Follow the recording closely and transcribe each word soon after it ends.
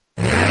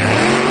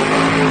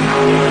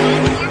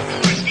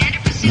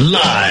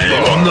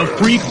Live on the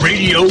Freak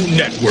Radio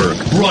Network,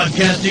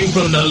 broadcasting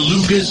from the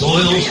Lucas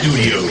Oil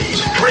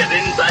Studios.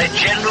 Driven by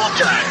General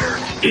Tire.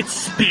 It's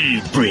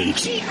Speed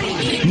Freaks.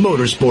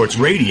 Motorsports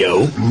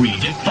Radio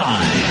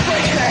redefined.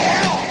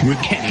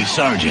 With Kenny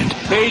Sargent.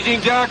 Paging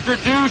Dr.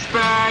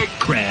 Douchebag.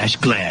 Crash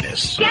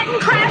Gladys. Get in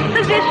crash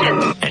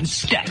position. And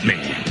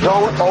Statman.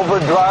 Don't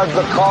overdrive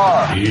the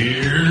car.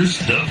 Here's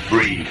the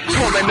Freaks.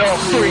 Coming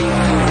off free.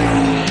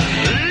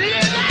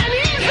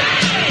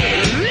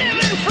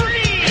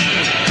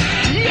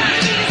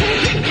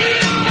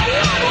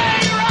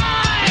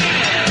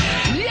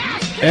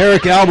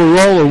 Eric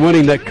Almirola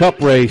winning that cup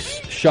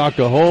race shocked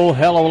a whole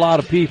hell of a lot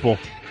of people.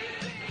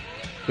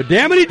 But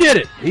damn it, he did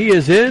it. He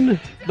is in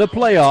the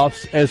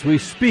playoffs as we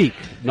speak,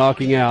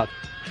 knocking out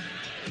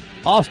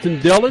Austin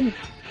Dillon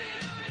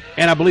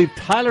and I believe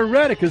Tyler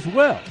Reddick as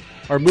well,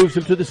 or moves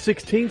him to the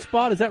 16th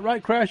spot. Is that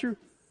right, Crasher?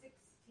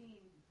 16.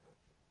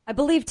 I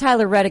believe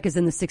Tyler Reddick is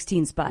in the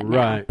 16th spot now,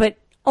 right, but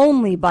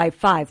only by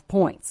 5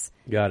 points.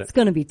 Got it. It's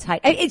going to be tight.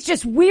 It's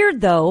just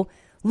weird, though,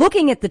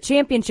 looking at the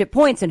championship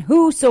points and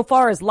who so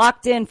far is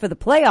locked in for the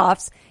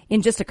playoffs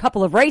in just a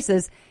couple of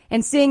races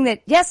and seeing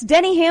that, yes,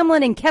 Denny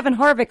Hamlin and Kevin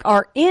Harvick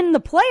are in the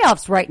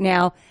playoffs right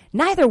now.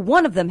 Neither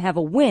one of them have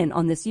a win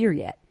on this year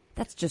yet.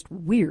 That's just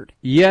weird.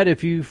 Yet,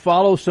 if you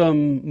follow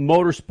some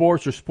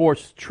motorsports or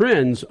sports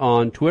trends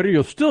on Twitter,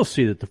 you'll still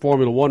see that the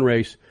Formula One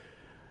race,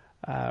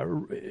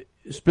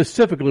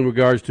 specifically in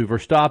regards to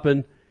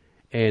Verstappen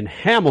and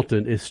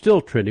Hamilton, is still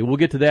trending. We'll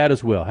get to that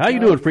as well. How you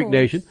doing, Freak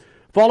Nation?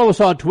 Follow us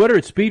on Twitter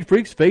at Speed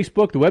Freaks,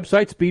 Facebook, the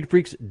website,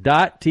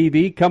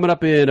 speedfreaks.tv. Coming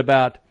up in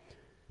about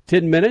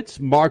 10 minutes,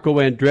 Marco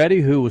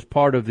Andretti, who was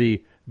part of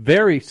the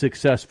very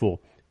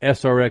successful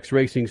SRX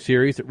Racing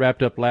Series that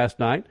wrapped up last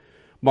night.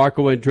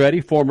 Marco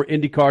Andretti, former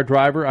IndyCar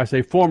driver, I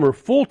say former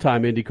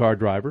full-time IndyCar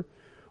driver,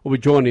 will be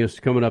joining us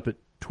coming up at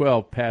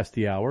 12 past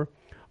the hour.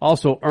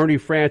 Also, Ernie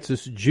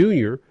Francis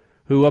Jr.,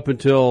 who up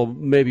until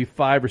maybe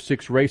 5 or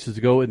 6 races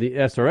ago in the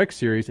SRX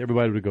Series,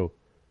 everybody would go,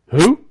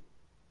 who?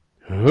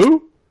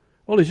 Who?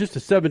 Well, he's just a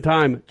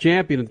 7-time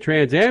champion in the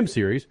Trans Am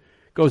Series.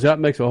 Goes out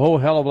and makes a whole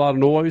hell of a lot of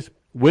noise.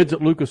 Wins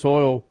at Lucas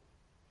Oil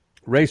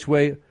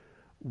Raceway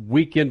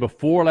weekend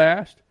before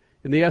last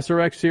in the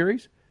SRX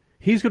Series.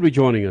 He's going to be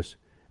joining us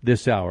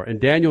this hour. And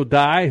Daniel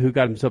Dye, who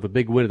got himself a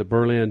big win at the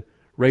Berlin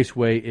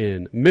Raceway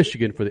in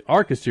Michigan for the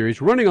ARCA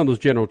Series, running on those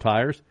General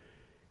Tires,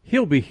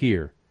 he'll be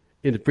here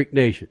in the Freak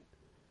Nation.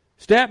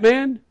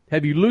 Statman,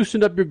 have you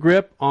loosened up your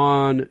grip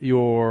on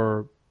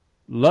your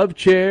love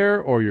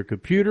chair or your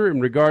computer in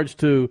regards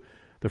to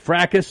the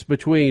fracas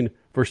between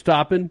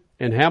Verstappen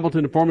and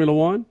Hamilton in Formula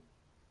One?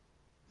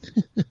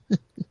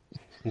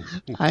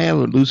 I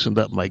haven't loosened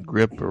up my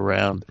grip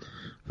around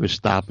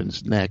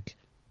Verstappen's neck,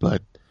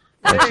 but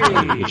that's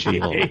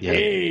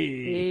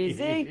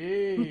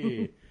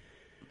Easy.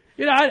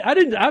 You know,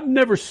 I've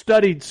never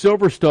studied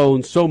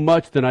Silverstone so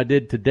much than I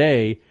did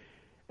today,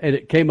 and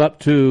it came up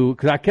to,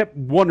 because I kept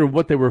wondering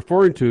what they were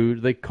referring to.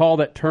 Do they call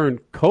that turn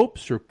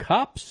copes or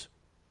cops?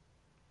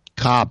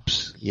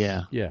 Cops,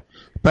 yeah. Yeah.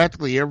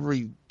 Practically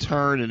every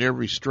turn and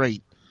every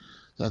straight.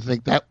 I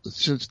think that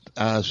since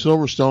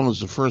Silverstone was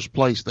the first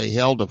place they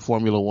held a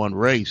Formula One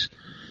race,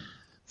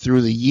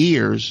 through the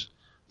years,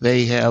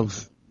 they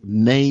have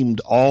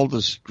named all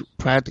the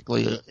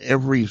practically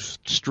every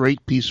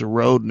straight piece of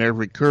road and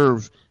every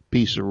curved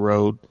piece of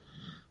road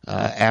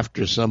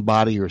after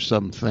somebody or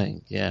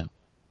something. Yeah.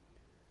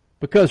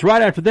 Because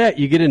right after that,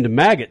 you get into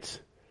maggots.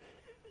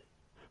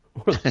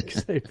 Or like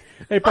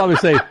they probably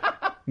say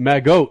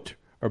maggot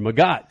or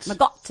maggots.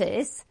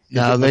 Maggots.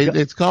 No,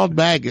 it's called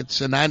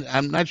maggots, and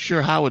I'm not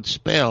sure how it's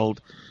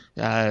spelled.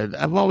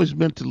 I've always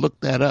meant to look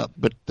that up,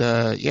 but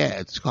yeah,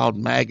 it's called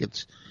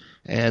maggots.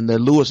 And the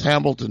Lewis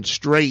Hamilton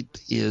Straight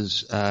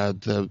is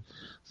the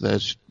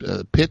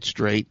pit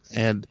straight,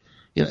 and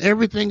you know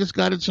everything has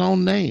got its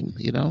own name.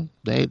 You know,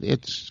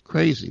 it's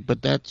crazy,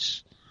 but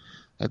that's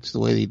the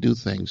way they do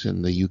things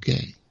in the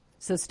UK.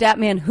 So,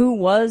 Statman, who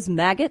was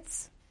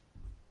maggots?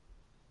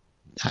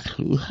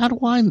 How do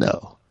I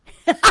know?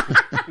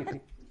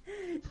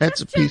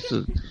 That's a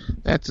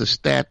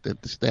stat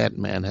that the stat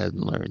man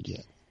hasn't learned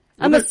yet.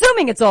 I'm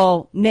assuming it's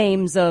all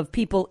names of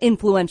people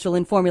influential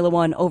in Formula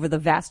One over the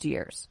vast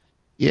years.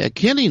 Yeah,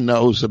 Kenny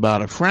knows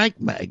about a Frank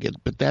maggot,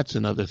 but that's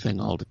another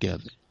thing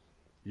altogether.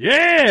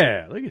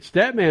 Yeah, look at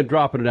Statman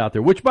dropping it out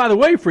there. Which, by the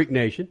way, Freak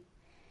Nation,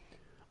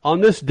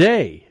 on this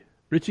day,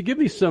 Richie, give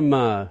me some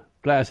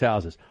glass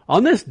houses.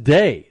 On this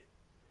day,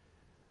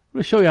 I'm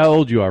going to show you how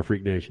old you are,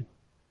 Freak Nation.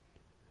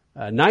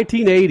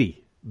 1980,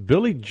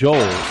 Billy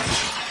Joel,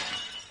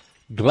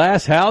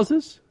 Glass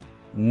Houses,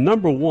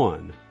 number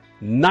 1,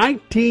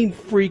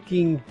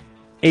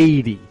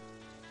 1980.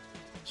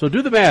 So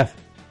do the math.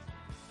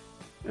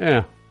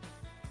 Yeah. How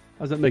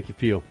does that make you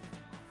feel?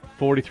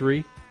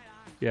 43?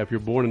 Yeah, if you're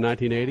born in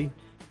 1980?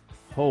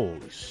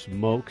 Holy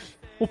smokes.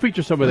 We'll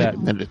feature some of that.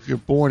 Wait a minute, if you're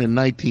born in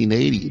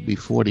 1980, you'd be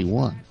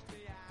 41.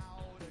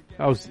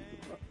 I was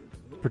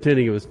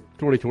pretending it was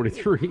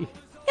 2023.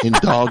 In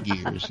dog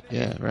years.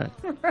 Yeah, right.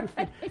 Right.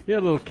 You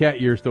had a little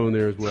cat years thrown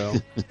there as well.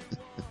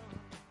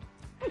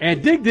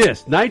 And dig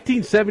this,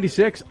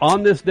 1976,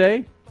 on this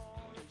day,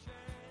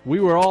 we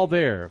were all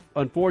there.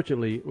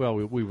 Unfortunately, well,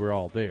 we were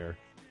all there.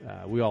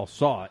 We all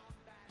saw it,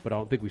 but I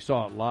don't think we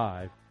saw it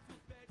live.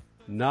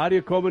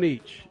 Nadia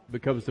Comaneci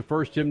becomes the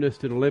first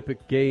gymnast in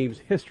Olympic Games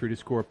history to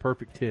score a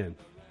perfect 10.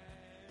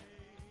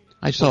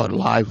 I saw it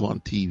live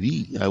on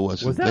TV. I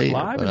wasn't that there,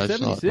 live but in I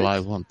 76? saw it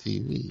live on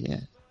TV, yeah.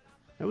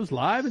 That was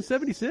live in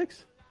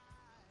 76?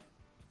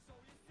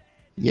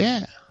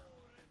 Yeah.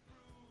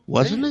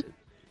 Wasn't it?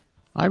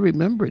 I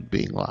remember it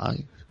being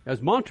live.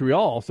 As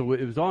Montreal, so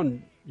it was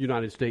on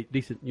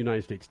decent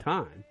United States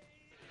time.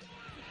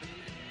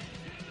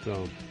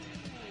 So,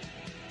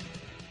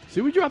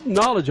 see, we drop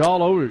knowledge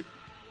all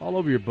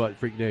over your butt,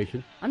 Freak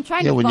Nation. I'm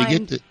trying to when find... you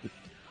get to,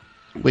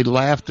 we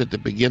laughed at the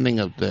beginning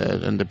of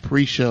the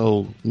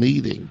pre-show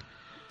meeting,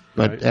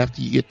 but right.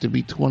 After you get to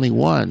be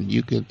 21,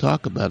 you can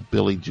talk about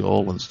Billy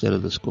Joel instead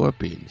of the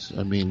Scorpions.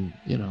 I mean,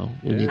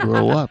 when you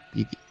grow up,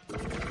 you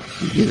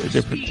get a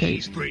different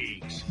taste.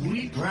 Freaks,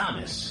 we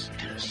promise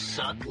to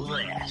suck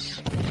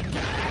less.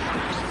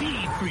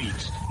 Speed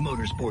Freaks,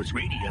 Motorsports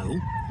Radio,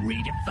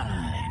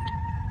 redefined.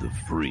 The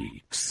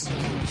Freaks.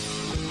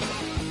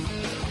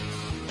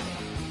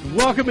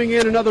 Welcoming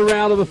in another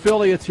round of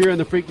affiliates here in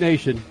the Freak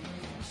Nation.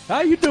 How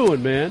you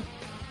doing, man?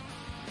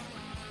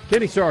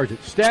 Kenny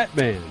Sargent,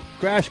 Statman,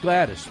 Crash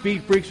Gladys,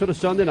 Speed Freaks for the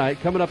Sunday night.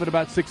 Coming up in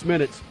about 6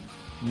 minutes,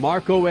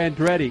 Marco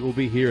Andretti will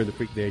be here in the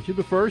Freak Nation.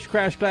 But first,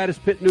 Crash Gladys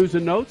Pit News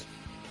and Notes,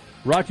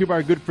 brought to you by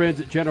our good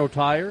friends at General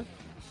Tire.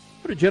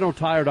 Go to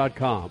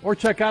GeneralTire.com or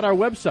check out our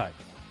website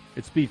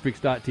at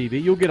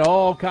SpeedFreaks.tv. You'll get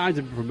all kinds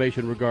of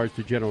information in regards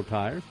to General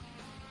Tires.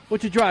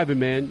 What you driving,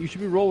 man? You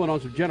should be rolling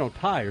on some General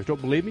Tires. Don't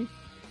believe me?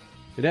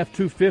 An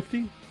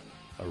F-250,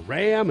 a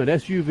Ram, an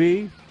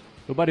SUV.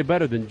 Nobody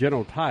better than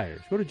General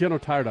Tires. Go to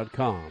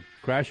GeneralTire.com.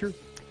 Crasher?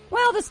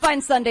 Well, this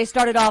fine Sunday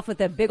started off with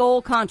a big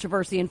old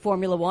controversy in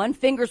Formula One.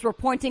 Fingers were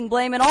pointing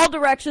blame in all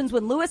directions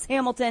when Lewis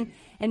Hamilton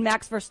and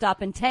Max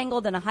Verstappen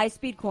tangled in a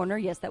high-speed corner.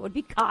 Yes, that would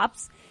be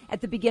cops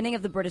at the beginning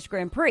of the British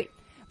Grand Prix.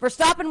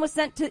 Verstappen was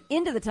sent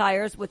into the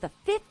tires with a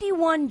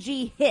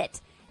 51G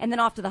hit and then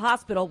off to the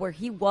hospital, where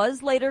he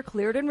was later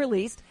cleared and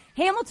released.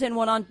 Hamilton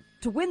went on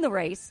to win the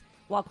race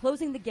while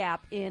closing the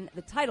gap in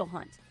the title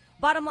hunt.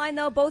 Bottom line,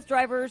 though, both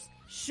drivers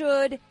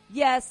should,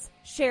 yes,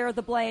 share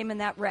the blame in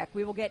that wreck.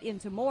 We will get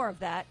into more of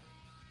that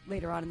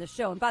later on in the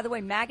show. And by the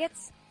way,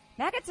 Maggots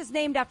is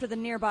named after the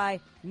nearby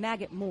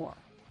Maggot Moor.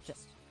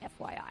 Just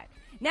FYI.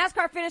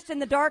 NASCAR finished in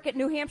the dark at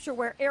New Hampshire,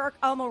 where Eric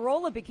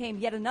Almirola became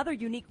yet another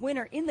unique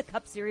winner in the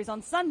Cup Series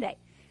on Sunday.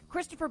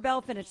 Christopher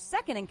Bell finished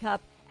second in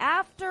Cup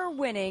after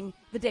winning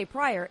the day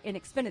prior in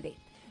Xfinity.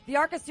 The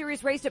ARCA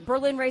Series raced at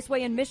Berlin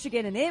Raceway in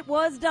Michigan, and it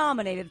was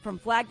dominated from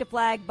flag to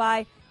flag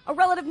by a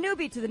relative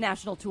newbie to the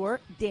national tour,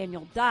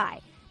 Daniel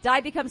Dye.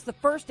 Dye becomes the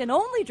first and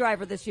only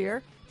driver this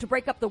year to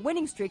break up the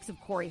winning streaks of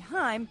Corey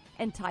Heim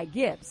and Ty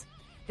Gibbs.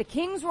 The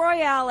Kings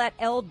Royale at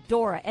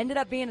Eldora ended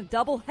up being a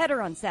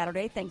doubleheader on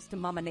Saturday, thanks to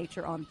Mama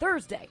Nature on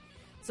Thursday.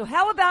 So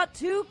how about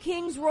two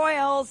Kings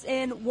Royales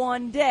in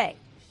one day?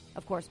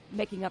 Of course,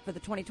 making up for the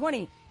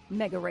 2020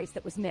 mega race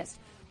that was missed.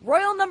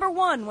 Royal number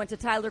 1 went to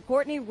Tyler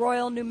Courtney.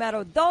 Royal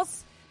numero 2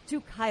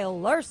 to Kyle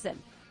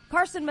Larson.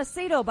 Carson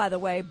Macedo, by the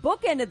way,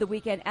 bookended the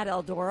weekend at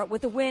Eldora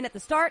with a win at the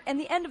start and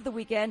the end of the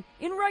weekend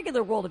in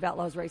regular World of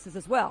Outlaws races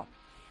as well.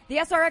 The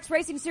SRX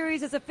Racing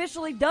Series is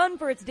officially done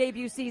for its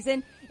debut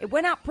season. It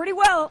went out pretty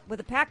well with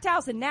a packed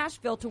house in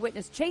Nashville to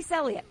witness Chase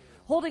Elliott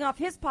holding off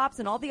his pops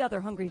and all the other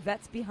hungry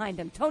vets behind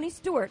him. Tony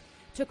Stewart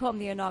took home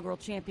the inaugural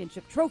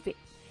championship trophy.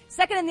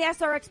 Second in the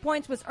SRX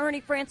points was Ernie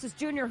Francis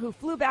Jr., who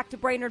flew back to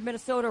Brainerd,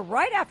 Minnesota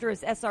right after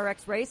his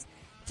SRX race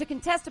to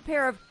contest a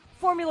pair of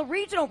Formula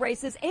Regional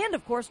races and,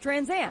 of course,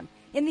 Trans Am.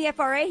 In the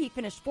FRA, he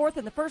finished fourth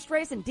in the first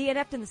race and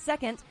DNF'd in the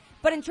second.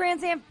 But in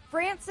Trans Am,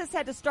 Francis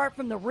had to start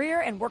from the rear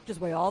and worked his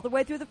way all the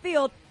way through the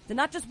field to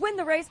not just win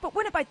the race, but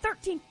win it by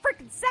 13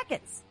 freaking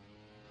seconds.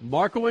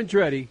 Marco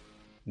Andretti,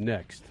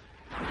 next.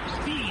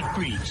 Speed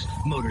Freaks,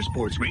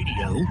 Motorsports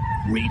Radio,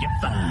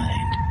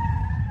 redefined.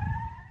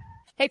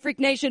 Hey, Freak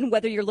Nation,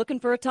 whether you're looking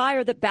for a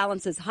tire that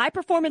balances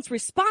high-performance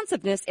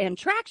responsiveness and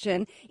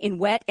traction in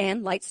wet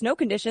and light snow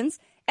conditions,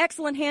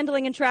 excellent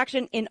handling and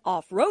traction in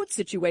off-road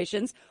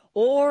situations,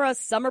 or a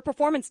summer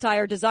performance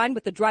tire designed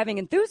with the driving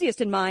enthusiast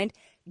in mind,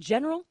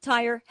 General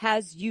Tire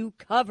has you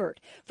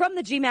covered. From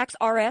the G-Max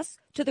RS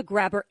to the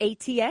Grabber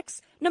ATX,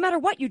 no matter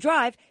what you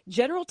drive,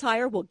 General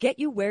Tire will get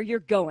you where you're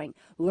going.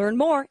 Learn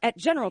more at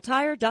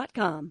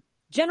GeneralTire.com.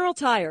 General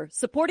Tire,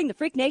 supporting the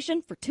Freak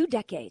Nation for 2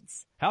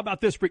 decades. How about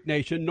this, Freak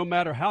Nation? No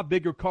matter how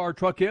big your car or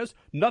truck is,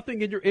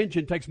 nothing in your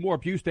engine takes more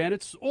abuse than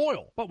its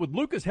oil. But with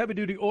Lucas Heavy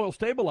Duty Oil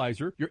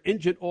Stabilizer, your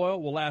engine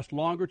oil will last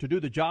longer to do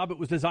the job it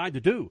was designed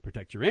to do.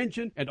 Protect your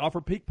engine and offer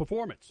peak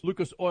performance.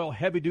 Lucas Oil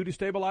Heavy Duty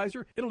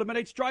Stabilizer, it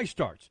eliminates dry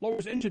starts,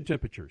 lowers engine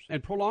temperatures,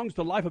 and prolongs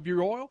the life of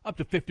your oil up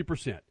to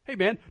 50%. Hey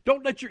man,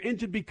 don't let your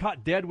engine be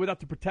caught dead without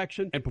the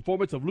protection and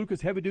performance of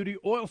Lucas Heavy Duty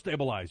Oil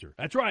Stabilizer.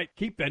 That's right,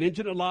 keep that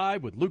engine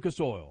alive with Lucas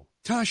Oil.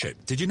 Tasha,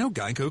 did you know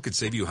Geico could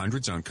save you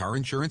hundreds on car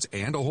insurance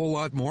and and a whole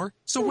lot more.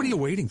 So what are you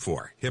waiting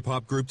for?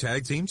 Hip-hop group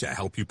tag team to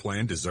help you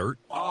plan dessert?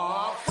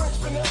 French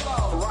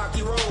vanilla,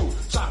 rocky road,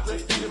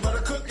 chocolate peanut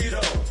butter cookie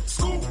dough.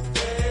 Scoop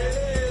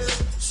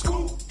this,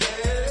 scoop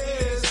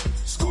this,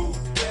 scoop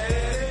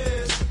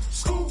this,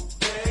 scoop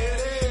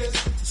this,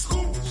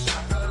 scoop.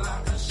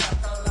 Shakalaka,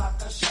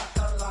 shakalaka,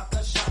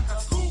 shakalaka, shaka,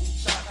 scoop.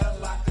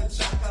 Shakalaka,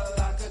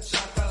 shakalaka,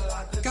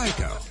 shakalaka.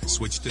 Geico.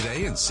 Switch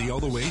today and see all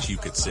the ways you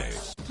could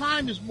save.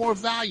 Time is more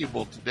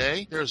valuable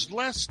today. There's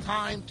less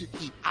time to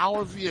keep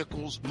our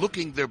vehicles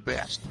looking their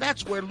best.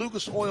 That's where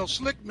Lucas Oil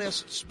Slick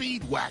Mist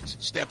Speed Wax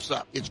steps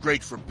up. It's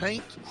great for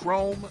paint,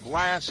 chrome,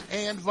 glass,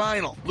 and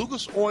vinyl.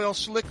 Lucas Oil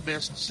Slick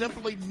Mist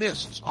simply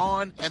mists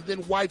on and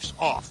then wipes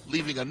off,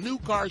 leaving a new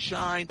car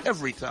shine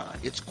every time.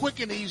 It's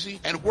quick and easy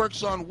and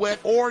works on wet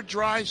or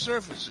dry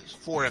surfaces.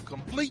 For a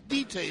complete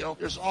detail,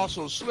 there's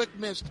also Slick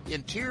Mist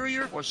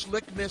Interior or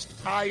Slick Mist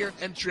Tire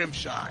and Trim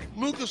Shine.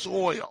 Lucas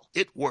Oil.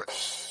 It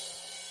works.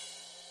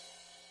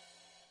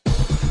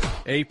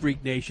 Hey,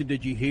 Freak Nation,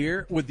 did you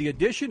hear? With the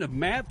addition of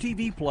MAV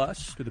TV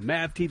Plus to the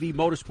MAV TV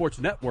Motorsports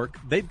Network,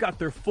 they've got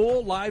their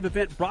full live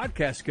event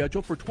broadcast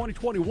schedule for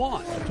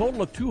 2021. A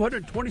total of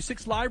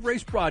 226 live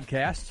race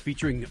broadcasts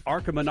featuring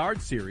ARCA Menard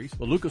Series,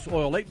 the Lucas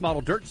Oil Late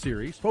Model Dirt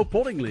Series, Pro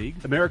Pulling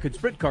League, American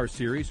Sprint Car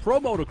Series,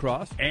 Pro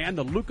Motocross, and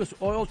the Lucas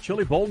Oil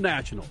Chili Bowl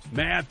Nationals.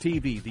 MAV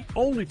TV, the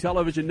only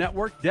television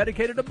network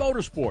dedicated to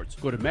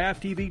motorsports. Go to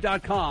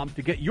MAVTV.com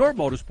to get your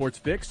motorsports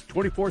fix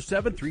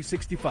 24/7,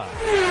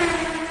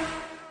 365.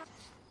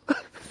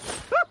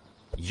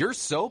 Your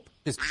soap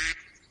is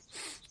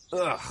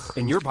ugh,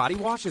 and your body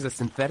wash is a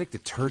synthetic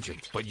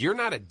detergent. But you're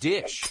not a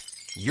dish.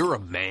 You're a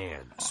man.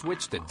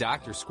 Switch to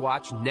Dr.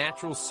 Squatch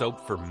Natural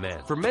Soap for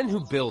Men. For men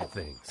who build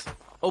things.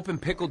 Open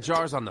pickle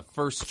jars on the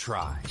first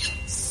try.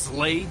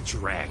 Slay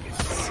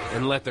dragons.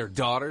 And let their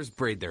daughters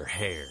braid their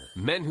hair.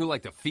 Men who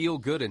like to feel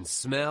good and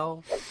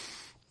smell.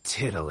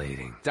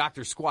 Titillating.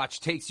 Dr. Squatch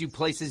takes you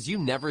places you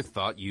never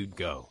thought you'd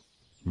go.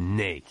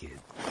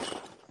 Naked.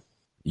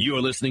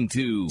 You're listening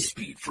to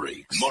Speed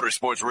Freaks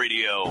Motorsports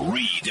Radio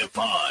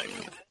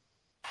Redefined.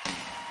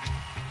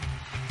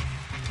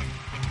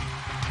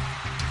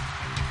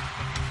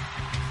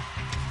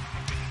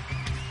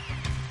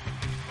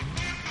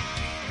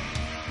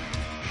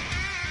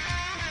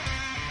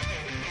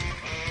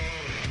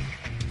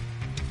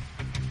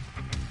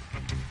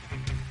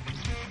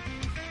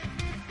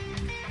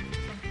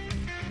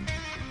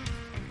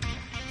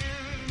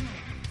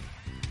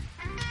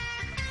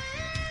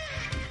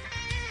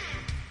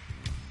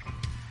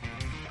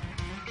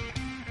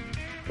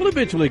 We'll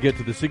eventually get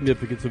to the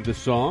significance of this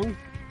song.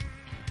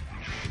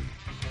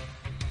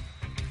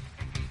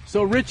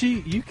 So,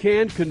 Richie, you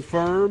can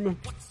confirm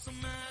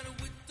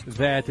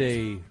that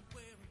a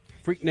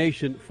Freak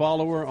Nation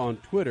follower on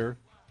Twitter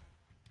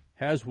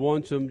has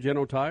won some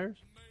General Tires?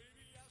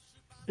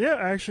 Yeah,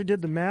 I actually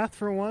did the math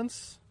for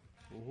once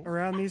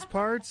around these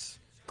parts.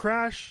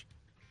 Crash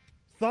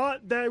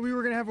thought that we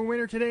were going to have a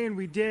winner today, and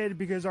we did,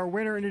 because our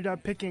winner ended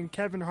up picking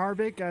Kevin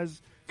Harvick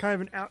as kind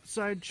of an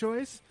outside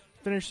choice.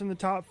 Finished in the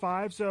top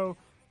 5. So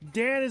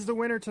Dan is the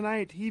winner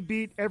tonight. He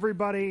beat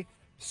everybody,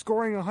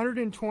 scoring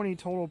 120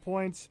 total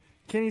points.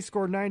 Kenny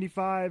scored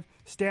 95,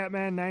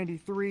 Statman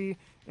 93,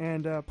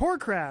 and poor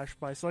Crash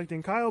by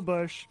selecting Kyle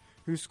Busch,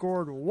 who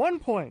scored 1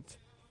 point.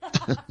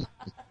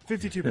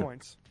 52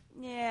 points.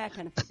 Yeah, I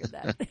kind of figured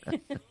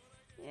that.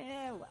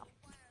 Yeah, well.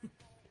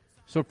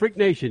 So, Freak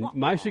Nation,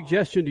 my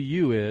suggestion to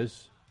you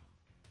is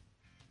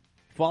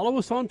follow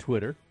us on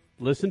Twitter,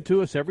 listen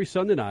to us every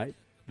Sunday night,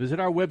 visit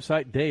our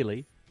website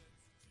daily,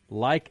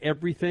 like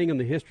everything in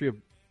the history of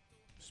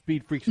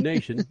Speed Freaks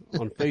Nation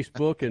on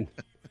Facebook and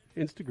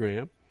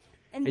Instagram.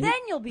 And then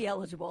you'll be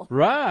eligible.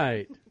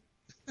 Right.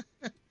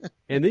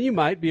 And then you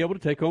might be able to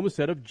take home a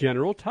set of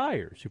General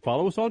Tires. You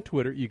follow us on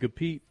Twitter. You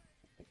compete.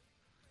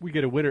 We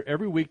get a winner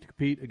every week to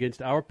compete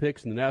against our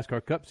picks in the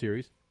NASCAR Cup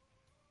Series.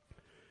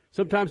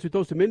 Sometimes we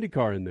throw some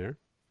IndyCar in there.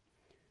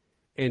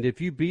 And if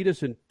you beat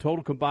us in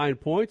total combined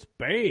points,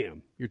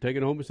 bam, you're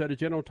taking home a set of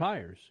General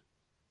Tires.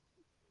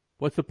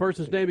 What's the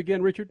person's name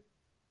again, Richard?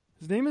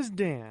 His name is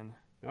Dan.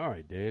 All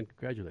right, Dan.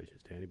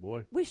 Congratulations, Danny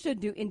boy. We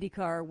should do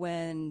IndyCar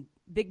when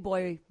Big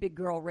Boy, Big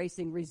Girl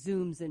racing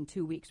resumes in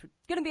 2 weeks. It's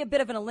going to be a bit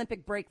of an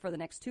Olympic break for the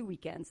next 2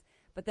 weekends.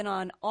 But then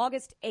on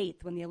August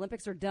 8th, when the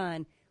Olympics are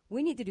done,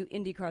 we need to do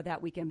IndyCar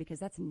that weekend because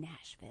that's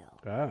Nashville.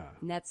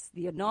 And that's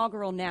the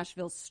inaugural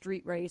Nashville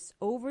street race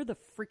over the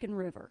freaking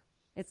river.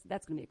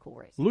 That's going to be a cool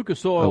race.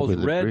 Lucas Oil's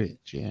red,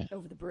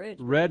 over the bridge.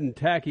 Red and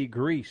tacky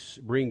grease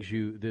brings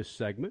you this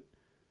segment.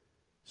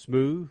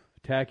 Smooth,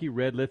 tacky,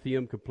 red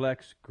lithium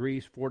complex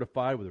grease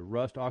fortified with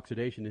rust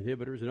oxidation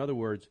inhibitors. In other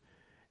words,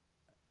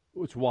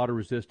 it's water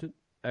resistant,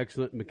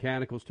 excellent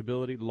mechanical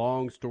stability,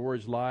 long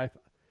storage life.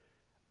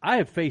 I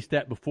have faced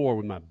that before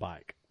with my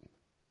bike.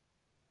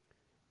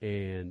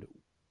 And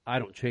I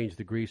don't change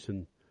the grease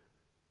in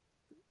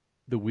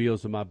the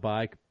wheels of my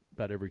bike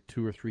about every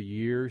 2 or 3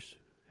 years.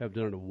 Have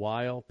done it a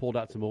while. Pulled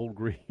out some old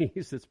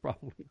grease that's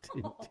probably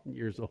 10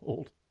 years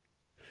old.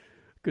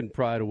 Couldn't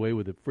pry it away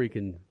with a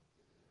freaking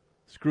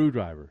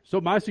screwdriver. So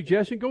my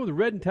suggestion, go with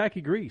red and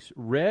tacky grease.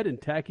 Red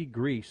and tacky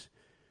grease,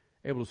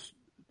 able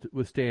to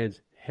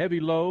withstand heavy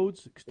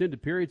loads,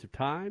 extended periods of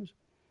times.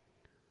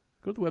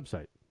 Go to the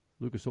website,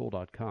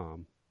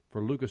 lucasoil.com,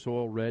 for Lucas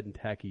Oil Red and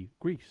Tacky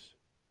Grease.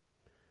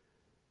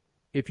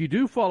 If you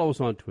do follow us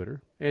on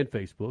Twitter and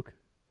Facebook,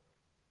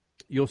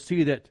 you'll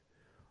see that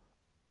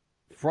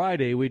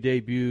Friday we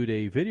debuted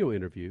a video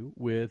interview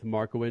with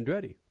Marco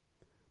Andretti.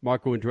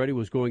 Marco Andretti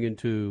was going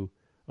into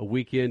a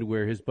weekend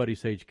where his buddy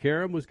Sage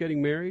Karam was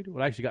getting married.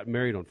 Well, actually got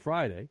married on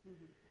Friday.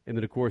 Mm-hmm. And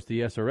then, of course,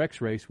 the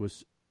SRX race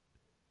was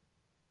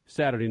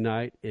Saturday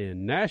night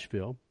in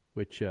Nashville,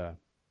 which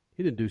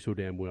he didn't do so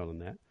damn well in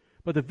that.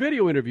 But the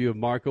video interview of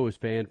Marco is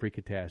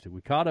fan-freaking-tastic.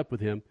 We caught up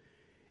with him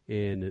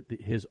in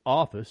his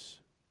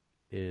office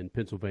in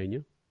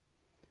Pennsylvania.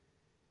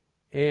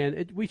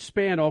 And we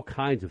span all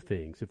kinds of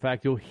things. In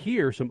fact, you'll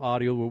hear some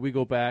audio where we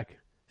go back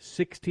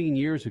 16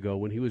 years ago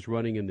when he was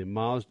running in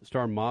the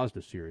Star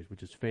Mazda series,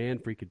 which is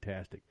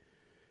fan-freaking-tastic.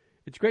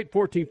 It's great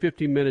 14,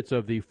 15 minutes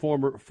of the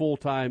former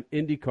full-time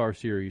IndyCar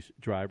series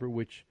driver,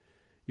 which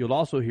you'll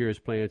also hear his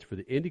plans for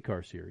the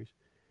IndyCar series,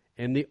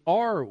 and the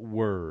R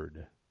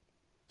word.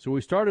 So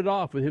we started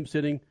off with him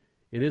sitting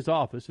in his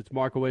office. It's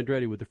Marco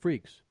Andretti with the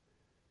Freaks,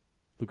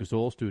 Lucas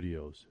Oil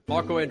Studios.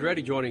 Marco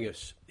Andretti joining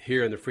us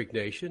here in the Freak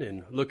Nation,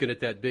 and looking at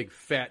that big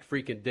fat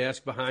freaking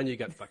desk behind you. You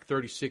got like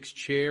 36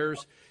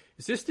 chairs.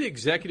 Is this the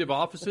executive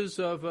offices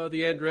of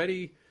the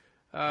Andretti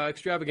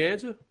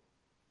extravaganza?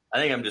 I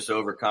think I'm just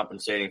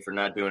overcompensating for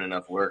not doing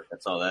enough work.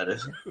 That's all that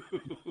is.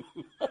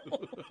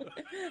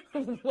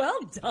 Well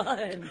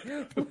done.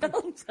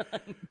 Well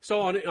done.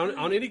 So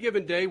on any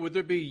given day, would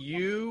there be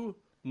you,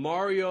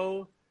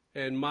 Mario,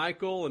 and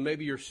Michael, and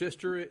maybe your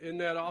sister in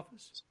that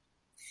office?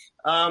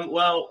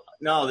 Well,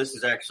 no, this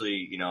is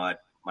actually, at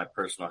my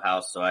personal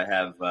house. So I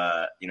have,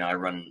 I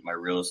run my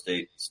real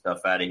estate stuff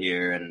out of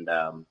here,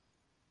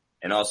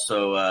 and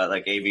also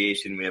like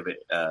aviation, we have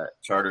a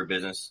charter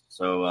business.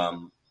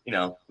 So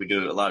we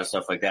do a lot of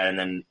stuff like that. And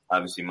then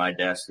obviously my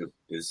desk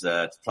is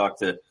to talk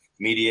to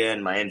media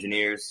and my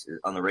engineers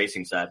on the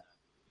racing side.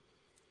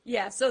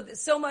 Yeah,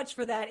 so much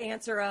for that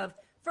answer of,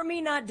 for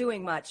me not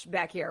doing much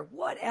back here,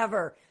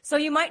 whatever. So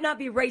you might not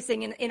be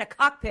racing in a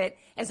cockpit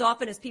as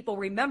often as people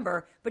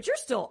remember, but you're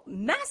still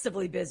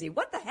massively busy.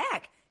 What the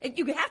heck?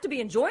 You have to be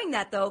enjoying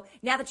that, though,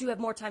 now that you have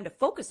more time to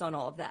focus on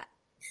all of that.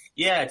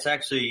 Yeah, it's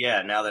actually,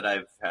 now that I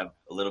have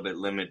a little bit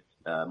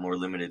more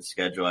limited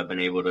schedule, I've been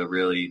able to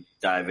really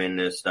dive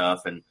into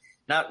stuff and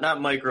not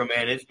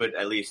micromanage, but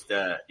at least,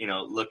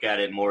 look at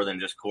it more than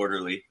just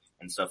quarterly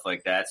and stuff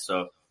like that.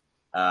 So,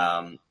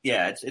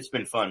 it's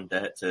been fun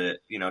to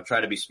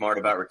try to be smart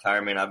about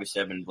retirement.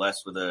 Obviously I've been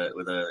blessed with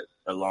a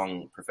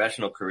long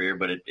professional career,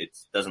 but it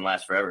doesn't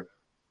last forever.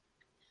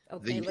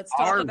 Okay, let's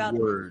talk about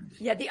word.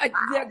 Yeah,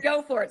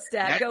 go for it,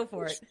 Stat. Go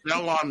for it.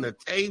 Still on the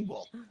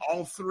table.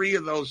 All three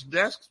of those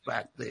desks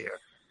back there.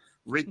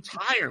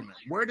 Retirement.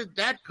 Where did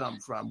that come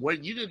from? Where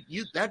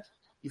you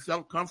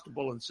felt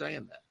comfortable in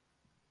saying that?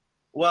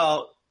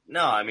 Well,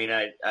 no, I mean,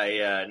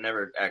 I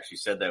never actually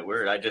said that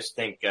word. I just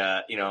think,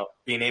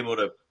 being able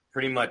to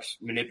pretty much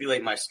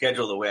manipulate my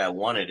schedule the way I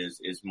want it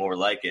is more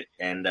like it.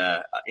 And,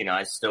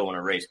 I still want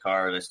to race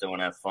cars. I still want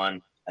to have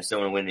fun. I still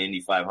want to win the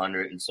Indy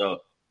 500. And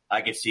so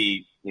I could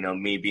see,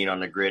 me being on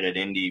the grid at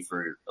Indy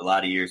for a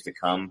lot of years to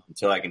come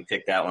until I can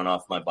tick that one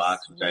off my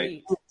box, which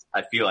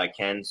I feel I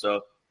can.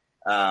 So,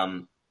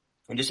 and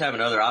just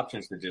having other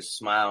options to just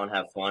smile and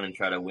have fun and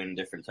try to win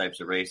different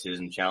types of races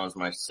and challenge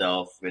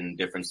myself in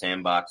different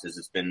sandboxes.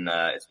 It's been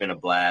a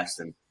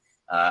blast. And,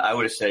 I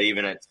would have said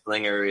even at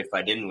Slinger, if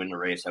I didn't win the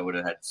race, I would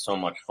have had so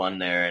much fun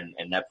there.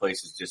 And that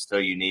place is just so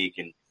unique,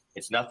 and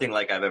it's nothing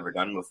like I've ever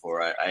done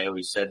before. I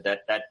always said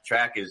that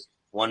track is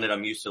one that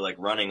I'm used to, like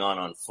running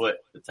on foot,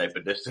 the type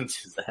of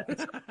distances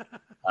that.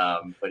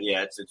 But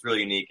yeah, it's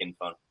really unique and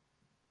fun.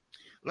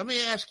 Let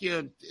me ask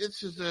you,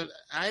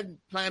 I hadn't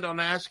planned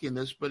on asking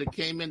this, but it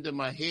came into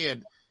my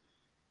head.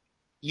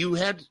 You're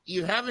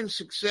having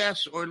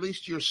success, or at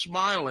least you're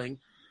smiling,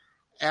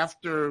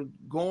 after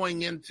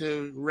going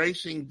into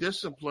racing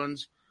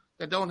disciplines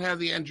that don't have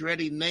the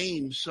Andretti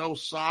name so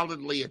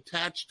solidly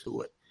attached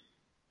to it.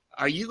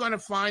 Are you going to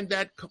find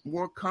that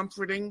more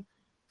comforting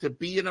to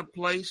be in a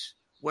place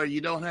where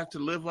you don't have to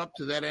live up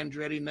to that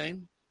Andretti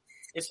name?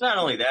 It's not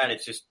only that,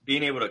 it's just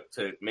being able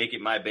to make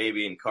it my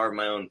baby and carve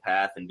my own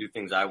path and do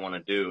things I want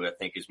to do, I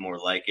think is more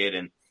like it.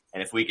 And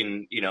if we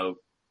can,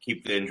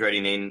 keep the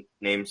Andretti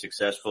name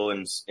successful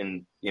and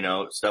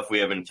stuff we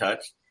haven't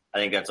touched, I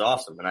think that's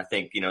awesome. And I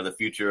think, the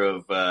future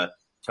of,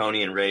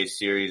 Tony and Ray's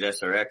series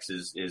SRX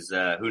is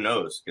who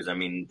knows? Cause I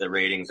mean, the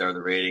ratings are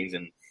the ratings,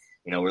 and,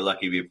 we're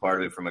lucky to be a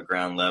part of it from a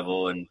ground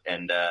level,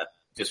 and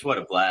just what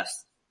a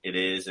blast it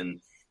is.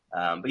 And,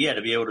 but yeah,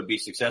 to be able to be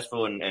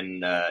successful and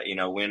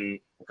win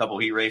a couple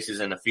heat races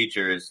and a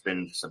feature has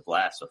been just a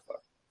blast so far.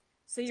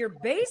 So you're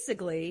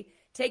basically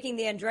taking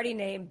the Andretti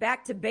name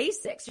back to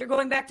basics. You're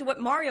going back to what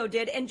Mario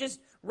did and just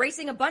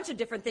racing a bunch of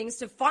different things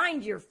to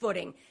find your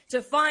footing,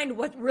 to find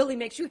what really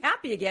makes you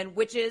happy again,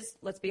 which is,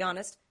 let's be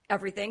honest,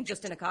 everything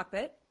just in a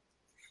cockpit.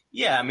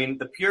 Yeah, I mean,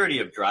 the purity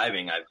of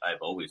driving,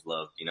 I've always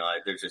loved.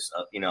 There's just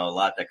a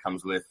lot that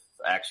comes with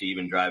actually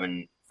even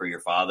driving for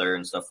your father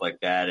and stuff like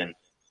that.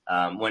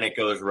 And when it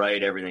goes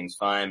right, everything's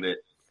fine.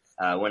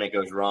 But when it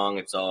goes wrong,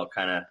 it's all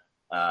kind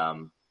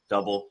of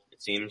double,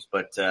 it seems.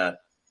 But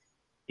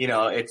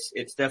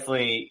it's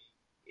definitely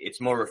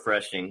more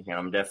refreshing, and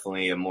I'm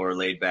definitely a more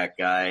laid back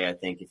guy. I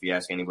think if you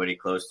ask anybody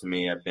close to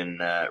me, I've been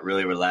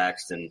really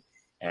relaxed and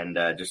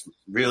just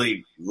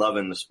really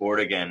loving the sport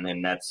again,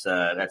 and that's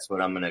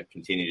what I'm going to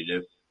continue to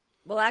do.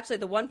 Well, actually,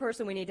 the one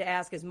person we need to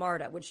ask is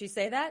Marta. Would she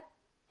say that?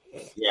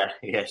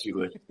 Yeah, she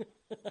would.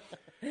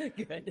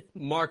 Good.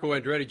 Marco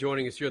Andretti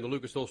joining us here in the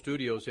Lucas Oil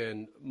Studios.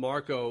 And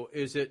Marco,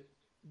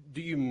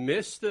 do you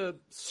miss the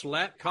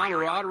slap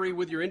camaraderie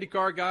with your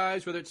IndyCar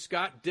guys, whether it's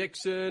Scott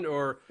Dixon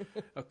or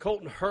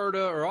Colton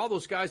Herta or all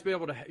those guys being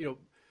able to,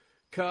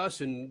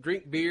 cuss and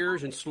drink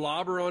beers and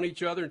slobber on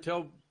each other and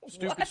tell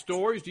stupid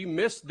stories? Do you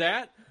miss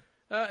that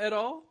at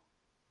all?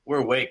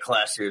 We're way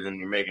classier than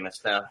you're making us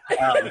sound.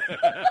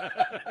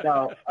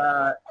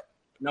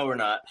 No, we're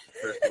not,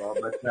 first of all.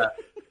 But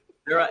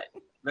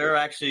there are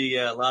actually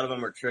a lot of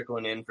them are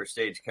trickling in for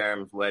Sage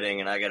Karam's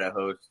wedding, and I got to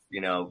host,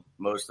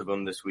 most of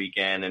them this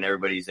weekend, and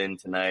everybody's in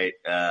tonight.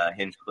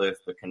 Hinchcliffe,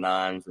 the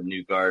Canons, the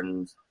New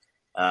Gardens.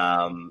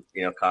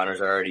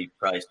 Connor's already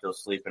probably still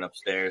sleeping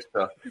upstairs.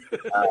 So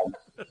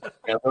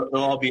they'll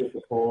all be at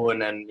the pool,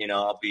 and then,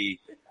 I'll be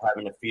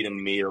having to feed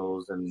them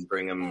meals and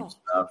bring them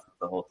stuff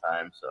the whole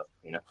time. So,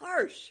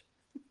 Harsh.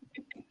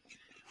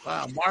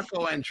 Wow,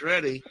 Marco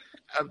Andretti.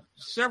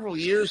 Several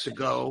years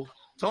ago,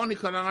 Tony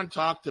Kanaan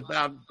talked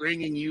about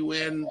bringing you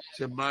in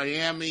to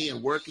Miami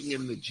and working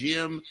in the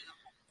gym.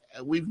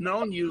 We've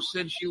known you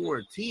since you were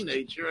a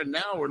teenager, and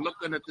now we're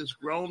looking at this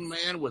grown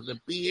man with a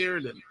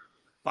beard and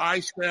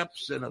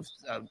biceps and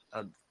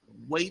a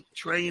weight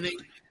training.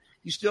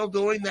 You still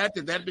doing that?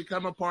 Did that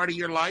become a part of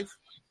your life?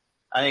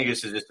 I think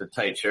this is just a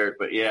tight shirt,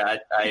 but yeah,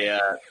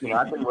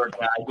 I've been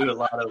working out.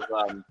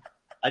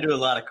 I do a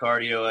lot of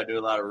cardio. I do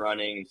a lot of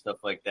running and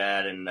stuff like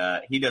that. And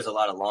he does a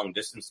lot of long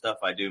distance stuff.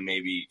 I do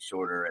maybe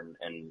shorter and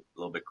a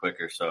little bit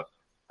quicker. So,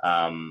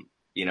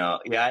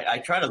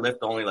 I try to lift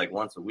only like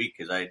once a week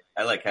because I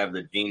like have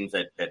the jeans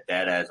that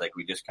Dad has. Like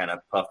we just kind of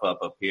puff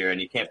up here,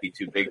 and you can't be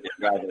too big to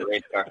drive a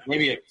race car.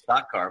 Maybe a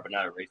stock car, but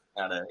not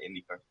an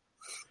Indy car.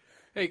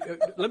 Hey,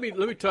 let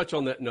me touch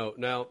on that note.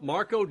 Now,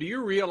 Marco, do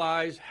you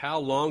realize how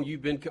long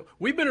we've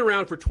been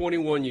around for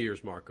 21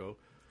 years, Marco.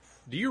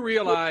 Do you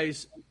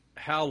realize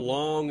how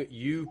long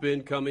you've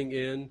been coming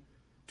in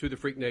to the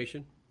Freak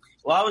Nation?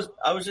 Well,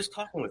 I was just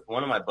talking with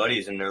one of my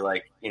buddies, and they're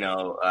like, we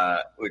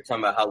were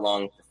talking about how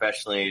long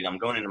professionally. I'm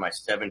going into my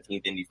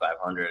 17th Indy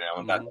 500, and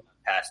I'm about to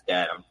pass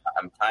Dad.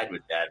 I'm tied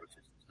with Dad, which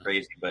is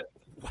crazy, but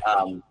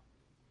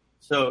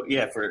so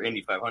yeah, for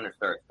Indy 500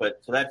 starts. But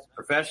so that's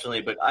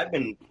professionally. But I've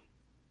been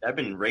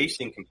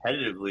racing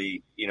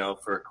competitively,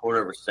 for a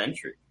quarter of a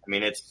century. I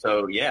mean,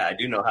 I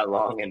do know how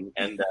long,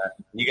 and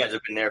you guys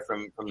have been there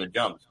from the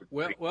jumps.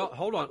 Well,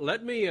 hold on.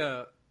 Let me.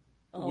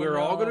 We're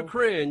all going to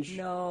cringe,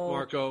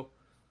 Marco.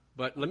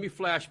 But let me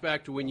flash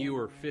back to when you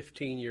were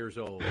 15 years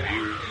old.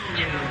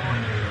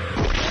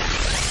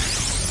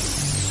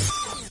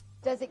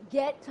 Does it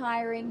get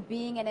tiring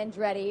being an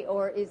Andretti,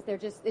 or is there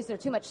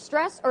too much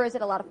stress, or is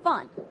it a lot of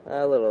fun?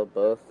 A little of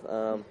both.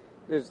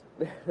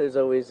 There's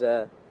always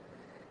the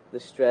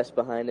stress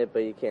behind it, but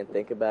you can't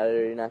think about it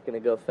or you're not going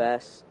to go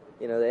fast.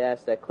 They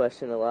ask that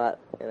question a lot,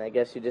 and I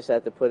guess you just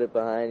have to put it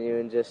behind you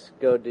and just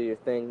go do your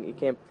thing. You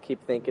can't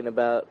keep thinking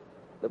about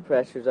the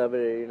pressures of it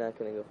or you're not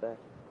going to go fast.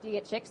 Do you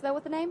get chicks, though,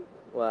 with the name?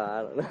 Well,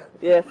 I don't know.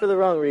 Yeah, for the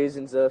wrong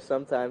reasons, though,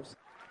 sometimes.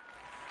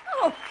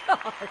 Oh,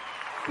 God.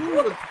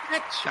 What a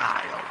pet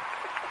child.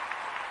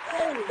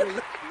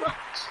 Holy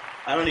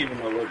I don't even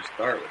know where to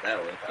start with that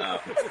one.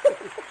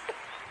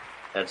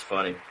 That's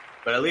funny.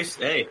 But at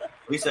least I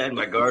had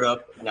my guard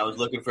up, and I was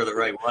looking for the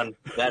right one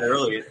that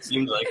early, it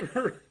seemed like.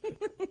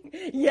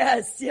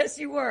 Yes,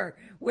 you were.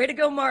 Way to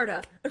go,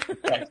 Marta.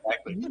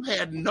 Exactly. You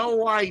had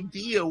no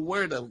idea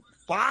where to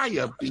buy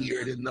a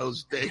beard in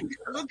those days.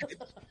 Look at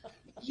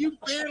you,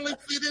 barely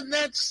fit in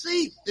that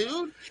seat,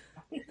 dude.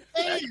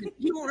 Hey,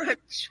 you were a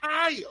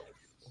child.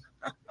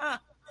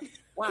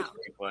 Wow.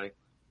 Funny.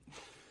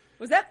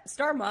 Was that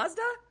Star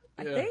Mazda?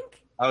 I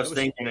think. I was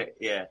thinking it.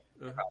 Yeah,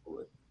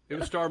 probably. It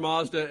was Star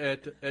Mazda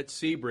at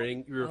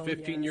Sebring. You were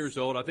 15 years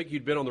old. I think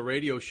you'd been on the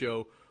radio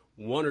show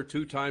one or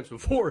two times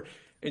before,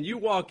 and you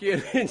walk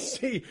in and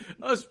see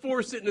us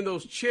four sitting in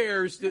those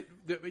chairs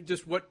that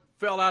just what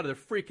fell out of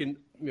the freaking,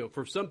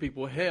 for some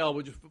people, hell,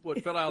 which is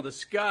what fell out of the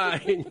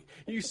sky. And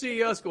you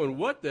see us going,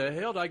 what the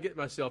hell did I get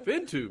myself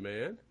into,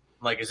 man?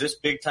 I'm like, is this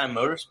big time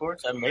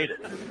motorsports? I made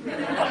it.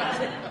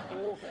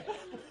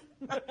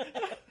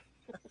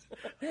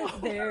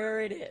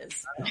 There it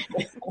is.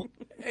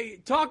 Hey,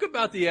 talk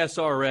about the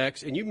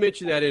SRX, and you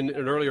mentioned that in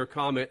an earlier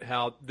comment,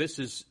 how this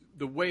is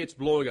the way it's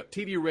blowing up.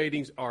 TV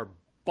ratings are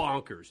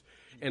bonkers.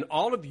 And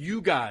all of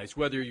you guys,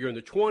 whether you're in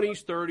the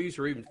 20s, 30s,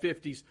 or even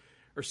 50s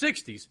or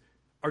 60s,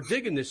 are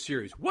digging this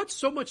series. What's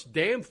so much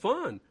damn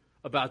fun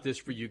about this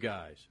for you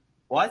guys?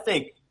 Well, I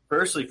think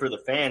firstly, for the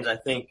fans, I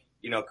think,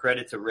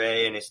 credit to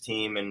Ray and his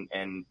team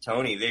and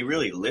Tony, they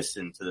really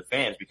listen to the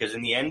fans, because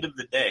in the end of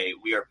the day,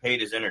 we are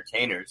paid as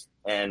entertainers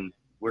and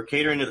we're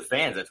catering to the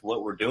fans. That's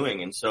what we're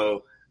doing. And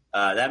so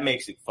that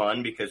makes it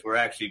fun, because we're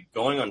actually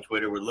going on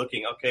Twitter. We're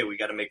looking, okay, we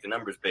got to make the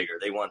numbers bigger.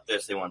 They want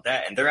this, they want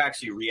that. And they're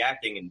actually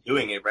reacting and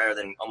doing it rather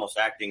than almost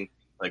acting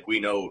like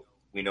we know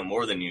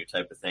more than you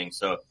type of thing.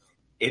 So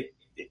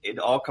it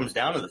all comes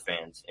down to the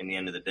fans in the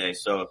end of the day.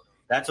 So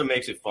that's what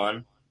makes it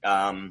fun.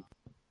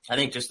 I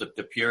think just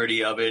the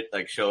purity of it,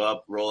 like show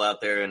up, roll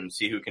out there and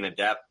see who can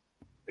adapt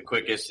the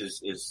quickest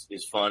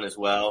is fun as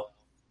well.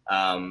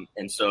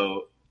 And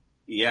so,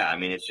 yeah, I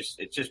mean,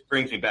 it just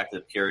brings me back to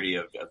the purity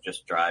of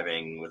just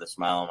driving with a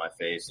smile on my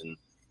face. And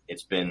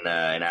it's been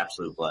an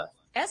absolute blast.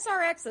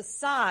 SRX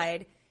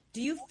aside,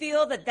 do you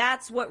feel that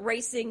that's what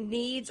racing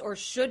needs or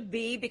should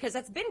be? Because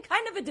that's been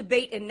kind of a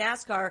debate in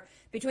NASCAR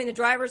between the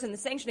drivers and the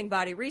sanctioning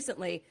body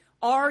recently.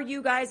 Are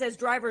you guys as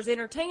drivers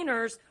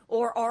entertainers,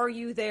 or are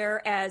you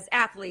there as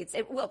athletes?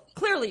 Well,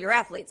 clearly you're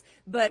athletes,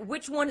 but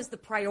which one is the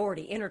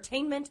priority,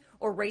 entertainment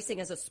or racing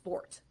as a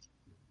sport?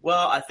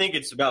 Well, I think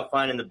it's about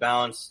finding the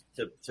balance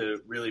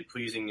to really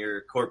pleasing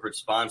your corporate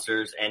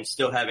sponsors and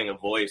still having a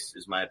voice,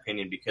 is my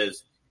opinion,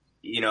 because,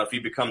 if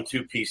you become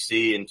too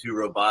PC and too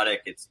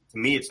robotic, to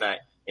me, it's not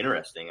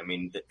interesting. I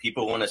mean,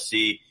 people want to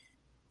see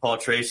Paul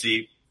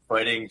Tracy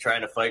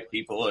trying to fight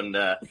people, and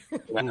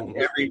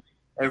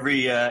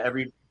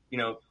every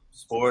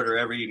sport or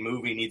every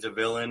movie needs a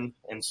villain,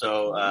 and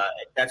so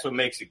that's what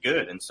makes it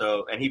good.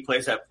 And he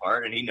plays that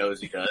part, and he knows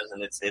he does,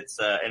 and it's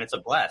a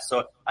blast.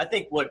 So I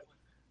think what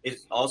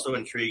is also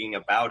intriguing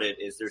about it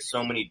is there's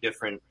so many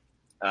different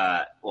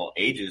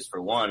ages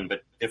for one,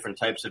 but different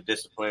types of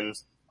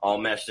disciplines all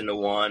meshed into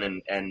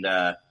one, and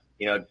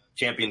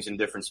champions in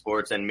different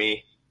sports and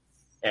me.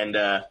 And,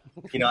 I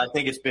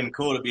think it's been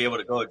cool to be able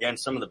to go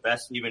against some of the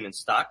best, even in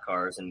stock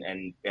cars,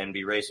 and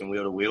be racing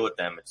wheel to wheel with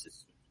them.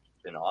 It's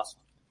been awesome.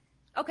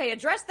 Okay,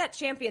 address that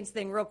champions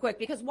thing real quick,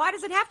 because why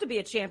does it have to be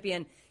a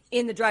champion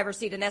in the driver's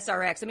seat in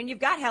SRX? I mean, you've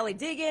got Hallie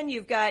Diggin,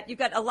 you've got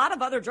a lot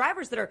of other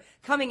drivers that are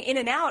coming in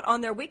and out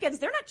on their weekends.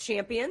 They're not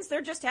champions.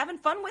 They're just having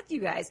fun with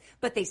you guys,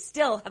 but they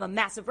still have a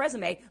massive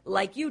resume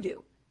like you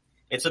do.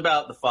 It's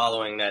about the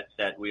following that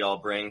we all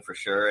bring, for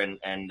sure.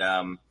 And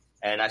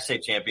I say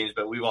champions,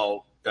 but we've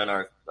all done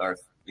our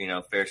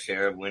fair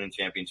share of winning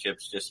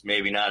championships, just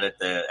maybe not at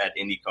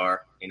IndyCar,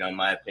 in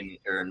my opinion,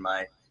 or in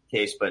my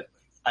case. But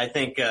I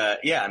think,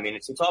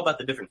 it's all about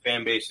the different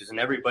fan bases, and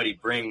everybody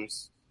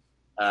brings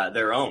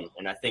their own.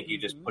 And I think you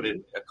just put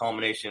it a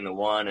culmination into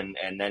one,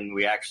 and then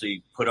we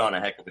actually put on a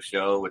heck of a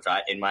show, which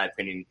in my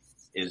opinion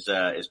is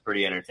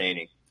pretty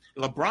entertaining.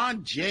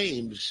 LeBron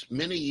James,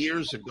 many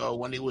years ago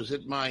when he was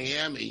at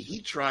Miami, he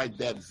tried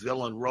that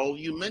villain role.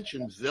 You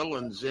mentioned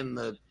villains in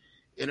the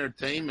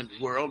entertainment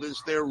world.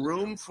 Is there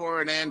room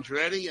for an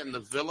Andretti in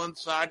the villain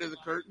side of the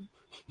curtain?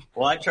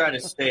 Well, I try to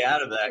stay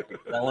out of that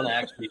because I want to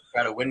actually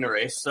try to win the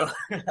race. So,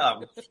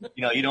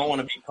 you don't want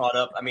to be caught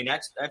up. I mean,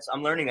 that's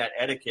I'm learning that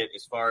etiquette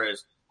as far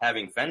as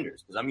having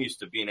fenders, because I'm used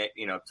to being,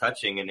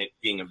 touching and it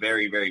being a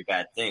very, very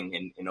bad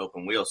thing in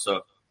open wheel.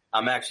 So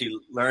I'm actually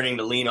learning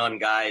to lean on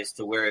guys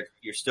to where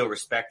you're still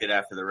respected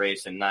after the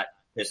race and not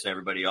pissing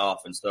everybody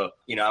off. And so,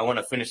 I want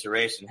to finish the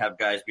race and have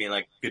guys being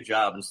like, good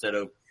job, instead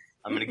of,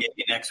 I'm going to get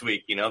you next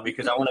week,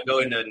 because I want to go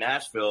into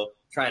Nashville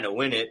trying to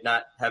win it,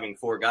 not having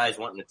four guys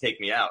wanting to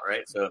take me out,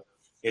 right? So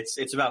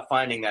it's about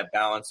finding that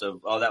balance of,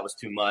 that was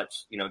too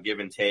much, give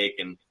and take.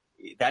 And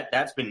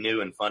that's been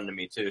new and fun to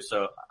me too.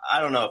 So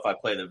I don't know if I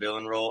play the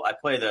villain role. I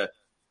play the,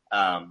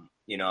 I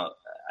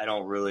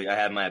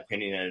have my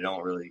opinion and I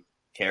don't really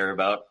care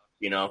about,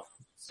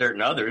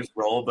 certain others'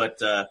 role, but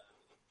I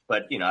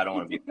don't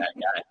want to be a bad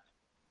guy.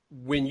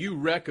 When you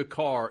wreck a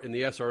car in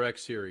the SRX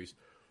series,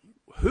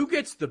 who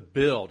gets the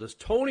bill? Does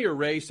Tony or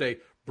Ray say,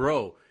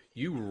 bro,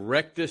 you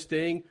wrecked this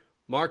thing?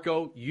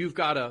 Marco, you've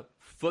got to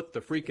foot the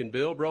freaking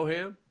bill,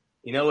 Broham?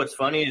 What's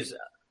funny is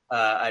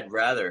I'd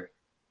rather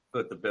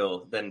foot the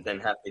bill than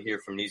have to hear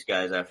from these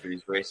guys after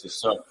these races.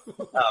 So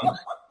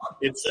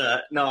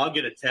I'll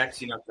get a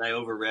text, I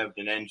over-revved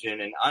an engine.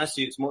 And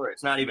honestly,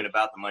 it's not even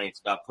about the money. It's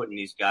about putting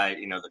these guys,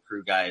 the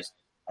crew guys.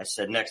 I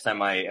said, next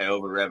time I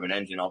over-rev an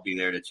engine, I'll be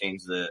there to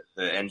change the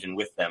engine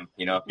with them,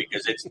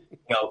 because it's,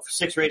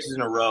 6 races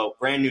in a row,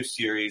 brand new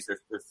series.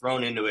 They're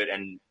thrown into it,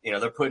 and,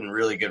 they're putting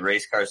really good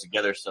race cars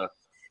together. So,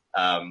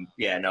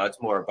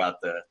 it's more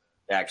about the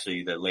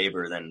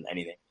labor than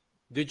anything.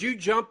 Did you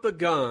jump the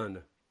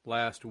gun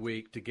last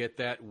week to get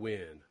that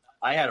win?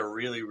 I had a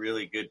really,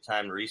 really good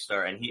time to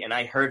restart, and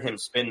I heard him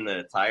spin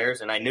the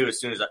tires, and I knew as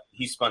soon as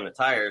he spun the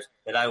tires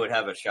that I would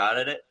have a shot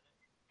at it.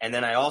 And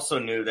then I also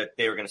knew that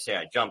they were going to say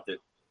I jumped it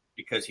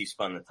because he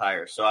spun the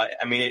tires. So,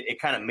 it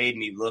kind of made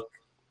me look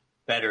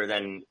better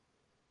than,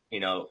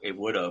 it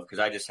would have, because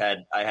I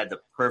had the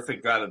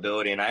perfect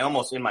drivability, and I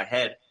almost in my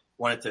head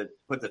wanted to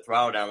put the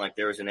throttle down like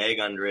there was an egg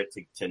under it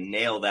to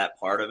nail that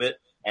part of it.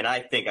 And I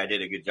think I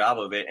did a good job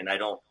of it, and I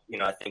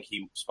think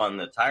he spun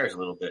the tires a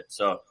little bit.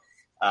 So,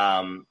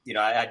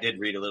 I did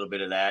read a little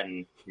bit of that,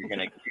 and you're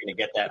gonna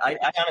get that. I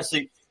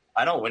honestly,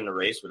 I don't win the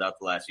race without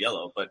the last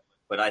yellow, but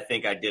I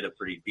think I did a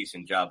pretty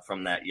decent job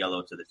from that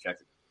yellow to the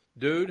checker.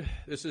 Dude,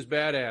 this is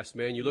badass,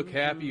 man. You look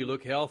happy. You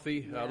look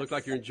healthy. Yes. Look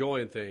like you're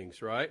enjoying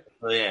things, right?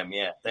 I am,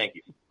 yeah. Thank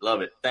you.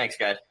 Love it. Thanks,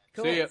 guys.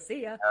 Cool. See ya.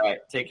 See ya. All right.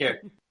 Take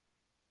care.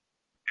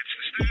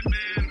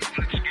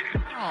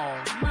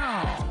 Oh,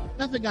 no.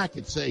 Nothing I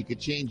could say could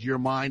change your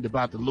mind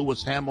about the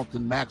Lewis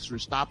Hamilton-Max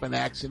Verstappen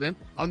accident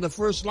on the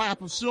first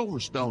lap of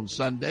Silverstone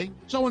Sunday.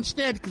 So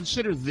instead,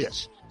 consider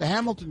this. The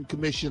Hamilton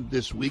Commission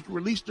this week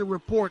released a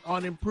report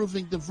on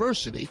improving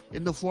diversity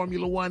in the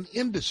Formula One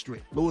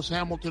industry. Lewis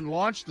Hamilton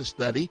launched the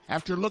study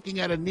after looking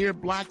at a near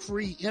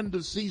black-free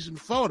end-of-season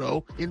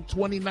photo in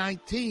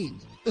 2019.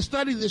 The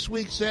study this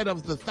week said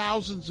of the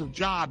thousands of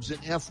jobs in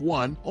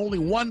F1, only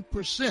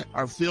 1%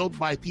 are filled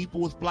by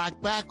people with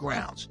black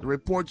backgrounds. The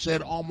report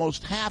said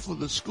almost half of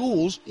the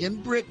schools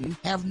in Britain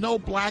have no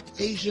black,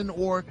 Asian,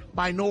 or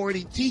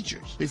minority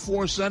teachers.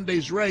 Before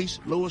Sunday's race,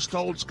 Lewis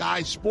told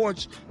Sky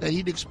Sports that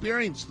he'd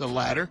experienced the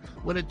latter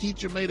when a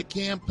teacher made a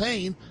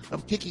campaign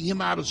of kicking him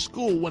out of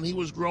school when he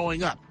was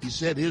growing up. He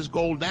said his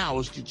goal now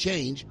is to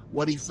change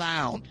what he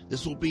found.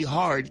 This will be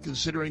hard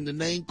considering the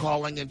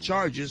name-calling and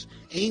charges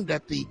aimed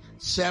at the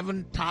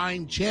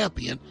 7-time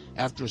champion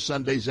after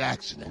Sunday's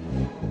accident.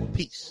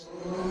 Peace.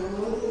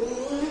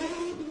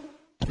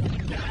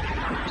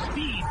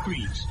 Speed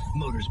Freaks,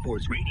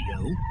 Motorsports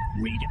Radio,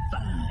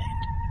 redefined.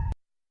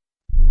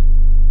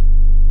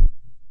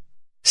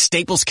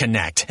 Staples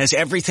Connect has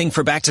everything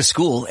for back to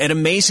school at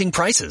amazing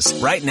prices.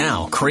 Right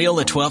now,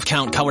 Crayola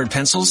 12-count colored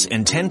pencils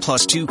and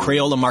 10+2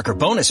 Crayola marker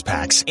bonus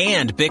packs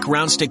and Bic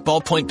Round Stick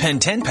Ballpoint Pen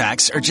 10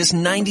 packs are just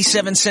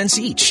 97 cents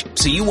each.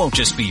 So you won't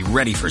just be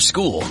ready for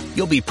school,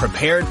 you'll be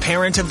Prepared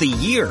Parent of the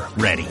Year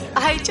ready.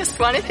 I just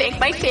want to thank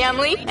my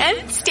family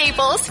and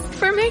Staples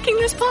for making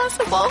this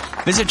possible.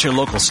 Visit your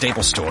local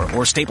Staples store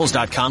or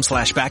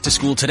staples.com/back to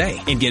school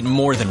today and get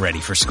more than ready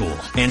for school.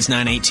 Ends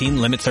 9/18,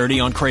 limit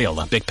 30 on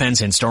Crayola. Bic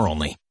pens in store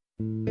only.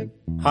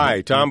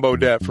 Hi, Tom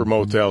Bodette for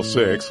Motel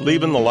 6,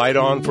 leaving the light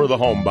on for the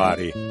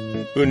homebody,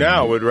 who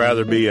now would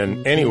rather be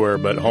an anywhere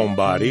but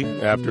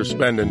homebody after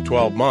spending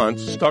 12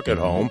 months stuck at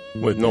home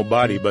with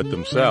nobody but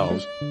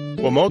themselves.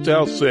 Well,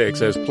 Motel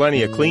 6 has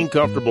plenty of clean,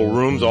 comfortable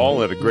rooms,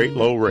 all at a great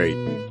low rate.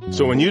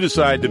 So when you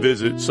decide to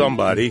visit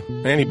somebody,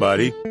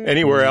 anybody,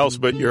 anywhere else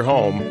but your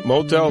home,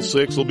 Motel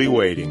 6 will be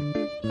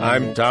waiting.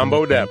 I'm Tom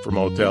Bodette for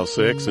Motel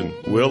 6, and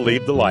we'll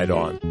leave the light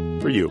on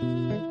for you.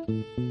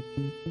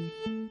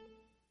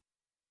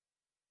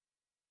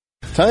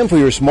 Time for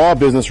your Small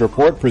Business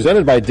Report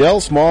presented by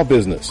Dell Small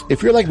Business.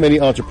 If you're like many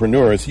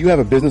entrepreneurs, you have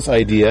a business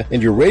idea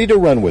and you're ready to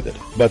run with it.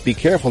 But be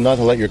careful not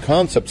to let your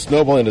concept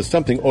snowball into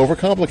something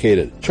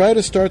overcomplicated. Try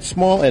to start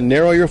small and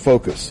narrow your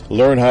focus.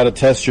 Learn how to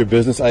test your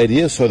business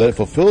idea so that it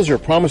fulfills your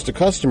promise to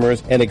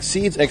customers and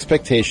exceeds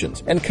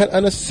expectations. And cut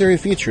unnecessary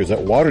features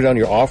that water down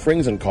your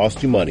offerings and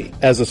cost you money.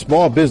 As a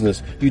small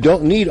business, you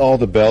don't need all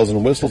the bells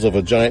and whistles of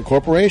a giant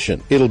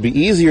corporation. It'll be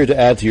easier to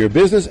add to your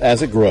business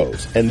as it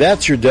grows. And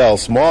that's your Dell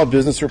Small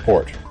Business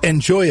Report.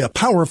 Enjoy a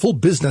powerful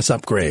business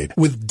upgrade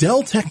with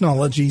Dell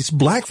Technologies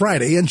Black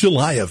Friday and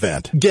July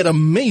event. Get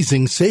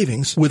amazing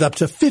savings with up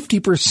to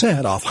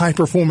 50% off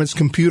high-performance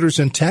computers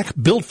and tech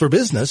built for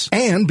business,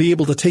 and be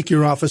able to take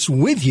your office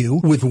with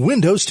you with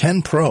Windows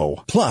 10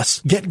 Pro.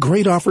 Plus, get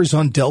great offers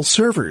on Dell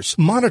servers,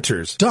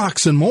 monitors,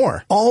 docks, and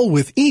more, all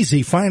with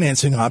easy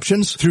financing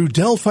options through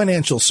Dell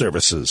Financial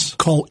Services.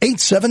 Call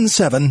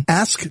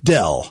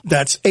 877-ASK-DELL.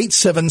 That's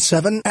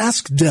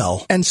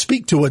 877-ASK-DELL, and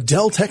speak to a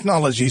Dell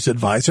Technologies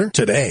advisor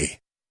today.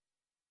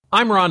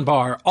 I'm Ron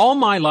Barr. All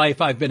my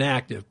life I've been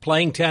active,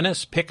 playing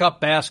tennis,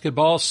 pickup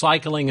basketball,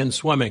 cycling, and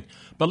swimming.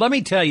 But let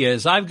me tell you,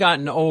 as I've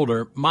gotten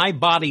older, my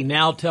body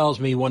now tells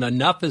me when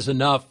enough is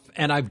enough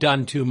and I've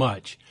done too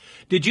much.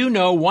 Did you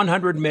know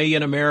 100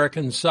 million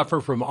Americans suffer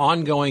from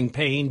ongoing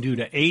pain due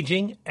to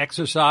aging,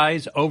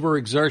 exercise,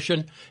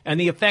 overexertion, and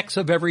the effects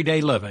of everyday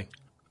living?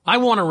 I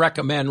want to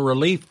recommend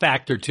Relief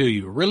Factor to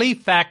you.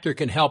 Relief Factor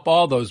can help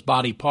all those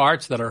body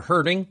parts that are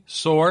hurting,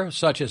 sore,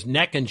 such as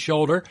neck and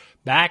shoulder,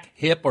 back,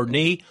 hip, or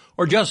knee,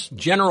 or just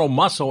general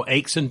muscle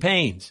aches and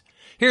pains.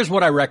 Here's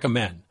what I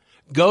recommend.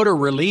 Go to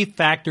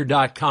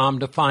ReliefFactor.com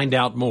to find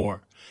out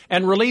more.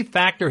 And Relief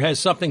Factor has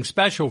something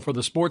special for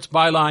the Sports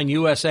Byline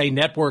USA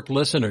Network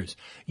listeners.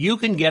 You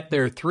can get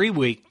their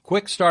 3-week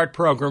quick start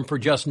program for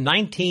just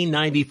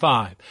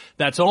 $19.95.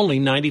 That's only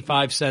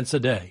 95 cents a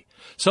day.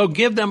 So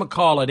give them a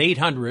call at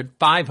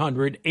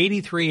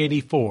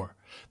 800-500-8384.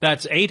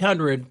 That's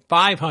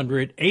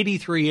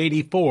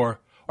 800-500-8384,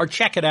 or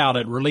check it out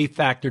at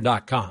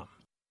ReliefFactor.com.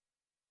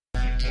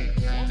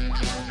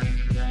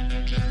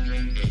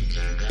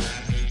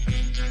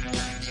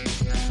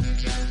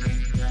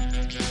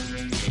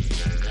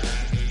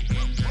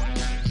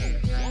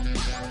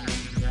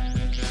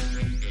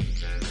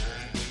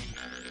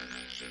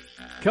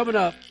 Coming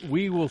up,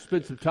 we will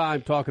spend some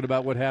time talking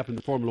about what happened in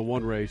the Formula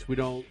One race. We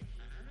only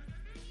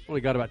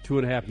got about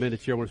 2.5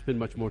 minutes here. I want to spend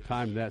much more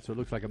time than that, so it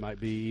looks like it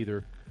might be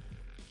either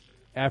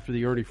after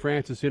the Ernie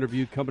Francis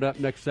interview coming up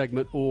next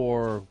segment,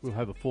 or we'll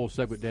have a full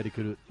segment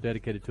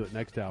dedicated to it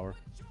next hour.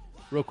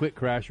 Real quick,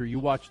 Crasher, you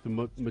watched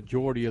the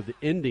majority of the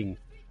ending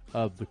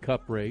of the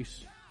Cup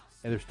race,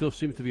 and there still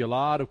seems to be a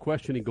lot of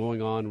questioning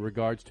going on in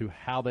regards to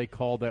how they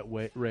called that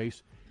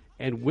race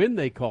and when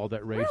they called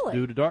that race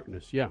due to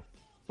darkness. Yeah.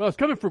 Well, it's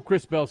coming from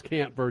Chris Bell's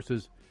camp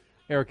versus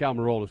Eric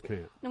Almirola's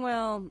camp.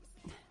 Well,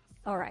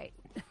 all right.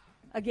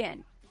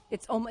 Again,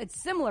 it's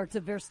similar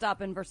to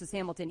Verstappen versus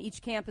Hamilton.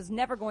 Each camp is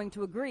never going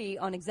to agree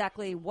on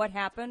exactly what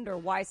happened or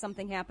why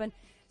something happened.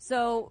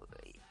 So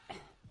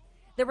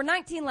there were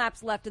 19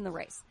 laps left in the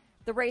race.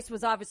 The race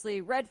was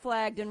obviously red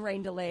flagged and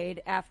rain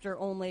delayed after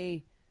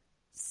only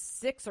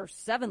 6 or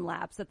 7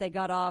 laps that they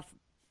got off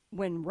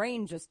when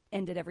rain just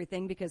ended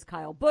everything because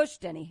Kyle Busch,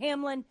 Denny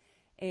Hamlin,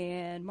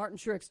 and Martin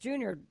Truex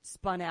Jr.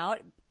 spun out.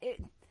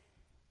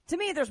 To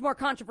me, there's more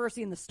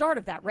controversy in the start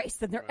of that race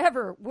than there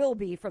ever will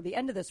be for the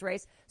end of this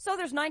race. So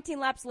there's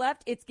 19 laps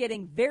left. It's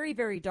getting very,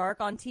 very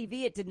dark. On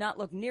TV, it did not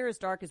look near as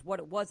dark as what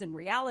it was in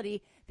reality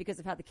because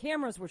of how the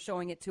cameras were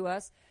showing it to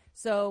us.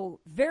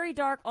 So very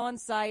dark on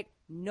site,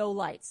 no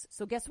lights.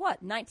 So guess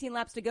what? 19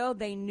 laps to go.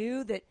 They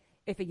knew that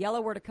if a yellow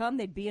were to come,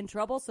 they'd be in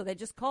trouble. So they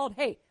just called,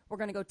 hey, we're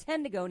going to go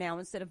 10 to go now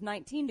instead of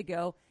 19 to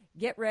go.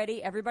 Get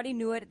ready. Everybody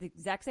knew it at the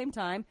exact same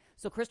time.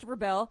 So Christopher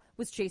Bell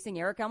was chasing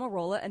Eric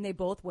Almirola, and they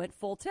both went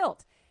full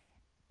tilt.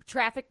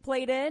 Traffic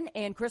played in,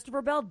 and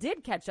Christopher Bell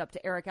did catch up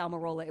to Eric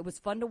Almirola. It was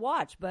fun to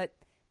watch, but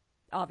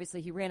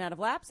obviously he ran out of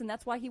laps, and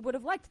that's why he would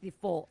have liked the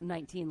full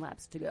 19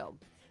 laps to go.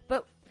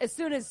 But as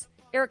soon as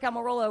Eric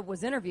Almirola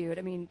was interviewed,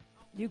 I mean,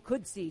 you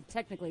could see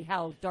technically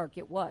how dark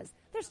it was.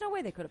 There's no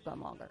way they could have gone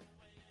longer.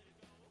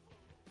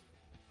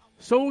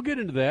 So we'll get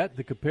into that,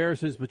 the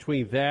comparisons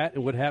between that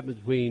and what happened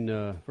between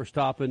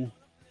Verstappen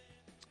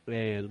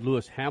and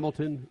Lewis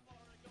Hamilton.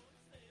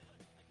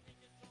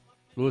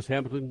 Lewis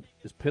Hamilton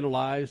is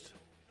penalized.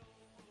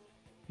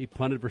 He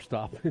punted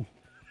Verstappen.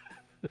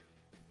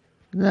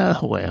 No,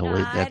 well,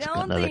 that's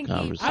another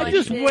conversation. I'm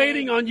just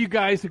waiting on you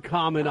guys to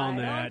comment on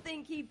that. I don't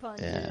think he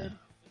punted. Yeah.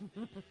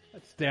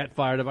 That stat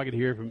fired up. I could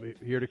hear from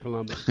here to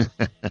Columbus.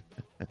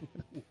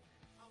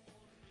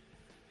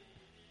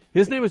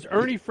 His name is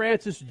Ernie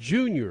Francis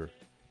Jr.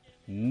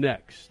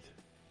 Next.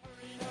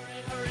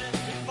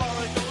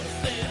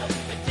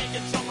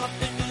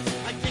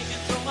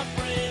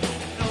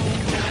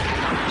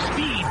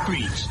 Speed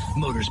Freaks,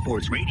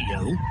 Motorsports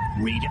Radio,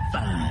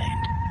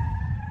 redefined.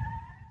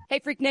 Hey,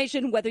 Freak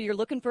Nation, whether you're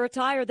looking for a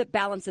tire that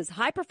balances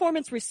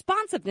high-performance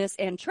responsiveness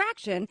and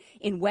traction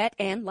in wet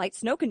and light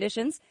snow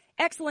conditions,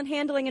 excellent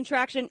handling and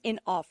traction in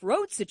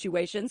off-road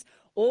situations,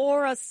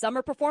 or a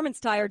summer performance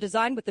tire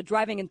designed with the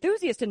driving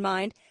enthusiast in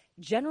mind,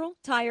 General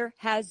Tire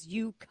has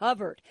you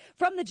covered.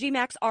 From the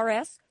G-Max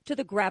RS to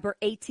the Grabber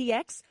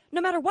ATX,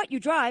 no matter what you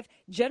drive,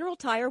 General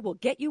Tire will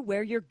get you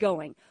where you're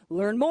going.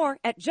 Learn more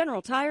at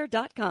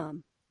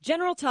GeneralTire.com.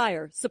 General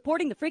Tire,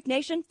 supporting the Freak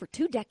Nation for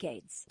 2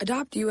 decades.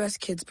 Adopt US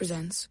Kids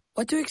presents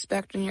What to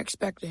Expect When You're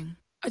Expecting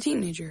a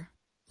Teenager.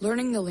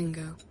 Learning the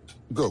lingo.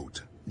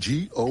 GOAT,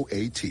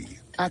 G-O-A-T,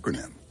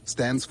 acronym,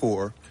 stands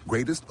for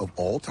Greatest of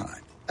All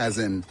Time. As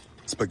in,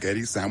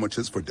 spaghetti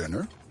sandwiches for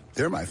dinner?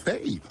 They're my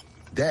fave.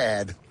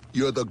 Dad,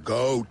 you're the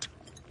GOAT.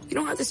 You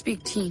don't have to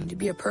speak teen to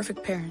be a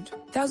perfect parent.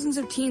 Thousands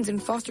of teens in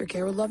foster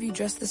care will love you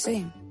just the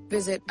same.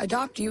 Visit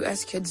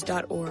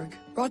adoptuskids.org.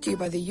 Brought to you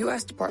by the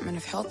U.S. Department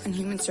of Health and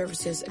Human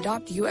Services,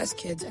 Adopt U.S.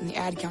 Kids, and the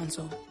Ad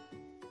Council.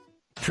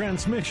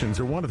 Transmissions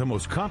are one of the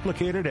most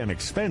complicated and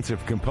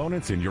expensive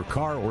components in your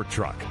car or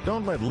truck.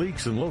 Don't let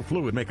leaks and low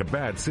fluid make a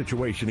bad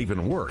situation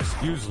even worse.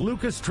 Use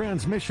Lucas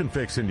Transmission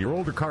Fix in your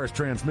older car's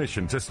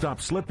transmission to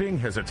stop slipping,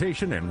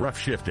 hesitation, and rough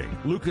shifting.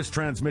 Lucas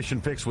Transmission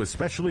Fix was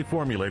specially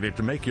formulated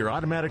to make your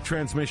automatic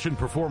transmission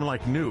perform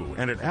like new,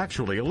 and it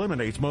actually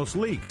eliminates most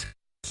leaks.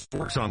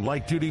 Works on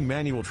light-duty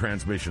manual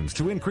transmissions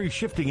to increase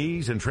shifting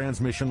ease and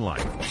transmission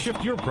life.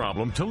 Shift your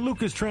problem to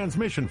Lucas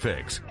Transmission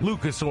Fix.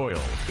 Lucas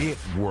Oil. It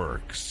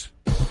works.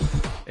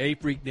 Hey,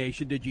 Freak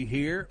Nation, did you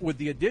hear? With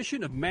the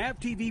addition of MAV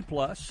TV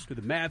Plus to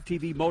the MAV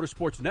TV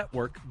Motorsports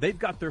Network, they've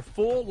got their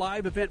full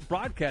live event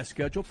broadcast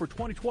schedule for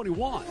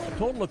 2021. A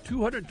total of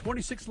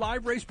 226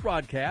 live race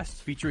broadcasts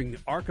featuring the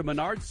ARCA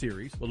Menard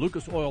Series, the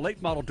Lucas Oil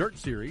Late Model Dirt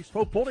Series,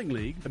 Pro Pulling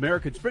League,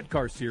 American Sprint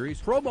Car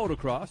Series, Pro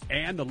Motocross,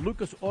 and the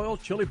Lucas Oil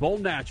Chili Bowl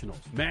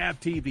Nationals. MAV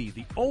TV,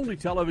 the only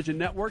television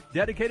network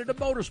dedicated to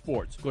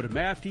motorsports. Go to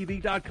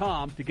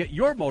MAVTV.com to get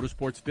your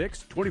motorsports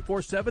fix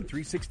 24/7,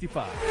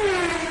 365.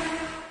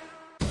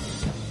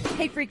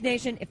 Hey, Freak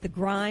Nation, if the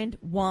grind,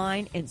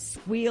 whine, and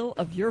squeal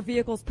of your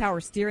vehicle's power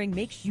steering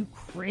makes you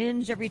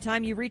cringe every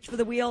time you reach for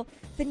the wheel,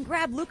 then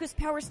grab Lucas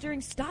Power Steering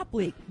Stop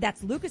Leak.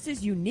 That's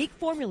Lucas's unique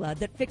formula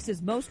that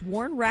fixes most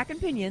worn rack and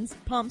pinions,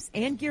 pumps,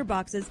 and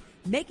gearboxes,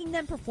 making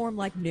them perform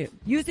like new.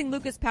 Using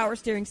Lucas Power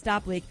Steering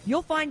Stop Leak,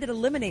 you'll find it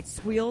eliminates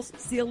squeals,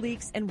 seal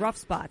leaks, and rough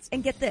spots.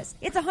 And get this,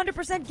 it's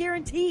 100%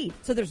 guaranteed,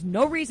 so there's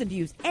no reason to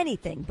use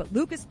anything but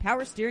Lucas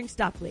Power Steering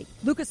Stop Leak.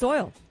 Lucas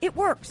Oil, it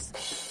works.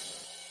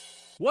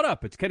 What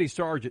up? It's Kenny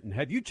Sargent, and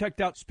have you checked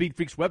out Speed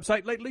Freaks'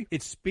 website lately?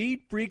 It's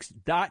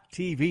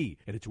speedfreaks.tv,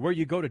 and it's where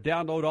you go to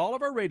download all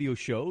of our radio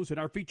shows and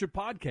our featured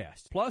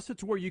podcasts. Plus,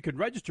 it's where you can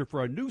register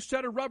for a new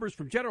set of rubbers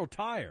from General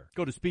Tire.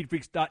 Go to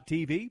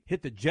speedfreaks.tv,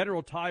 hit the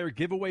General Tire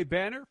giveaway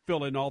banner,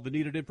 fill in all the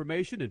needed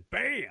information, and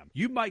bam!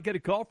 You might get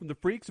a call from the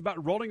freaks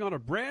about rolling on a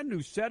brand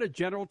new set of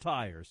General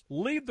Tires.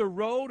 Leave the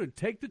road and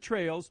take the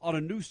trails on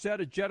a new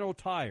set of General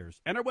Tires.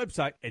 And our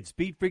website at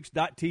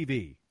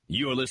speedfreaks.tv.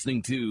 You're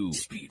listening to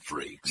Speed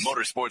Freaks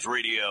Motorsports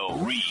Radio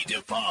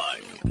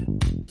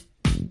Redefined.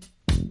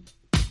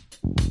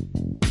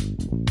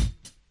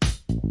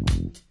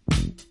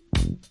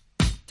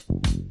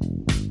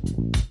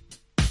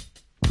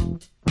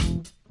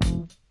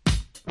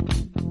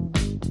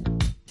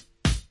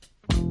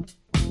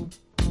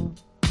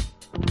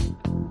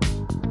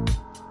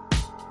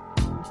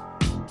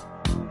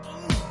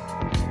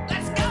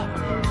 Let's go.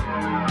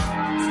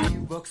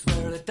 Walks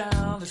further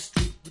down the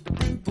street with the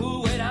brim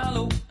pulled way down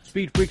low.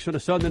 Speed Freaks on a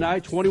Sunday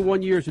night,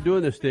 21 years of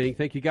doing this thing.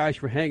 Thank you guys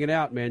for hanging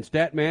out, man.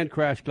 Statman,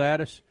 Crash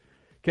Gladys,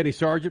 Kenny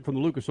Sargent from the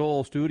Lucas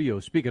Oil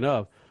Studios. Speaking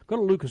of, go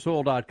to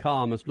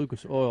lucasoil.com. That's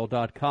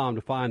lucasoil.com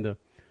to find the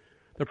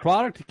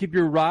product to keep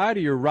your ride or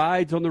your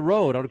rides on the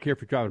road. I don't care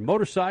if you're driving a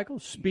motorcycle,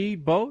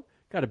 speedboat,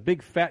 got a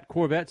big fat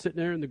Corvette sitting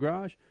there in the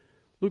garage.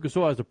 Lucas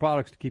Oil has the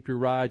products to keep your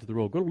rides on the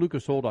road. Go to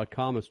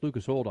lucasoil.com. It's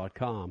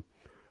lucasoil.com.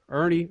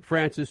 Ernie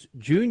Francis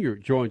Jr.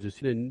 joins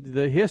us. And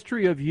the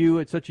history of you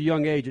at such a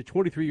young age, at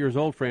 23 years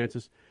old,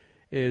 Francis,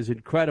 is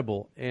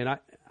incredible. And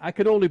I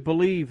can only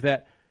believe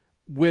that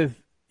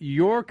with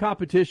your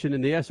competition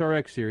in the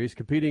SRX series,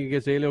 competing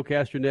against Helio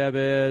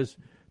Castroneves,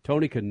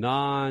 Tony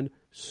Kanaan,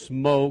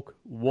 Smoke,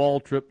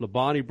 Waltrip,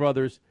 Labonte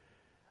Brothers,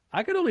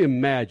 I can only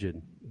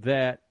imagine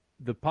that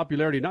the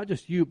popularity, not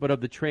just you, but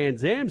of the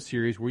Trans Am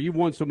series, where you've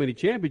won so many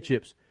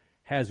championships,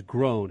 has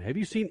grown. Have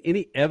you seen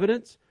any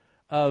evidence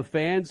of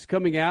fans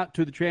coming out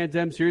to the Trans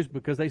Am series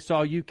because they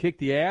saw you kick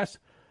the ass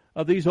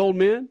of these old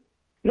men?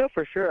 No,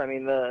 for sure. I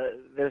mean,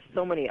 there's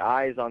so many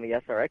eyes on the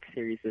SRX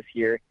series this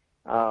year.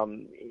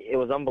 It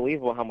was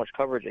unbelievable how much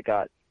coverage it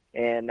got.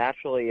 And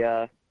naturally,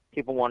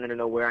 people wanted to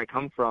know where I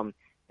come from,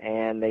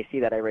 and they see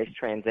that I race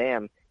Trans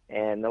Am.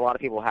 And a lot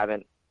of people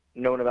haven't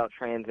known about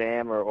Trans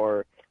Am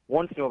or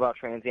once knew about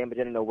Trans Am but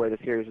didn't know where the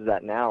series was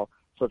at now.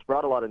 So it's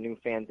brought a lot of new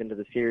fans into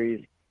the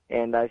series.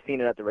 And I've seen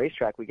it at the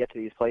racetrack. We get to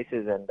these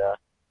places, and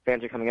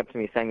fans are coming up to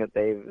me saying that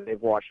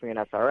they've watched me in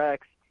SRX,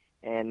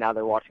 and now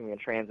they're watching me in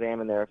Trans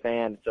Am, and they're a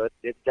fan. So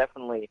it's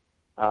definitely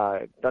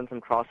done some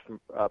cross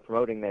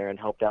promoting there and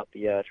helped out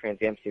the Trans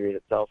Am series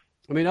itself.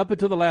 I mean, up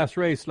until the last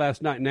race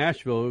last night in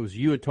Nashville, it was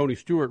you and Tony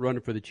Stewart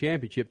running for the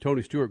championship.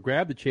 Tony Stewart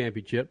grabbed the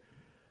championship.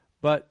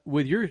 But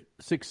with your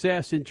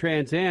success in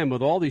Trans Am,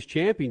 with all these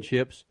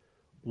championships,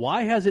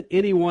 why hasn't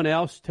anyone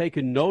else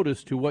taken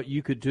notice to what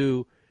you could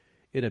do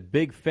in a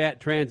big,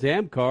 fat Trans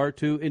Am car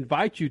to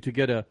invite you to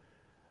get a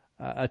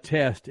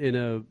test in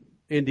a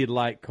Indy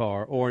Light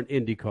car or an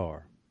Indy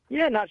car?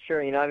 Yeah, not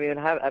sure. I mean,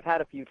 I've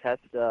had a few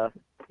tests.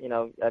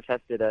 I've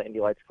tested an Indy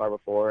Lights car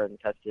before and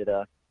tested,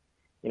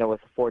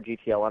 with the Ford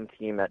GTLM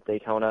team at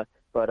Daytona,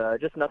 but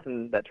just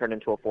nothing that turned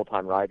into a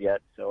full-time ride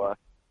yet. So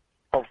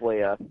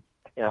hopefully,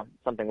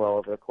 something will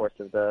over the course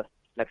of the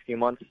next few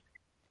months.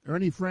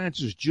 Ernie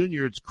Francis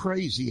Jr., it's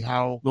crazy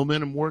how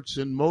momentum works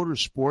in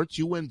motorsports.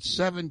 You win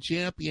 7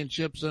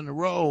 championships in a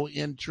row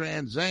in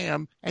Trans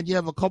Am, and you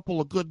have a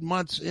couple of good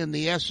months in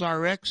the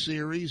SRX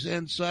series,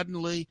 and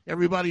suddenly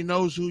everybody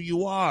knows who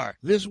you are.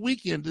 This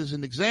weekend, as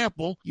an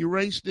example, you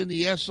raced in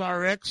the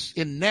SRX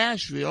in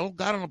Nashville,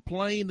 got on a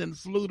plane and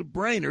flew to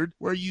Brainerd,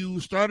 where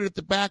you started at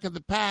the back of the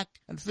pack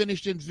and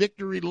finished in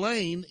victory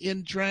lane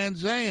in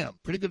Trans Am.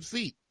 Pretty good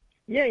feat.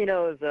 Yeah, it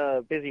was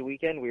a busy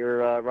weekend. We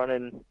were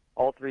running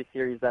all 3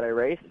 series that I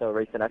raced, so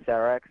racing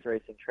SRX,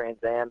 racing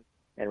Trans Am,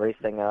 and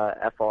racing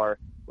FR,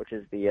 which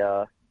is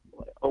the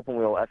open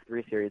wheel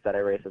F3 series that I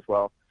race as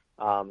well.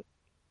 So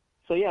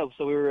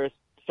we were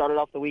started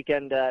off the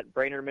weekend at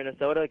Brainerd,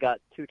 Minnesota, got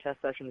 2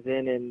 test sessions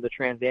in the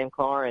Trans Am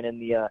car and in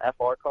the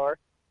FR car,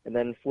 and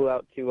then flew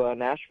out to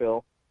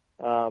Nashville.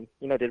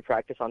 Did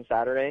practice on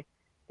Saturday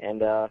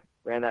and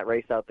ran that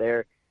race out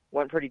there.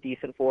 Went pretty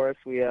decent for us.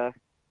 We had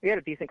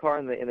a decent car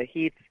in the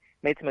heats.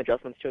 Made some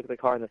adjustments to the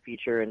car in the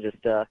feature, and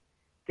just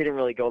didn't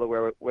really go the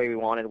way we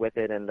wanted with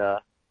it. And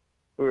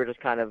we were just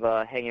kind of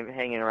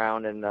hanging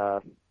around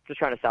and just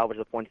trying to salvage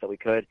the points that we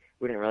could.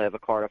 We didn't really have a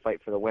car to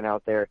fight for the win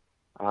out there,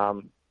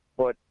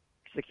 but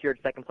secured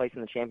second place in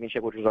the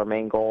championship, which was our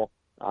main goal.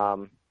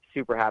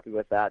 Super happy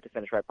with that, to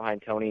finish right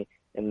behind Tony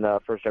in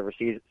the first ever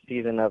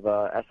season of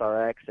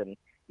SRX, and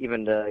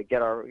even to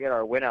get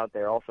our win out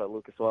there also at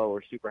Lucas Oil.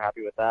 We're super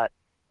happy with that.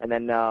 And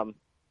then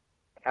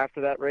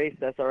after that race,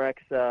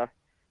 SRX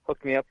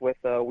hooked me up with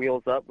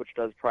Wheels Up, which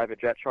does private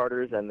jet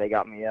charters, and they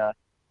got me a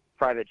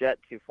private jet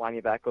to fly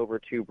me back over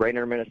to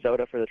Brainerd,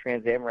 Minnesota for the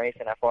Trans Am race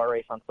and FR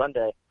race on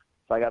Sunday.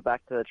 So I got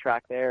back to the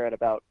track there at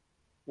about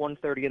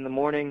 1:30 in the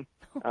morning,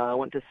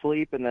 went to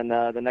sleep, and then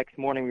the next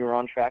morning we were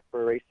on track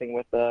for racing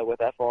with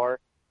FR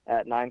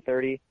at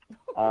 9:30.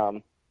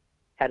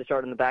 Had to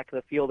start in the back of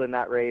the field in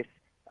that race.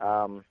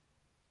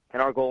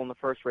 And our goal in the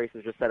first race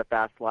was just set a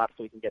fast lap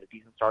so we can get a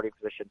decent starting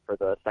position for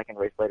the second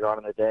race later on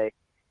in the day.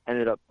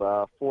 Ended up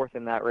fourth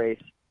in that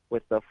race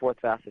with the fourth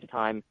fastest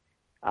time.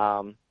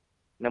 And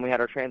then we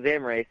had our Trans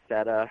Am race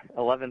at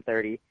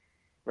 11:30.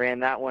 Ran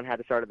that one, had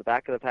to start at the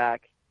back of the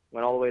pack,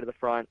 went all the way to the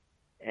front,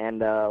 and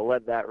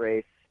led that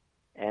race,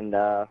 and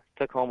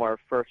took home our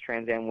first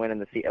Trans Am win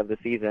of the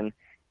season,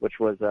 which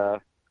was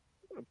a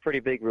pretty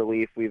big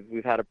relief.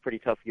 We've had a pretty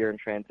tough year in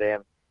Trans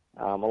Am,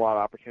 a lot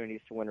of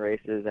opportunities to win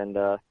races, and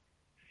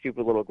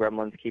stupid little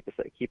gremlins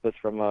keep us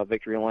from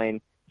victory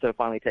lane. So to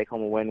finally take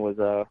home a win was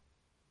a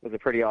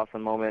pretty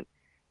awesome moment.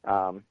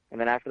 And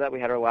then after that, we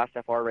had our last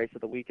FR race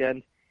of the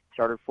weekend.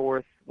 Started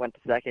fourth, went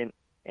to second,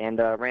 and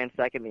ran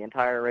second the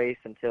entire race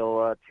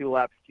until 2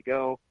 laps to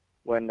go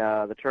when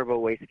the turbo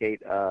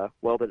wastegate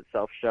welded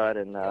itself shut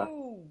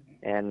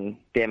and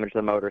damaged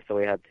the motor, so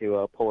we had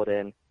to pull it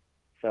in.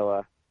 So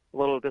a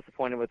little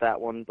disappointed with that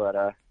one, but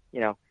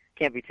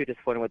can't be too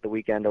disappointed with the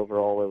weekend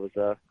overall. It was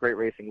a great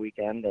racing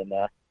weekend and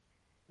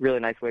really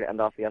nice way to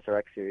end off the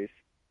SRX series.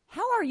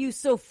 How are you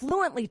so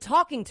fluently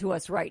talking to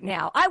us right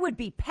now? I would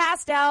be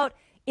passed out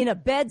in a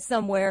bed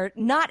somewhere,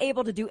 not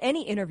able to do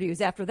any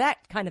interviews after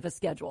that kind of a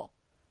schedule.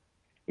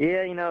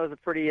 Yeah, it was a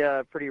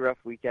pretty rough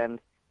weekend.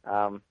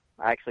 I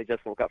actually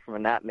just woke up from a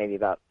nap maybe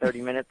about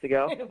 30 minutes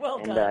ago,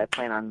 and I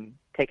plan on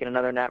taking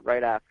another nap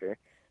right after.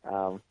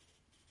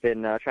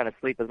 Been trying to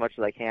sleep as much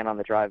as I can on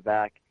the drive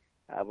back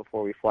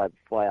before we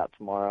fly out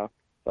tomorrow.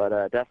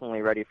 But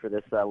definitely ready for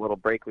this little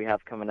break we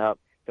have coming up.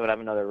 Don't have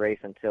another race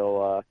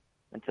until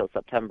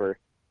September.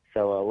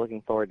 So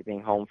looking forward to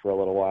being home for a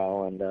little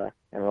while and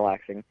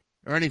relaxing.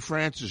 Ernie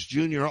Francis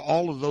Jr.,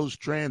 all of those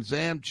Trans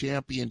Am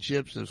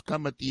championships have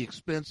come at the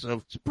expense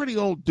of some pretty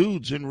old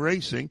dudes in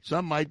racing.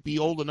 Some might be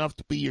old enough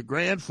to be your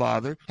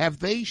grandfather.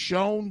 Have they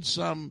shown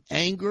some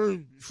anger,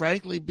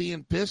 frankly,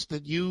 being pissed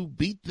that you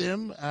beat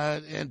them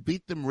and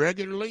beat them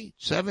regularly?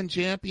 7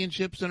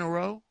 championships in a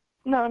row?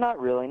 No, not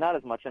really. Not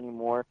as much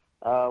anymore.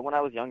 When I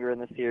was younger in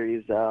the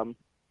series, some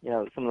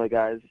of the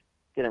guys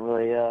didn't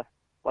really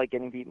like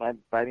getting beat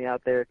by me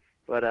out there.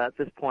 But at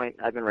this point,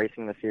 I've been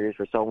racing the series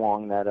for so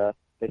long that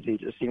they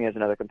see me as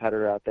another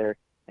competitor out there,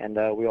 and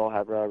we all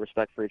have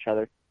respect for each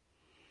other.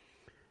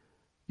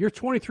 You're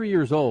 23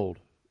 years old,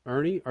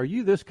 Ernie. Are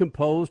you this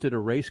composed in a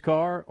race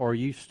car, or are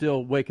you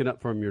still waking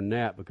up from your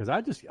nap? Because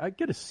I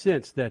get a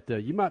sense that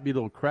you might be a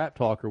little crap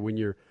talker when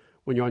you're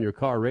on your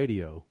car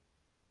radio.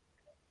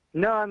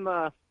 No,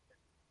 I'm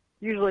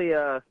usually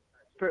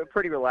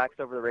pretty relaxed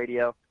over the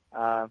radio.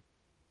 I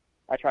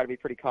try to be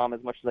pretty calm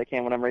as much as I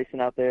can when I'm racing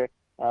out there.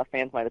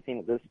 Fans might have seen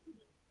it this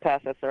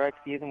past SRX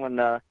season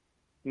when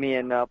me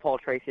and Paul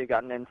Tracy have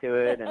gotten into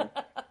it and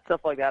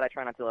stuff like that. I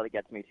try not to let it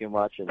get to me too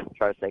much and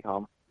try to stay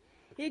calm.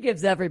 He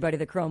gives everybody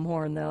the chrome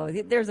horn, though.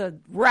 There's a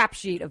rap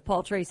sheet of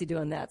Paul Tracy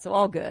doing that, so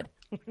all good.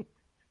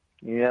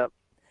 Yep.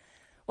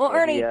 Well,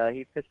 Ernie...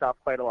 he pissed off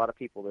quite a lot of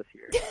people this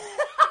year.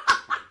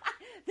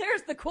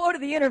 There's the quote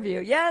of the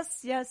interview.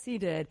 Yes, he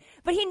did.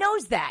 But he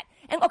knows that.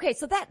 And, okay,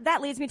 so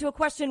that leads me to a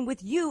question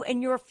with you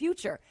and your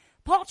future.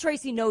 Paul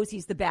Tracy knows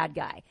he's the bad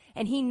guy,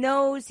 and he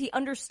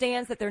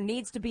understands that there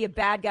needs to be a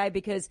bad guy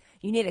because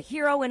you need a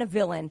hero and a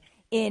villain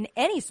in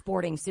any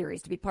sporting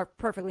series, to be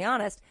perfectly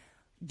honest.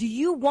 Do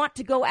you want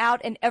to go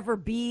out and ever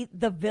be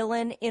the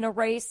villain in a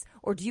race,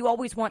 or do you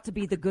always want to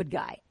be the good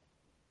guy?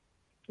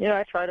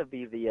 I try to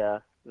be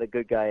the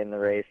good guy in the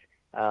race.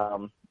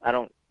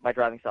 My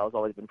driving style has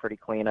always been pretty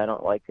clean. I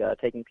don't like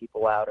taking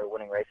people out or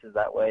winning races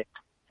that way.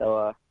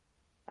 So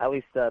at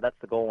least that's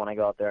the goal when I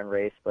go out there and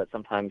race, but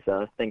sometimes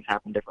things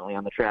happen differently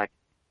on the track.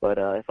 But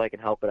if I can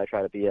help it, I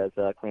try to be as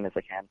clean as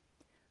I can.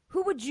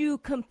 Who would you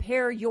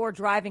compare your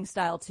driving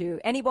style to?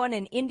 Anyone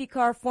in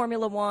IndyCar,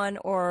 Formula One,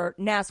 or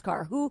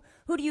NASCAR? Who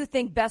do you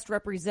think best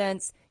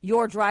represents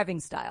your driving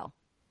style?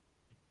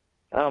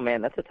 Oh,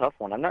 man, that's a tough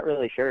one. I'm not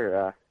really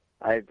sure.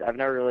 I've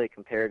never really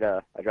compared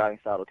a driving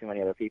style to too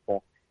many other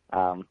people.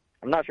 I'm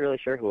not really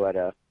sure who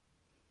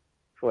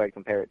I'd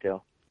compare it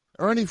to.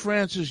 Ernie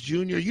Francis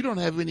Jr., you don't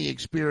have any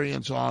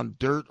experience on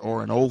dirt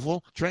or an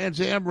oval. Trans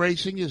Am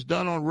racing is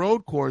done on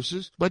road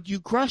courses, but you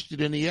crushed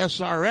it in the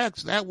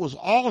SRX. That was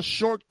all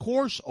short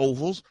course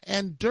ovals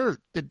and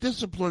dirt. The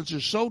disciplines are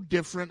so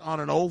different on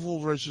an oval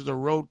versus a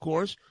road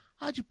course.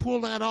 How'd you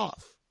pull that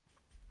off?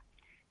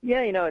 Yeah,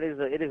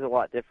 it is a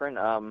lot different.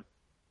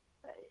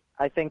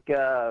 I think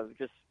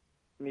just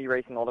me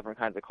racing all different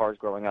kinds of cars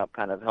growing up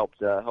kind of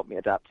helped me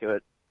adapt to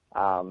it.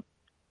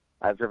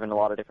 I've driven a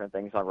lot of different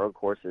things on road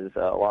courses, a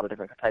lot of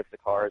different types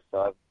of cars, so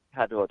I've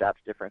had to adapt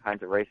to different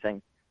kinds of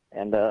racing,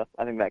 and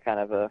I think that kind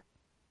of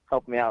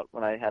helped me out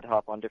when I had to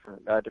hop on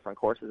different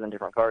courses and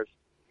different cars.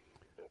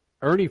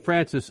 Ernie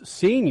Francis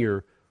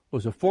Sr.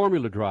 was a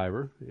Formula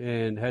driver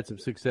and had some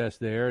success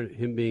there,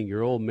 him being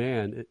your old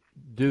man.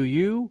 Do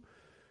you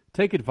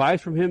take advice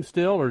from him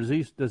still, or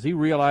does he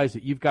realize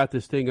that you've got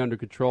this thing under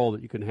control,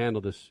 that you can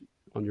handle this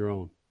on your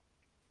own?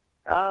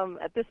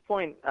 At this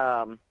point,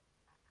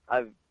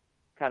 I've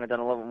kind of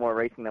done a little bit more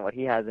racing than what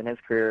he has in his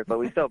career, but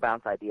we still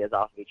bounce ideas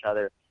off of each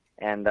other,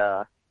 and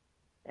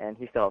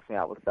he still helps me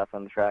out with stuff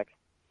on the track.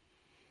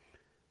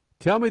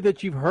 Tell me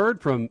that you've heard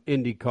from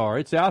IndyCar.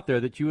 It's out there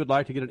that you would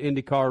like to get an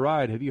IndyCar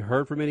ride. Have you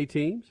heard from any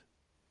teams?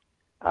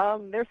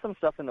 There's some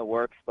stuff in the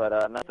works,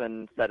 but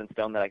nothing set in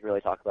stone that I can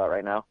really talk about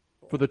right now.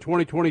 For the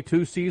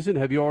 2022 season,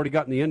 have you already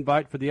gotten the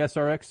invite for the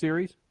SRX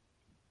series?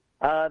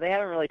 They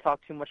haven't really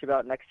talked too much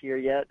about next year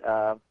yet,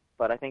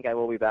 but I think I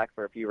will be back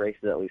for a few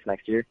races at least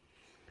next year.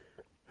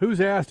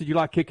 Whose ass did you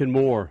like kicking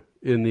more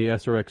in the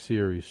SRX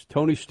series?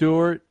 Tony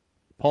Stewart,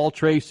 Paul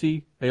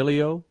Tracy,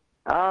 Elio?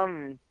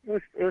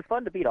 It was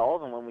fun to beat all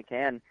of them when we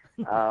can.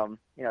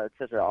 It's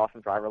such an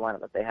awesome driver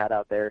lineup that they had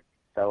out there.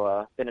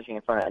 So finishing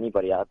in front of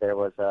anybody out there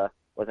was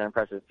an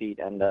impressive feat,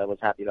 and was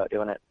happy about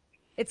doing it.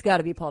 It's got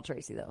to be Paul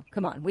Tracy, though.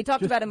 Come on, we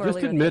talked about him earlier.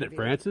 Just admit it,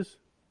 Francis.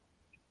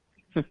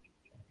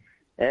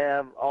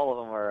 Yeah, all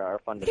of them are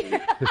fun to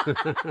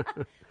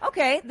beat.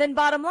 Okay, then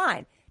bottom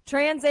line,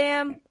 Trans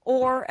Am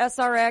or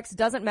SRX,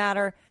 doesn't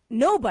matter.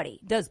 Nobody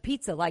does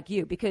pizza like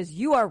you, because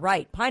you are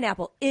right.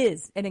 Pineapple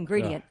is an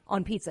ingredient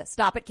on pizza.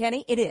 Stop it,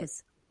 Kenny. It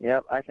is.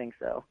 Yep, I think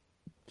so.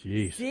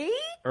 Jeez. See?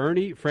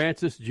 Ernie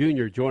Francis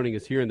Jr. joining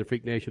us here in the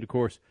Freak Nation, of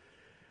course.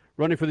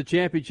 Running for the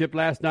championship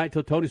last night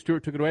until Tony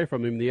Stewart took it away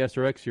from him in the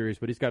SRX series,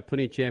 but he's got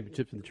plenty of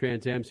championships in the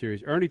Trans Am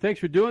series. Ernie, thanks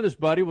for doing this,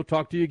 buddy. We'll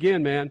talk to you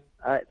again, man.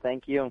 All right,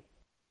 thank you.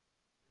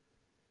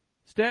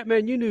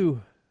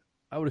 Statman,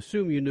 I would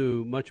assume you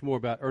knew much more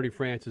about Ernie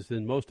Francis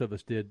than most of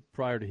us did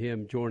prior to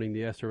him joining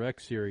the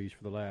SRX series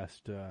for the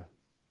last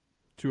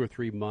 2 or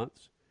 3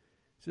 months.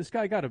 Has this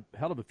guy got a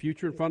hell of a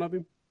future in front of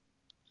him?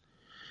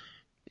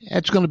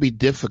 It's going to be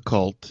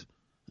difficult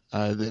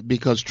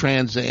because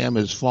Trans Am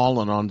has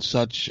fallen on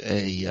such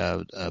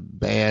a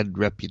bad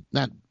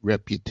not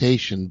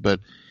reputation, but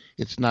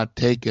it's not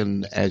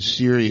taken as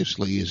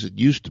seriously as it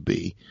used to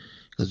be,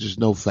 because there's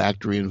no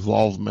factory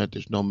involvement,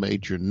 there's no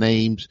major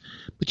names.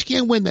 But you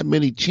can't win that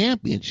many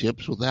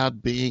championships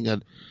without being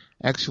an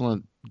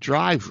excellent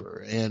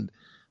driver. And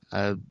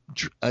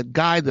a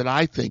guy that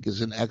I think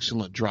is an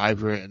excellent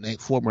driver, and a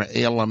former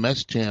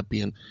ALMS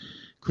champion,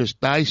 Chris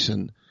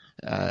Dyson,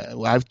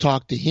 I've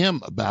talked to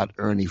him about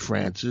Ernie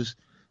Francis,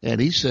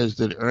 and he says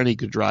that Ernie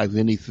could drive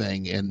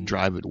anything and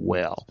drive it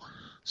well.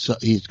 So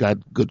he's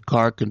got good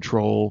car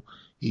control.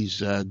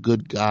 He's a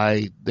good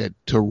guy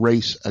to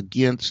race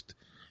against.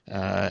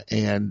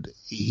 And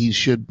he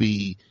should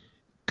be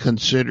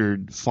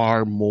considered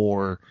far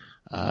more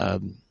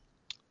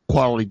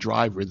quality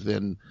driver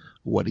than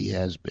what he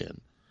has been.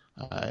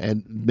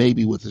 And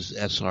maybe with his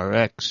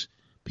SRX,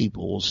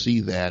 people will see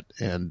that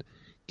and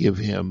give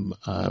him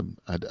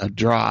a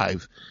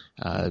drive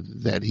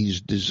that he's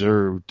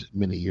deserved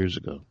many years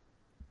ago.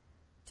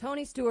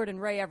 Tony Stewart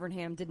and Ray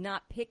Evernham did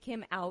not pick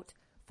him out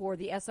for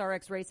the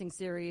SRX Racing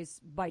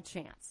Series by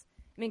chance.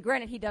 I mean,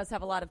 granted, he does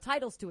have a lot of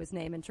titles to his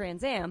name in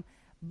Trans Am,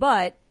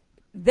 but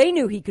they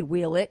knew he could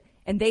wheel it,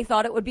 and they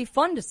thought it would be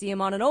fun to see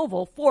him on an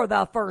oval for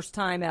the first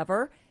time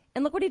ever,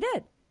 and look what he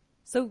did.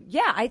 So,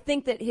 yeah, I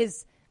think that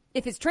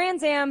if his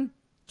Trans Am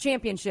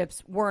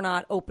championships were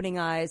not opening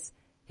eyes,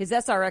 his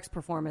SRX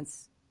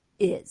performance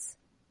is.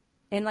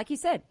 And like he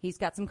said, he's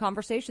got some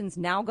conversations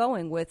now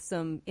going with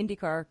some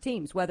IndyCar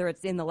teams, whether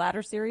it's in the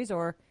ladder series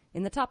or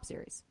in the top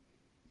series.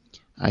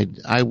 I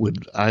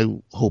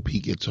hope he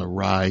gets a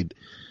ride,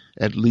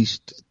 at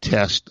least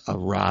test a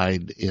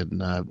ride in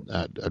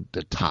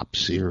the top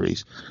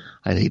series.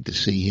 I'd hate to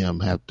see him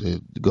have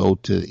to go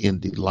to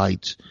Indy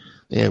Lights.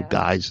 They have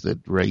guys that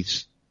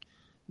race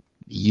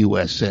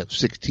USF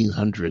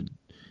 1600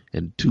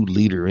 and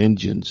 2-liter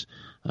engines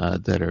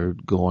that are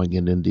going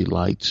in Indy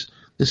Lights.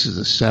 This is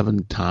a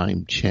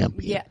 7-time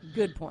champion. Yeah,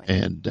 good point.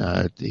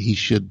 And he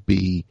should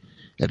be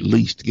at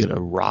least get a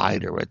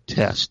ride or a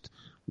test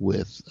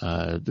with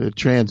the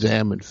Trans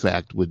Am. In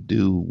fact, would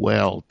do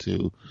well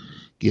to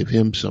give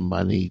him some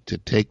money to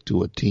take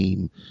to a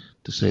team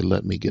to say,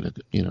 let me get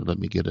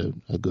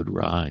a good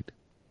ride.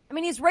 I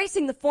mean, he's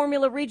racing the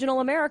Formula Regional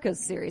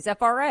Americas series,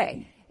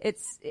 FRA.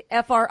 It's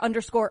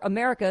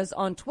FR_Americas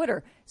on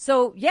Twitter.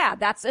 So, yeah,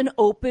 that's an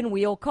open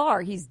wheel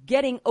car. He's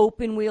getting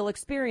open wheel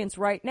experience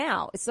right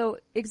now. So,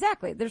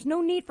 exactly. There's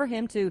no need for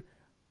him to,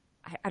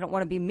 I don't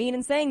want to be mean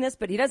in saying this,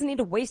 but he doesn't need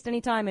to waste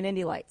any time in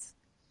Indy Lights.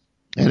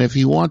 And if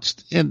he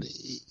wants, and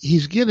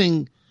he's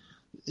getting,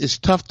 it's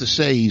tough to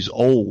say he's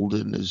old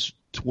and is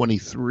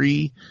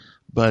 23,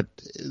 but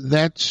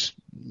that's,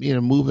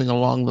 moving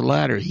along the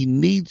ladder. He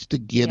needs to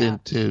get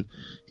into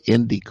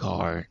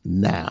IndyCar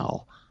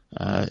now.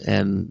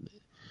 And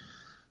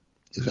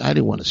I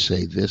didn't want to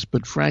say this,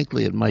 but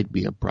frankly, it might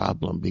be a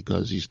problem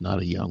because he's not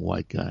a young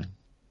white guy.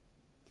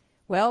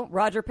 Well,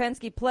 Roger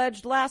Penske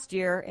pledged last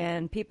year,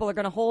 and people are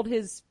going to hold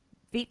his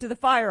feet to the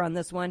fire on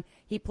this one.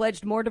 He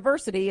pledged more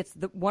diversity. It's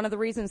one of the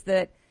reasons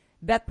that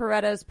Beth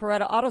Paretta's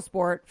Paretta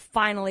Autosport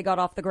finally got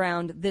off the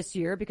ground this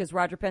year, because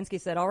Roger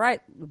Penske said, all right,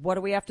 what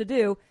do we have to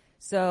do?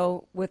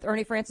 So with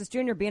Ernie Francis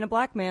Jr. being a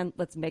black man,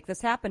 let's make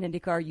this happen,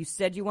 IndyCar. You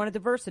said you wanted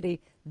diversity.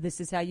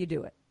 This is how you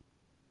do it.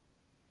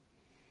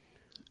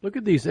 Look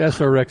at these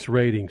SRX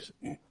ratings.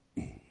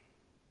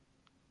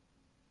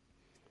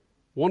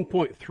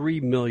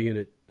 1.3 million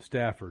at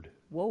Stafford.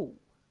 Whoa.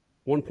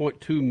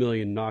 1.2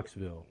 million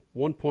Knoxville,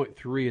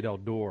 1.3 at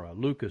Eldora,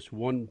 Lucas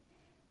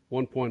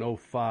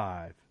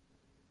 1.05. Let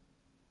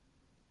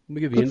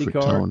me give you Good for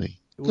IndyCar. Tony.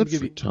 Good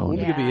for Tony.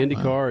 Let me give you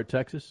IndyCar at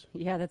Texas.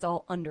 Yeah, that's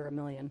all under $1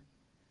 million.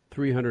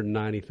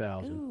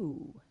 390,000.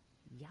 Ooh,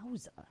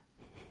 yowza.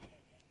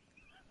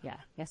 Yeah,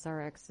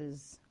 SRX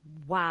is,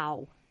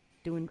 wow,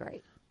 doing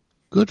great.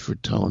 Good for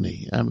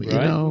Tony. I mean,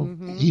 Right? you know,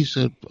 Mm-hmm. he's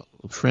a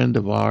friend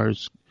of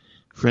ours,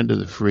 friend of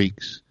the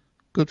Freaks.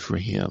 Good for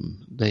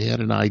him. They had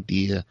an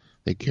idea,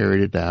 they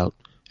carried it out,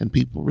 and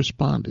people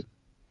responded.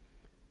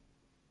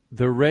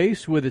 The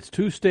race with its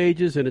 2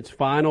 stages and its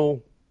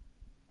final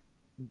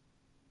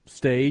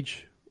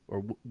stage, or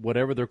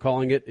whatever they're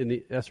calling it in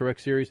the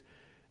SRX series,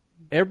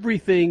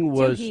 everything 2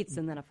 was heats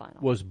and then a final.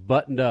 was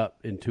buttoned up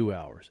in 2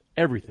 hours.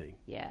 Everything.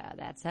 Yeah,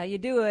 that's how you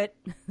do it.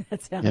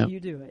 That's how Yep. you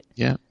do it.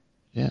 Yeah.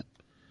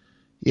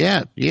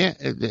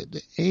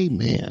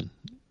 Amen.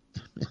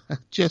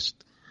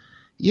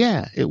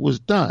 It was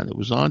done. It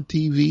was on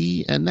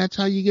TV, and that's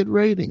how you get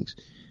ratings.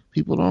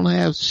 People don't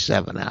have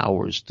 7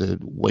 hours to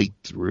wait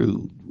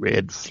through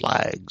red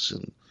flags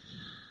and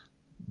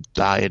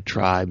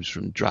diatribes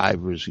from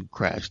drivers who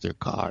crash their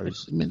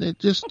cars. I mean, they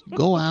just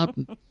go out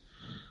and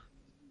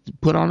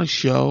put on a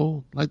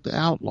show like the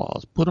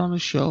Outlaws. Put on a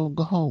show and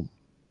go home.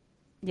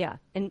 Yeah,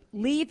 and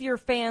leave your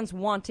fans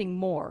wanting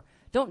more.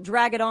 Don't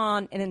drag it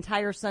on an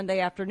entire Sunday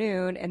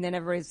afternoon, and then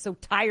everybody's so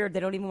tired they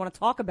don't even want to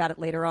talk about it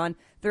later on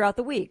throughout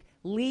the week.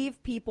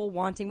 Leave people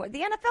wanting more.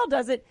 The NFL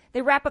does it.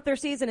 They wrap up their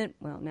season, and,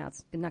 well, now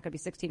it's not going to be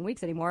 16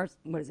 weeks anymore.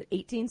 What is it,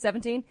 18,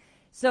 17?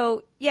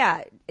 So,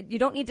 yeah, you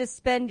don't need to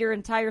spend your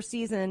entire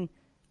season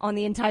on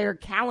the entire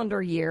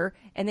calendar year,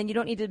 and then you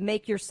don't need to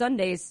make your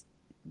Sundays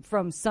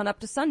from sunup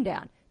to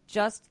sundown.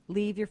 Just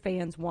leave your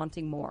fans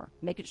wanting more.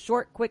 Make it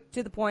short, quick,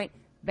 to the point.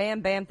 Bam,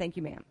 bam, thank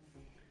you, ma'am.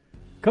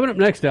 Coming up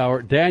next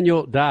hour,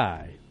 Daniel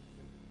Dye.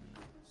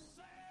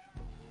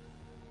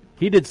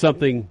 He did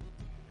something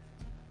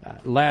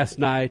last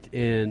night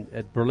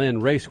at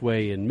Berlin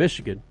Raceway in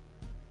Michigan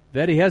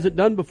that he hasn't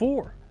done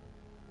before.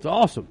 It's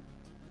awesome.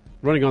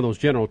 Running on those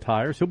General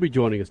tires. He'll be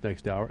joining us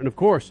next hour. And, of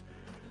course,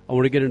 I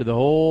want to get into the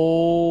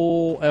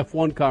whole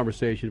F1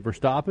 conversation.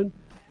 Verstappen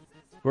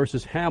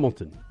versus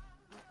Hamilton.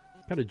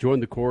 Kind of join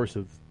the chorus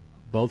of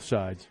both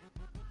sides.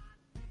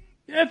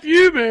 F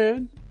you,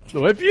 man.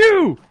 No, F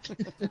you.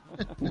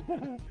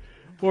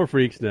 More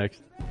Freaks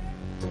next.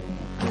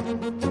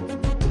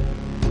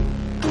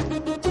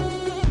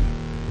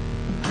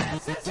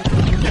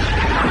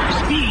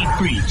 Speed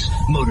Freaks,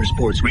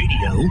 Motorsports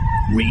Radio,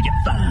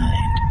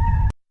 redefined.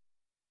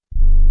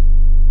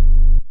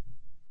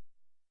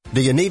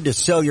 Do you need to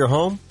sell your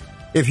home?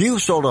 If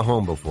you've sold a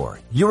home before,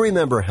 you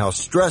remember how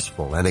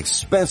stressful and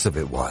expensive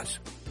it was.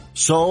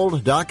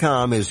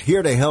 Sold.com is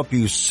here to help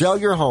you sell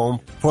your home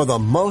for the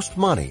most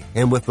money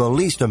and with the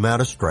least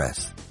amount of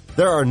stress.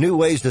 There are new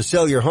ways to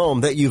sell your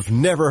home that you've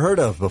never heard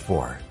of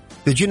before.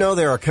 Did you know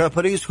there are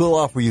companies who'll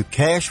offer you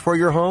cash for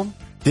your home?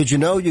 Did you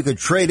know you could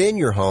trade in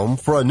your home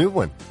for a new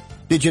one?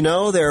 Did you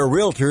know there are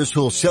realtors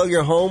who'll sell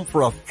your home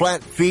for a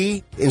flat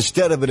fee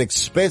instead of an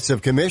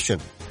expensive commission?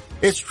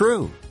 It's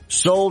true.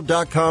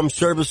 Sold.com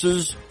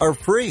services are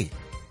free.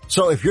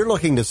 So if you're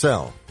looking to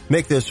sell,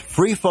 make this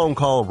free phone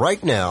call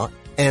right now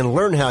and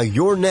learn how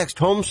your next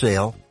home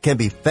sale can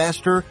be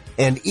faster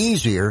and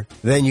easier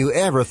than you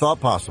ever thought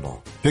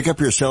possible. Pick up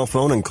your cell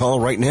phone and call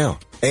right now.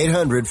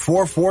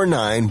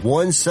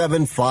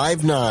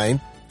 800-449-1759.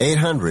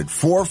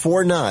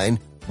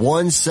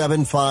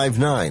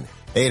 800-449-1759.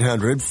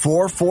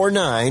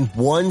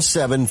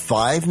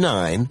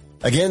 800-449-1759.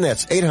 Again,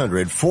 that's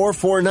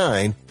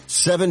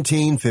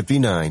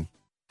 800-449-1759.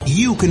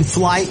 You can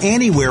fly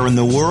anywhere in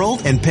the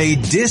world and pay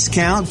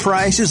discount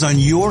prices on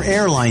your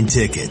airline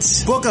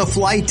tickets. Book a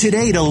flight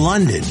today to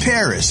London,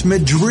 Paris,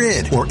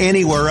 Madrid, or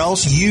anywhere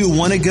else you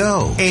want to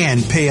go.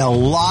 And pay a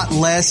lot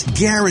less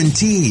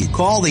guaranteed.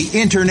 Call the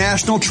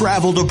International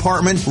Travel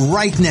Department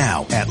right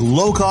now at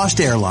Low Cost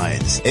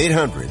Airlines.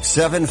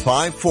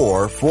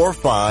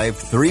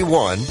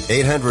 800-754-4531.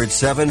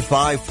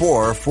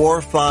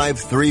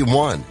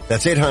 800-754-4531.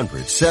 That's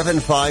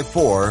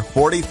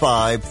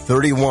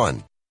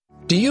 800-754-4531.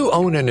 Do you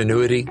own an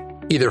annuity,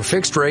 either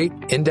fixed rate,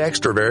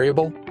 indexed, or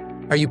variable?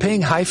 Are you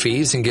paying high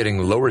fees and getting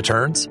low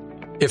returns?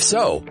 If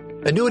so,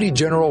 Annuity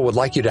General would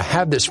like you to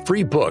have this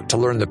free book to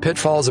learn the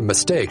pitfalls and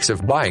mistakes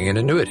of buying an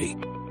annuity.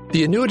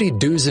 The Annuity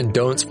Do's and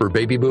Don'ts for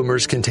Baby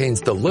Boomers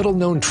contains the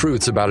little-known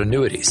truths about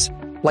annuities,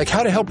 like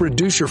how to help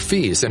reduce your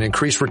fees and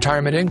increase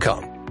retirement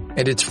income.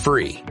 And it's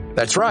free.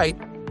 That's right,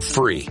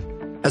 free.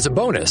 As a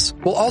bonus,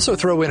 we'll also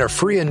throw in a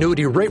free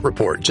annuity rate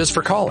report just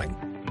for calling.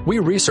 We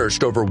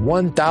researched over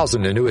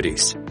 1,000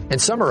 annuities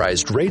and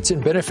summarized rates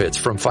and benefits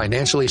from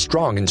financially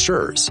strong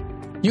insurers.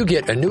 You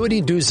get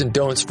Annuity Do's and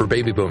Don'ts for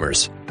Baby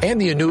Boomers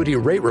and the Annuity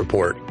Rate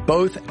Report,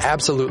 both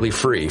absolutely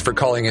free for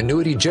calling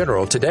Annuity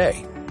General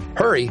today.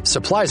 Hurry,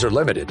 supplies are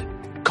limited.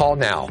 Call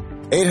now.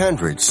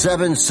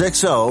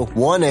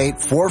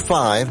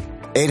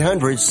 800-760-1845.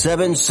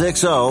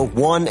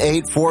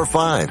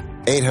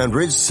 800-760-1845.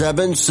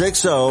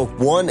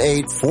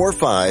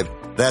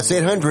 800-760-1845. That's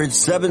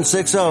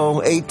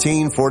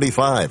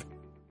 800-760-1845.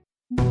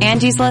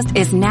 Angie's List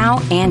is now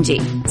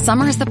Angie.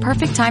 Summer is the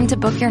perfect time to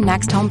book your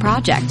next home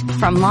project.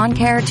 From lawn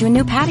care to a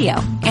new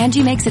patio,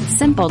 Angie makes it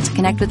simple to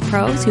connect with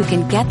pros who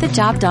can get the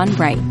job done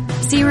right.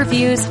 See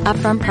reviews,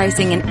 upfront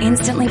pricing, and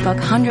instantly book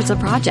hundreds of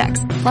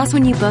projects. Plus,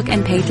 when you book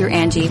and pay through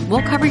Angie,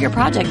 we'll cover your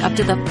project up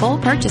to the full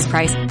purchase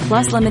price,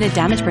 plus limited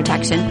damage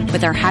protection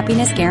with our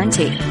Happiness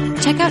Guarantee.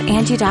 Check out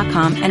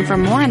Angie.com, and for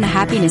more on the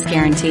Happiness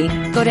Guarantee,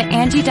 go to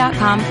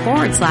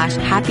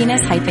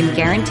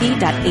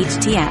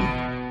Angie.com/happiness-guarantee.htm.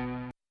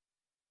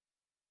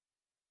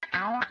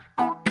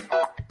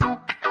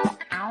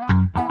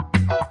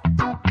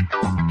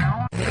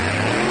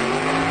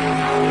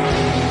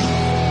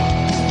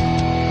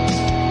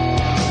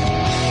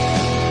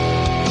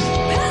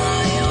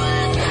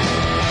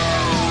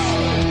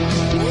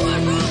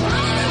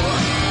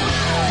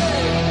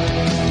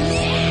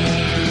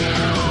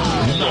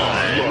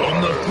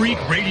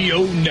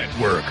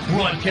 Network,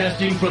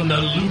 broadcasting from the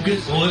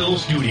Lucas Oil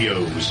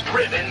Studios.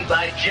 Driven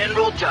by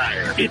General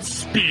Tire. It's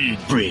Speed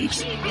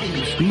Freaks.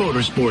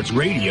 Motorsports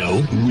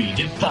Radio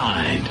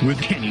redefined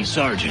with Kenny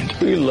Sargent.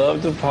 We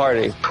love to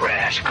party.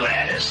 Crash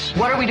Gladys.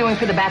 What are we doing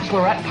for the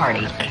bachelorette party?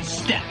 And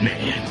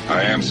Statman.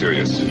 I am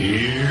serious.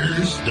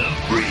 Here's the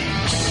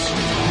Freaks.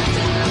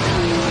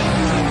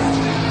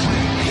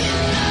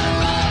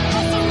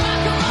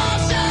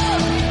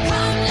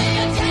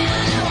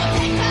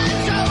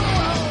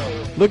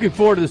 Looking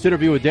forward to this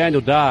interview with Daniel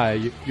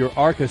Dye, your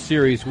ARCA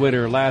Series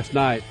winner last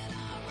night.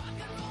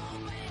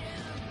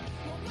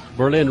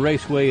 Berlin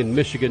Raceway in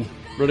Michigan,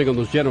 running on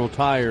those General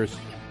Tires.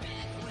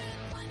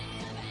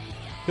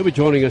 He'll be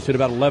joining us in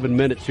about 11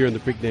 minutes here in the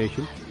Freak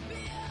Nation.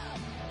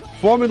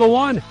 Formula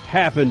One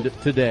happened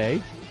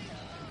today,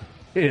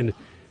 and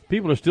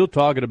people are still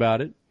talking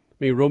about it. I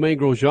mean, Romain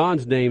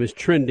Grosjean's name is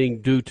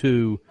trending due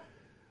to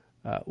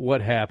what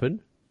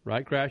happened,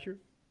 right, Crasher?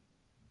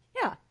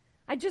 Yeah,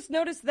 I just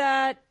noticed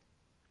that.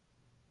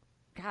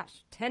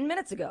 10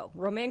 minutes ago,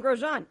 Romain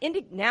Grosjean,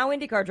 now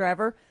IndyCar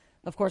driver.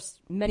 Of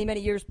course, many, many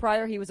years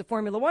prior, he was a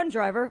Formula One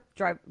driver,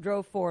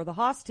 drove for the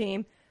Haas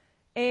team.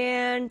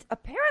 And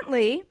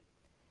apparently,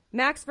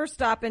 Max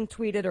Verstappen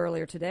tweeted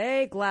earlier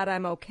today, glad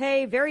I'm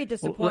okay, very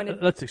disappointed.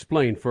 Well, let's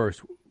explain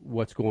first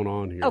what's going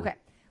on here. Okay.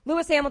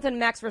 Lewis Hamilton and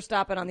Max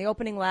Verstappen on the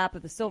opening lap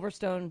of the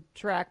Silverstone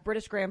track,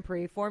 British Grand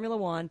Prix, Formula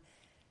One,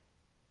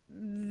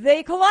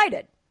 they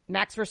collided.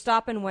 Max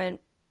Verstappen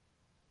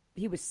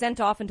he was sent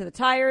off into the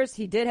tires.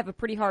 He did have a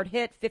pretty hard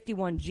hit.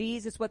 51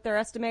 Gs is what they're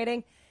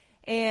estimating.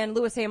 And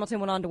Lewis Hamilton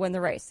went on to win the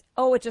race.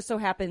 Oh, it just so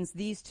happens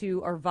these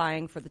two are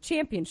vying for the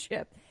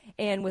championship.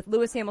 And with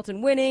Lewis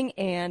Hamilton winning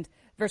and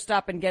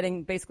Verstappen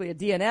getting basically a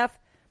DNF,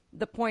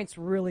 the points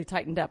really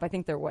tightened up. I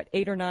think they're,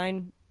 8 or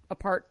 9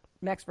 apart,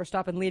 Max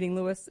Verstappen leading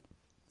Lewis.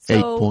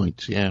 8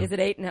 points, yeah. Is it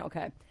 8? No,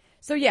 okay.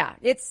 So, yeah,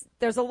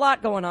 there's a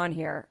lot going on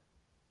here.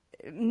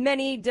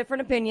 Many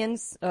different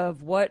opinions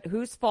of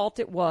whose fault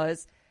it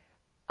was.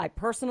 I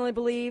personally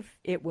believe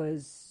it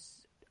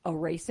was a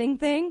racing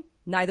thing.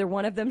 Neither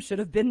one of them should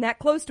have been that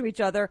close to each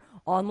other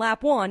on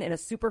lap 1 in a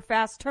super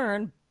fast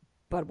turn,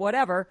 but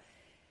whatever.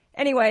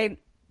 Anyway,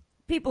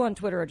 people on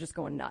Twitter are just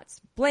going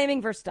nuts.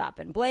 Blaming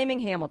Verstappen,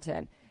 blaming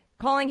Hamilton,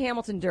 calling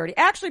Hamilton dirty,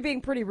 actually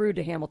being pretty rude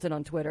to Hamilton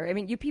on Twitter. I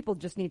mean, you people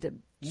just need to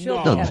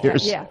chill. No,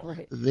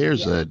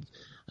 there's a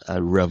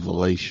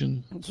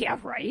revelation. Yeah,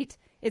 right.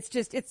 It's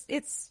just,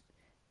 it's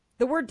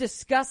the word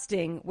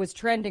disgusting was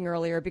trending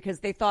earlier because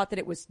they thought that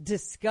it was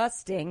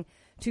disgusting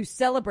to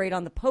celebrate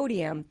on the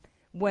podium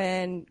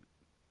when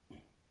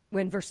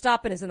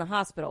Verstappen is in the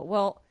hospital.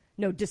 Well,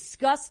 no,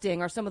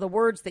 disgusting are some of the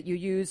words that you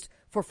used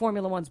for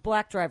Formula One's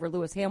black driver,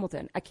 Lewis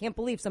Hamilton. I can't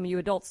believe some of you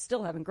adults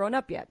still haven't grown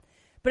up yet.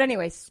 But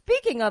anyway,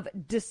 speaking of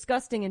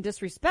disgusting and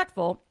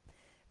disrespectful,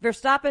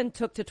 Verstappen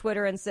took to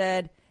Twitter and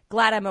said,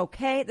 glad I'm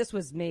okay. This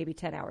was maybe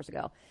 10 hours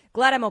ago.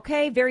 Glad I'm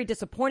okay. Very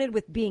disappointed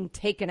with being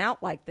taken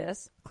out like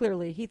this.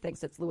 Clearly, he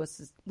thinks it's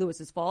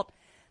Lewis's fault.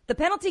 The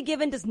penalty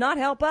given does not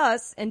help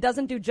us and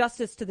doesn't do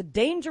justice to the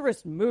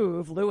dangerous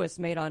move Lewis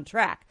made on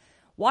track.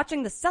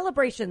 Watching the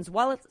celebrations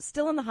while it's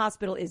still in the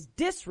hospital is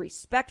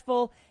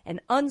disrespectful and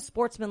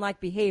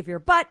unsportsmanlike behavior,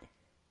 but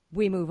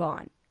we move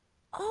on.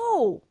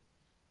 Oh,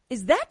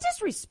 is that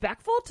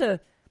disrespectful to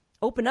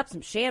open up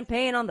some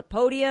champagne on the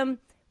podium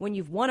when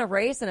you've won a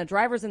race and a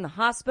driver's in the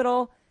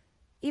hospital,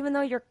 even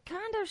though you're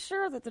kind of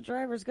sure that the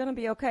driver's going to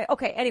be okay?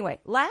 Okay, anyway,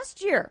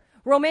 last year,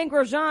 Romain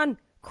Grosjean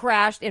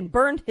crashed and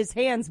burned his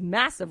hands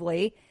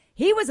massively.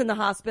 He was in the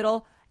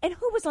hospital, and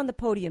who was on the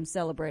podium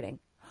celebrating?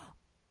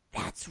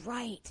 That's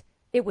right.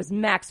 It was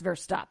Max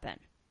Verstappen.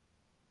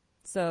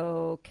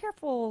 So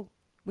careful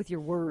with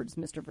your words,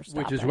 Mr. Verstappen.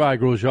 Which is why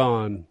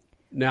Grosjean,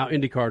 now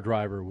IndyCar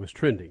driver, was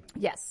trending.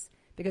 Yes,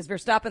 because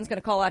Verstappen's going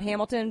to call out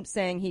Hamilton,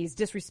 saying he's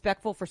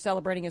disrespectful for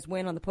celebrating his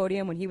win on the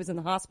podium when he was in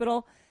the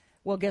hospital.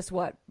 Well, guess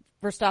what?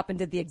 Verstappen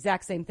did the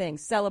exact same thing,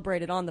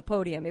 celebrated on the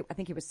podium. I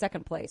think he was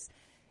second place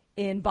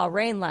in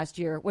Bahrain last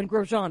year when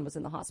Grosjean was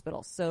in the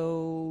hospital.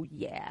 So,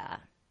 yeah.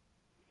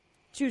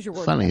 Choose your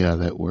words. Funny how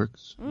that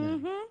works.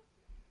 Mm-hmm.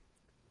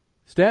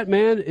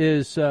 Statman,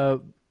 is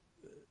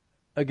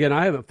again,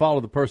 I haven't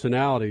followed the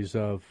personalities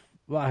of.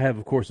 Well, I have,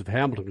 of course, if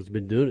Hamilton has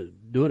been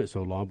doing it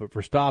so long, but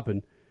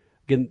Verstappen,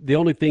 again, the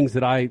only things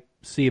that I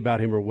see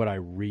about him are what I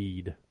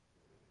read,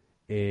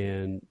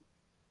 and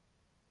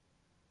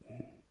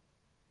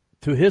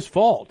to his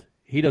fault,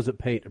 he doesn't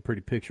paint a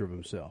pretty picture of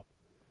himself.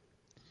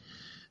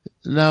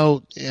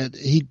 No,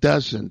 he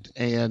doesn't,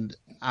 and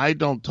I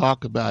don't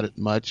talk about it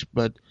much,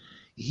 but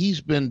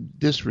he's been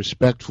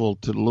disrespectful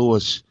to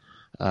Lewis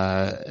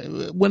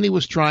when he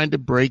was trying to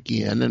break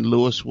in, and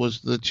Lewis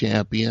was the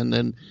champion,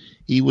 and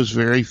he was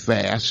very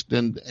fast,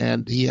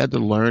 and he had to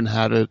learn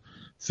how to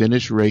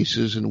finish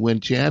races and win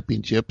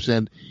championships,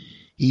 and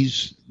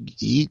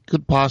he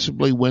could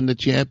possibly win the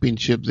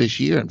championship this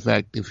year. In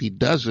fact, if he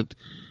doesn't,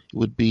 it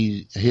would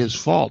be his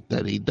fault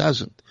that he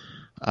doesn't.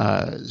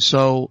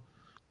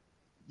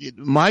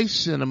 My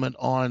sentiment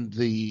on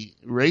the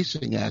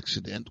racing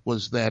accident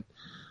was that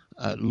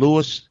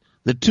Lewis,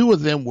 the two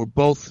of them were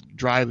both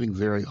driving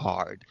very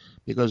hard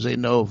because they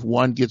know if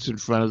one gets in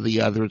front of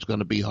the other, it's going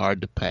to be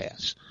hard to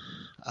pass.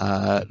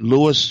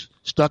 Lewis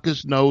stuck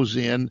his nose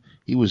in.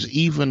 He was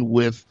even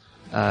with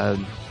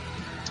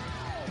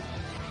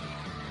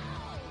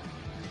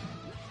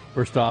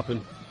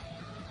Verstappen.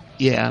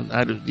 Yeah,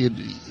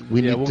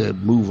 we need to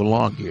move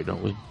along here,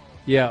 don't we?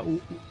 Yeah.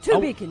 To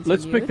be continued.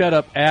 Let's pick that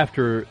up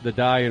after the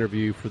Dye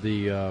interview for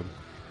the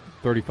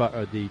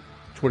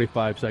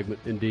 25 segment,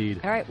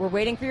 indeed. All right, we're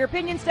waiting for your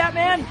opinion,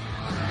 Statman.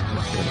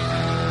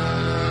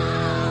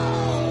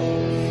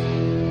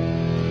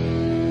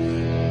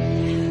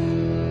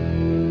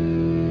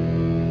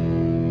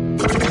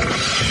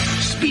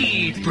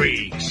 Speed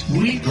Freaks,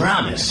 we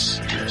promise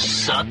to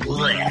suck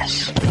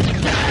less.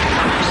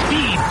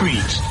 Speed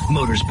Freaks,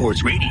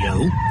 Motorsports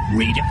Radio,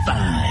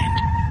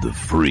 redefined. The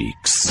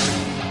Freaks.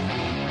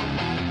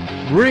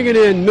 Bringing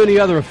in many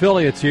other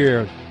affiliates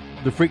here,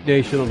 the Freak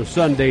Nation on a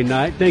Sunday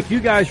night. Thank you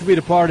guys for being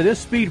a part of this.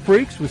 Speed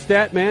Freaks with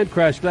Statman,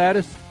 Crash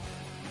Gladys,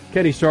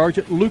 Kenny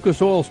Sargent,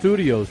 Lucas Oil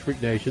Studios,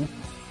 Freak Nation.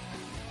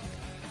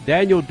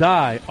 Daniel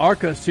Dye,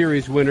 ARCA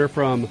Series winner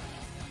from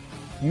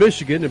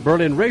Michigan and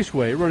Berlin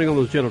Raceway, running on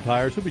those General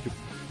Tires.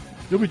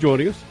 He'll be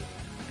joining us.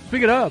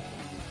 Speaking of,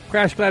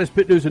 Crash Gladys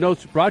Pit News and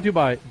Notes brought to you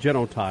by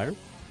General Tire.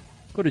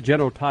 Go to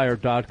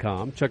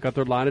GeneralTire.com. Check out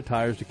their line of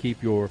tires to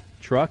keep your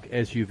truck,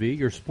 SUV,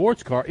 your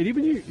sports car, and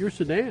even your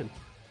sedan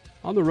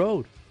on the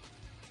road.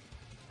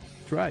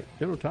 That's right,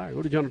 General Tire.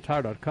 Go to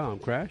GeneralTire.com.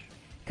 Crash?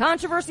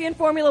 Controversy in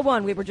Formula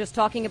One. We were just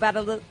talking about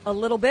it a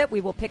little bit. We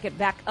will pick it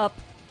back up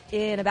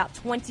in about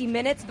 20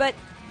 minutes. But,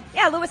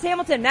 yeah, Lewis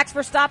Hamilton, Max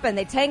Verstappen,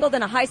 they tangled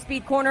in a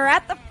high-speed corner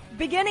at the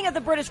beginning of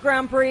the British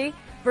Grand Prix.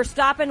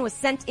 Verstappen was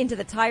sent into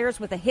the tires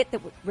with a hit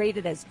that was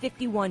rated as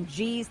 51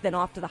 Gs, then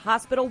off to the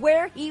hospital,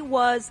 where he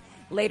was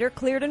later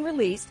cleared and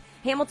released.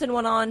 Hamilton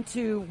went on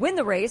to win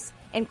the race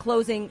and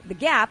closing the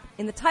gap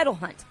in the title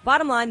hunt.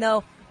 Bottom line,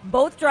 though,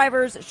 both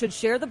drivers should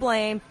share the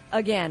blame.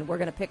 Again, we're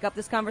going to pick up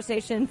this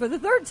conversation for the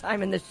third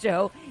time in this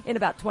show in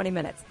about 20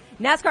 minutes.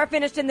 NASCAR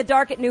finished in the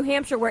dark at New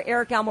Hampshire, where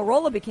Eric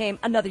Almirola became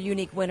another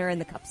unique winner in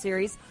the Cup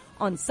Series.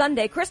 On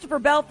Sunday, Christopher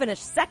Bell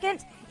finished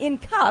second in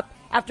Cup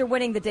after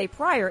winning the day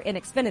prior in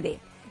Xfinity.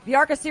 The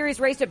ARCA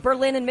Series raced at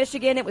Berlin in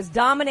Michigan. It was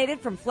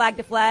dominated from flag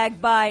to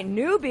flag by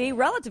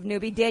relative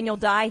newbie, Daniel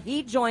Dye.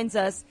 He joins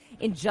us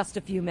in just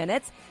a few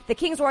minutes. The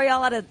Kings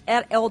Royale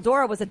at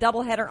Eldora was a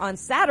doubleheader on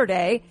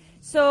Saturday.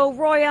 So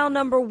Royale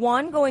number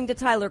 1 going to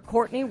Tyler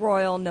Courtney,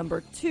 Royale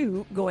number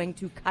 2 going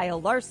to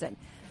Kyle Larson.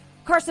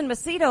 Carson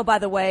Macedo, by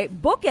the way,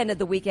 bookended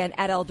the weekend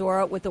at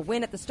Eldora with a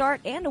win at the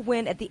start and a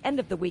win at the end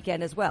of the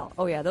weekend as well.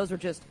 Oh yeah, those were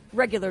just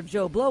regular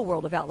Joe Blow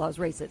World of Outlaws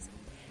races.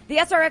 The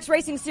SRX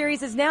Racing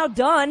Series is now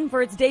done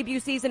for its debut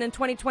season in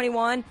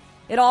 2021.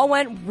 It all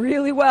went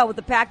really well with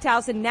the packed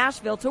house in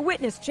Nashville to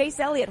witness Chase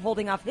Elliott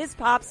holding off his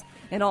pops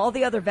and all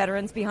the other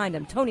veterans behind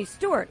him. Tony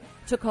Stewart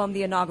took home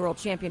the inaugural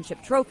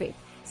championship trophy.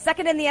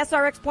 Second in the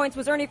SRX points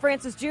was Ernie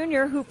Francis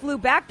Jr., who flew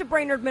back to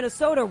Brainerd,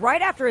 Minnesota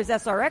right after his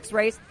SRX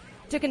race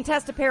to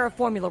contest a pair of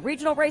Formula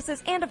Regional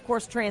races and, of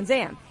course, Trans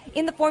Am.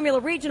 In the Formula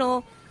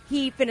Regional,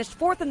 he finished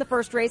fourth in the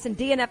first race and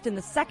DNF'd in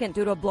the second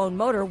due to a blown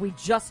motor. We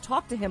just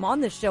talked to him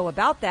on this show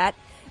about that.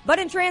 But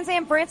in Trans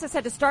Am, Francis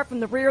had to start from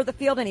the rear of the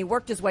field, and he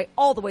worked his way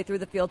all the way through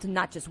the field to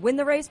not just win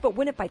the race, but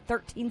win it by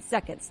 13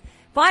 seconds.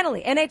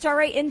 Finally,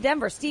 NHRA in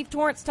Denver, Steve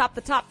Torrence topped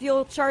the top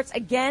fuel charts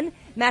again.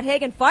 Matt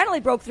Hagan finally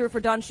broke through for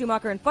Don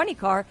Schumacher in Funny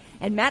Car,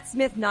 and Matt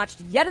Smith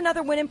notched yet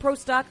another win in Pro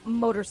Stock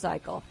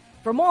Motorcycle.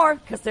 For more,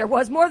 because there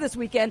was more this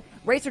weekend,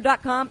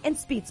 Racer.com and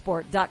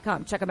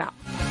Speedsport.com. Check them out.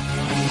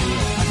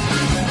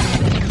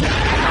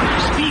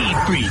 Speed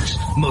Freaks,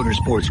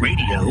 Motorsports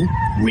Radio,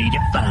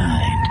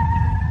 redefined.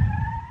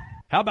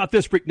 How about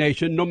this, Freak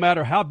Nation? No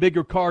matter how big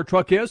your car or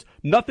truck is,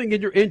 nothing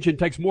in your engine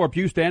takes more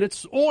abuse than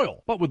its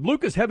oil. But with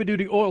Lucas Heavy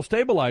Duty Oil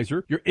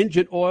Stabilizer, your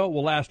engine oil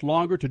will last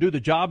longer to do the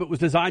job it was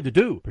designed to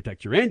do.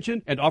 Protect your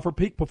engine and offer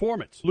peak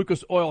performance.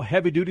 Lucas Oil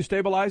Heavy Duty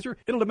Stabilizer,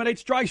 it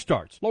eliminates dry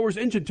starts, lowers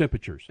engine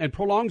temperatures, and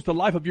prolongs the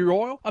life of your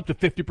oil up to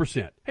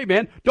 50%. Hey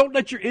man, don't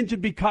let your engine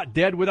be caught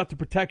dead without the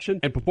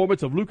protection and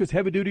performance of Lucas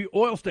Heavy Duty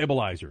Oil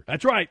Stabilizer.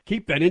 That's right,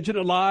 keep that engine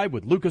alive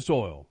with Lucas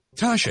Oil.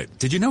 Tasha,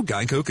 did you know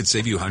Geico could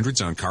save you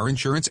hundreds on car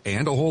insurance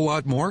and a whole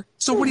lot more?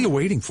 So what are you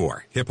waiting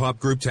for? Hip-hop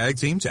group tag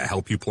team to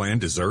help you plan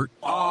dessert?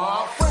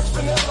 Fresh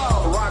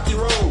vanilla, rocky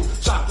road,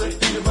 chocolate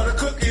peanut butter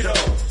cookie dough.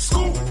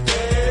 Scoop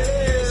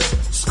this,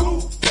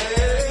 scoop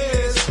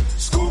this,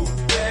 scoop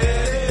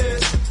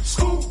this,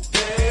 scoop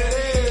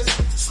this,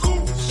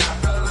 scoop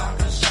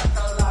shakalaka,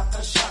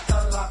 shakalaka,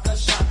 shakalaka,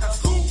 shaka,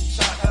 scoop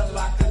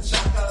shakalaka,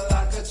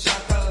 shakalaka,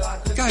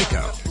 shakalaka.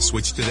 Geico.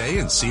 Switch today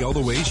and see all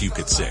the ways you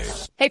could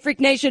save. Hey, Freak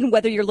Nation,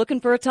 whether you're looking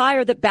for a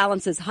tire that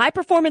balances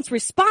high-performance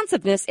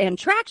responsiveness and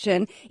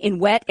traction in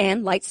wet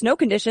and light snow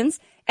conditions,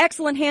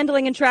 excellent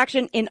handling and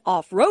traction in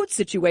off-road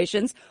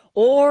situations,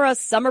 or a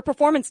summer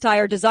performance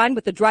tire designed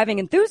with the driving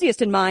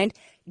enthusiast in mind,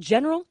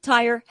 General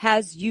Tire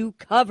has you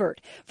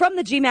covered. From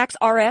the G-Max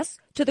RS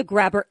to the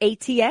Grabber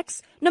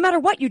ATX, no matter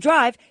what you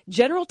drive,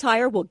 General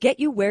Tire will get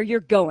you where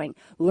you're going.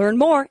 Learn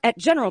more at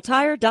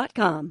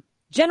GeneralTire.com.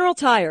 General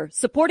Tire,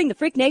 supporting the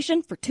Freak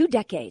Nation for 2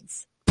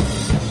 decades.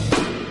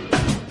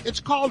 It's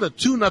called a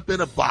tune-up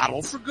in a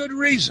bottle for good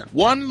reason.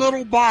 One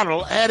little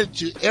bottle added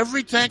to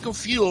every tank of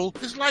fuel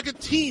is like a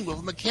team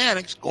of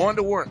mechanics going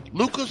to work.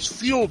 Lucas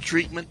Fuel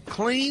Treatment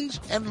cleans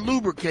and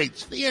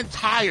lubricates the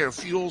entire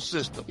fuel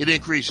system. It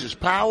increases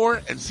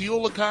power and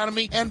fuel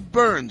economy and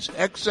burns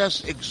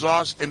excess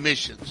exhaust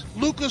emissions.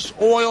 Lucas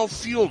Oil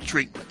Fuel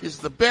Treatment is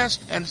the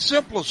best and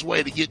simplest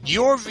way to get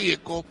your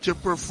vehicle to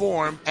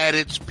perform at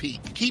its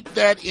peak. Keep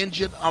that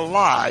engine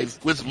alive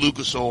with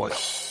Lucas Oil.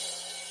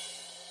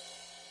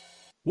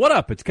 What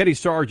up? It's Kenny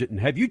Sargent, and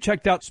have you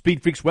checked out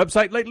Speed Freaks'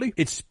 website lately?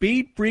 It's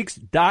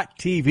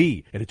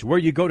speedfreaks.tv, and it's where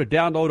you go to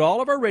download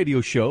all of our radio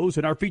shows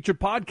and our featured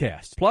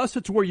podcasts. Plus,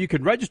 it's where you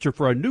can register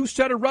for a new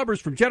set of rubbers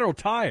from General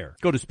Tire.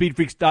 Go to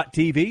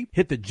speedfreaks.tv,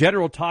 hit the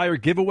General Tire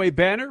giveaway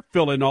banner,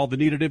 fill in all the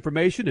needed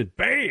information, and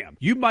bam!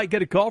 You might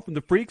get a call from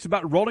the freaks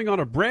about rolling on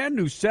a brand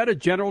new set of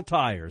General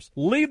Tires.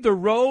 Leave the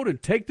road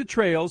and take the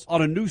trails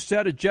on a new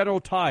set of General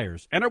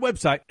Tires. And our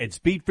website at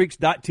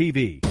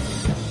speedfreaks.tv.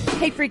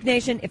 Hey, Freak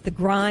Nation, if the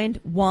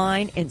grind,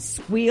 whine, and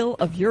squeal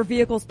of your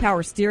vehicle's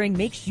power steering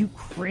makes you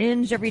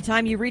cringe every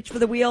time you reach for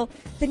the wheel,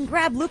 then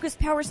grab Lucas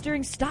Power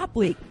Steering Stop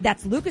Leak.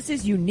 That's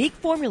Lucas's unique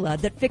formula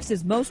that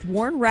fixes most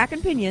worn rack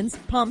and pinions,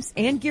 pumps,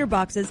 and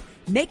gearboxes,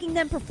 making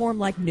them perform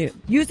like new.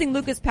 Using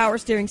Lucas Power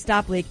Steering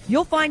Stop Leak,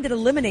 you'll find it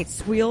eliminates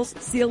squeals,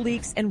 seal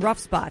leaks, and rough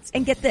spots.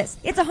 And get this,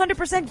 it's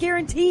 100%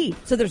 guaranteed,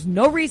 so there's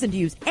no reason to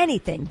use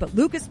anything but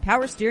Lucas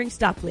Power Steering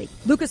Stop Leak.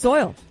 Lucas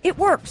Oil, it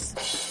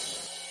works.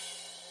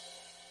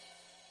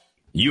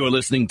 You're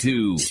listening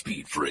to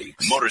Speed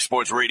Freaks,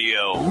 Motorsports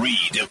Radio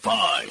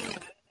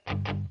Redefined.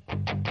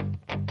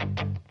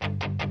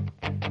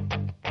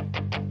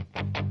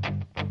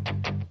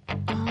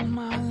 All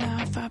my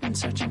life I've been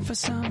searching for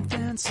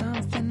something.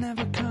 Something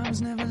never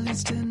comes, never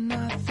leads to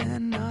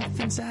nothing.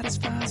 Nothing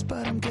satisfies,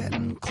 but I'm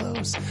getting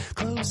close.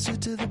 Closer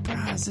to the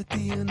prize at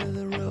the end of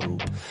the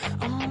rope.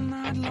 All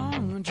night long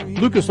I'm dreaming.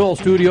 Lucas Oil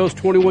Studios,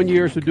 21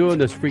 years of doing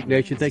this, Freak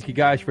Nation. Thank you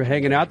guys for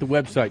hanging out. The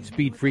website,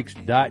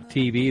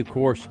 speedfreaks.tv, of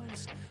course,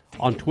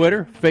 on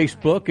Twitter,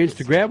 Facebook,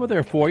 Instagram, we're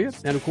there for you.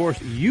 And, of course,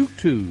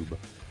 YouTube.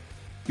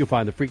 You'll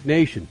find the Freak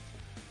Nation.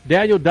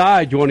 Daniel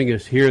Dye joining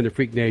us here in the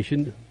Freak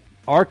Nation.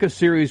 ARCA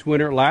Series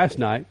winner last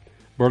night,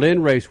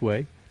 Berlin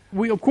Raceway.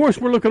 We're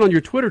looking on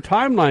your Twitter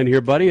timeline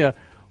here, buddy.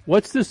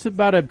 What's this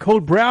about a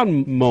Code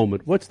Brown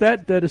moment? What's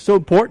that is so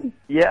important?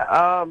 Yeah,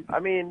 I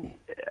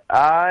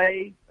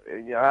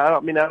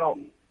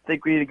don't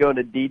think we need to go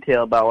into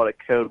detail about what a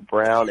Code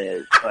Brown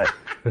is, but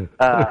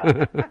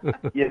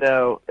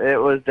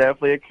it was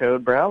definitely a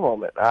Code Brown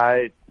moment.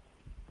 I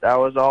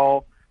was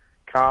all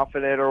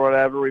confident or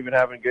whatever. We've been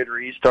having good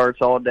restarts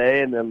all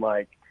day, and then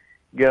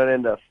going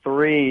into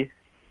 3,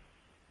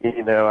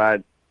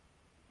 I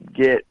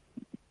get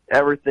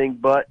everything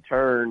but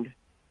turned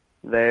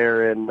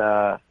there, and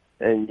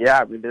yeah,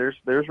 I mean, there's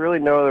really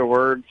no other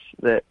words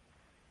that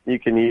you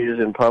can use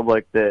in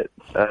public that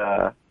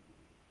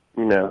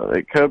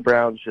Code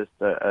Brown's just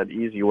an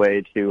easy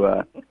way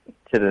to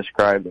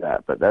describe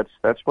that, but that's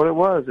what it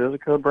was. It was a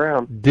Code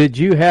Brown. Did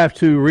you have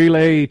to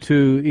relay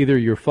to either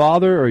your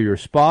father or your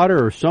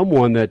spotter or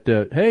someone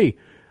that, hey,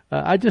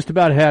 I just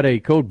about had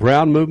a Code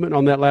Brown movement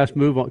on that last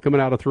move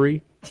coming out of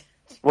 3?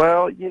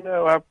 Well,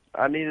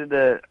 I needed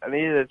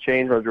to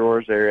change my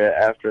drawers there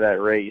after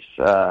that race.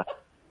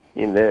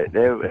 It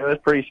was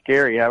pretty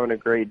scary having a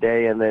great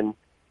day, and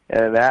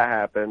that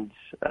happened.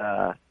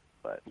 But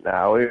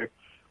no,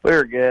 we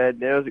were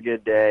good. It was a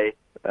good day.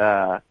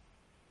 But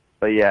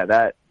yeah,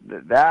 that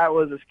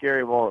was a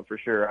scary moment for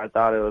sure. I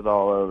thought it was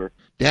all over.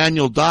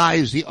 Daniel Dye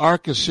is the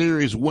ARCA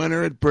Series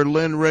winner at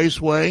Berlin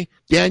Raceway.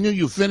 Daniel,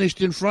 you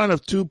finished in front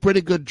of 2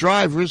 pretty good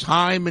drivers,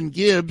 Heim and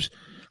Gibbs.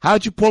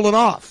 How'd you pull it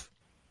off?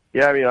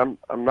 Yeah, I mean,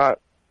 I'm not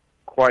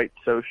quite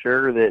so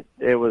sure that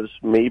it was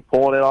me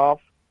pulling it off.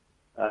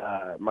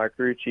 My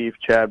crew chief,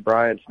 Chad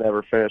Bryant's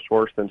never finished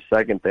worse than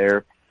second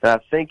there. And I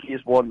think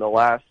he's won the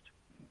last,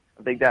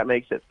 I think that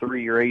makes it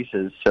 3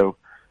 races. So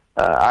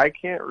I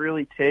can't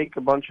really take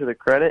a bunch of the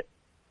credit.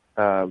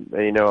 A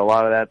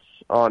lot of that's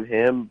on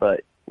him.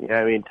 But,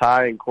 I mean,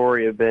 Ty and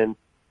Corey have been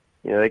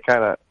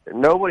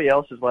nobody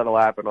else has led a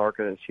lap in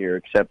ARCA this year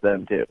except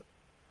them two,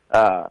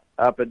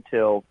 up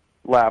until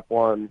lap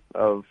 1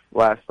 of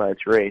last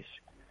night's race.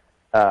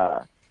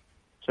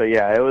 So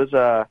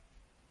yeah,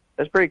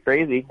 it's pretty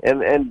crazy.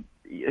 And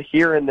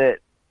hearing that,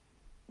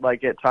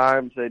 like, at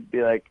times they'd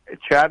be like,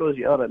 Chad was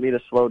yelling at me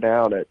to slow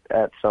down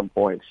at some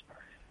points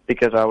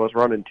because I was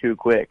running too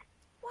quick.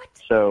 What?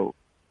 So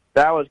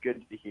that was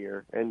good to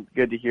hear, and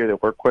good to hear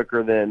that we're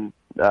quicker than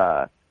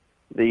the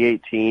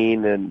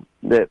 18, and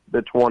that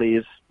the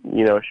 20s,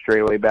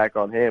 straightaway back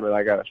on him, and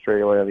I got a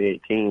straightaway on the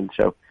 18.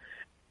 So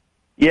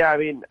yeah, I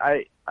mean,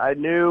 I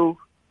knew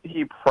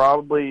he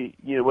probably,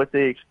 with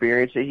the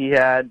experience that he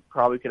had,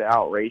 probably could have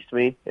outraced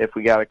me if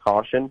we got a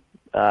caution.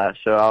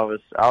 So I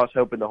was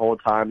hoping the whole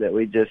time that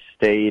we just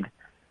stayed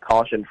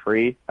caution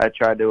free. I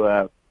tried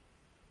to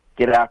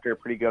get after it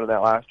pretty good on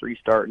that last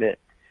restart, and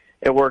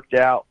it worked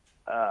out.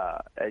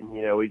 And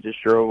we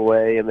just drove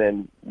away, and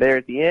then there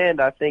at the end,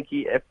 I think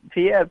if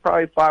he had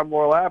probably 5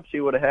 more laps,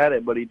 he would have had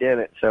it, but he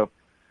didn't. So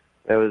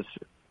it was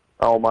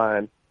all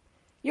mine.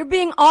 You're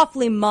being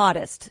awfully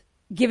modest,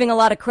 giving a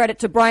lot of credit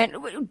to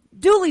Brian.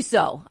 Duly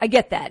so. I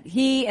get that.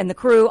 He and the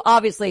crew,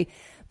 obviously.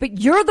 But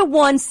you're the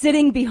one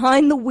sitting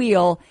behind the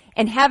wheel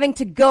and having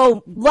to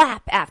go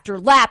lap after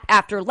lap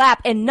after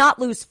lap and not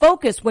lose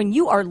focus when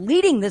you are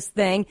leading this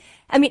thing.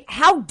 I mean,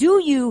 how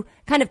do you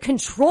kind of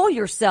control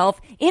yourself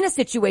in a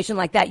situation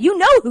like that? You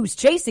know who's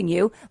chasing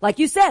you. Like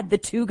you said, the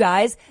 2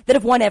 guys that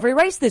have won every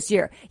race this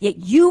year. Yet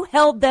you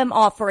held them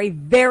off for a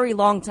very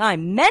long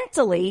time.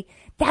 Mentally,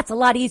 that's a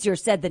lot easier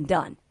said than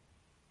done.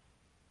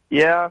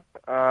 Yeah,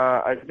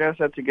 I guess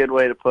that's a good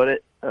way to put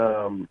it.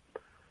 That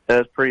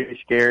was pretty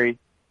scary.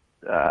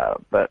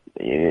 But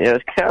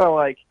it's kind of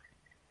like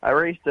I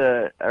raced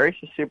a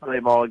Super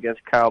Late Model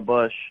against Kyle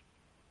Busch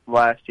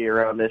last year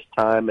around this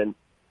time, and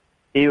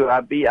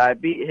I beat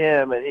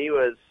him, and he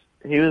was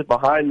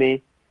behind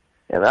me,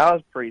 and that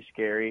was pretty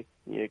scary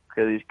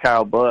because he's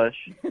Kyle Busch,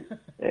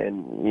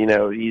 and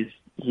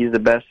he's the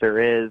best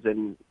there is,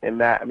 and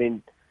that, I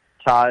mean,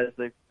 Ty is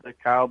the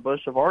Kyle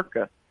Busch of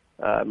ARCA.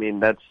 I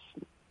mean, that's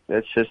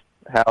just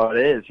how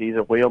it is. He's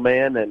a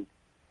wheelman,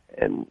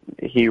 and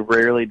he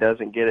rarely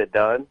doesn't get it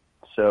done.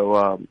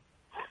 So,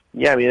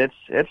 yeah, I mean,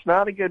 it's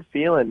not a good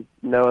feeling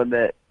knowing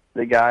that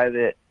the guy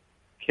that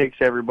kicks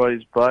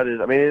everybody's butt is,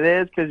 I mean, it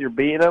is because you're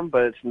beating him,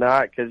 but it's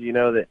not because you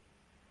know that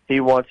he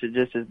wants it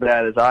just as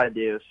bad as I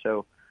do.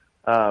 So,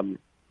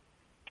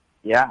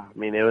 yeah, I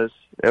mean, it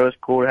was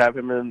cool to have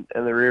him in the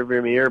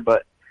rearview mirror,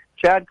 but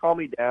Chad calmed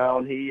me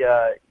down. He,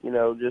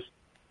 just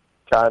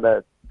kind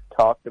of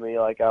talked to me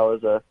like I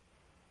was a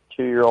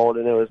 2-year-old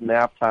and it was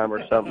nap time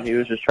or something. He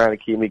was just trying to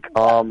keep me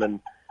calm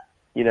and,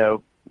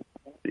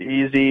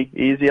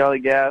 easy on the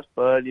gas,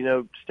 bud,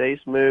 stay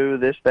smooth,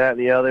 this, that, and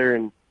the other.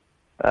 And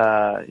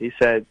he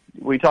said,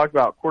 we talked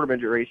about quarter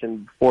midget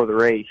racing before the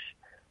race.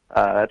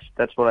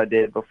 That's what I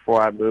did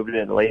before I moved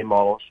into late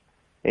models.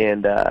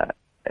 And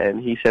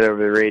he said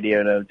over the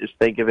radio, no, just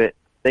think of it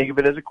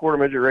as a quarter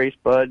midget race,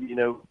 bud,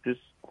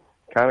 just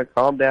kind of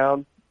calm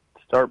down,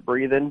 start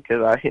breathing.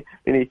 Cause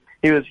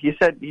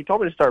he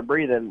told me to start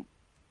breathing,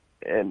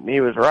 and he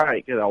was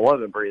right, cause I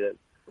wasn't breathing.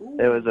 Ooh.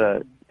 It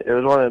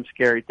was one of them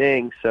scary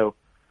things. So,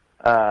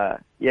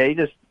 yeah, he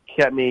just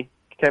kept me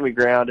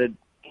grounded,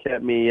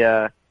 kept me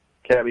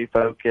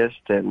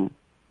focused, and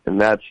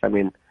that's, I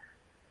mean,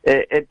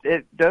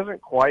 it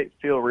doesn't quite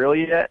feel real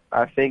yet,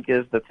 I think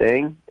is the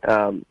thing.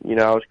 I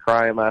was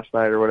crying last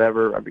night or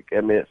whatever. I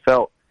mean, it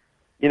felt,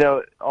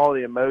 all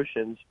the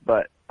emotions,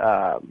 but,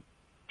 I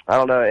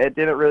don't know, it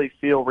didn't really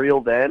feel real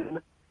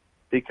then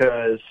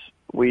because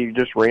we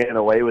just ran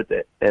away with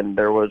it, and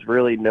there was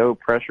really no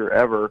pressure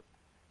ever,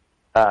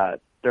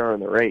 during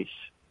the race.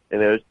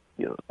 And it was,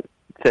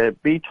 to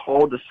be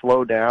told to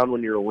slow down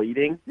when you're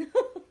leading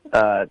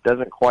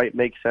doesn't quite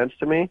make sense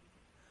to me.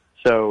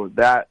 So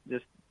that,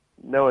 just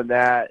knowing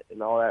that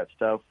and all that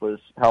stuff was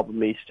helping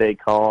me stay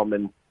calm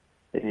and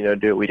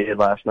do what we did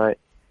last night.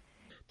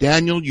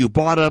 Daniel, you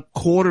brought up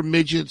quarter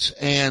midgets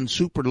and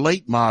super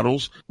late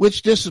models.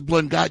 Which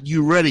discipline got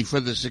you ready for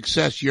the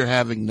success you're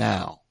having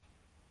now?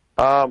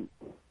 I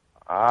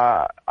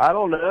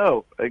don't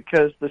know,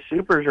 because the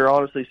supers are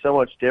honestly so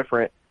much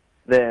different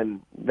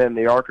than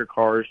the ARCA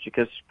cars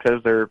because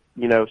they're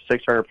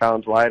 600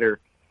 pounds lighter.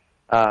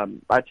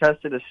 I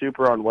tested a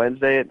super on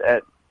Wednesday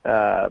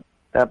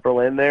at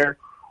Berlin there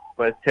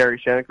with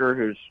Terry Schenecker,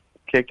 who's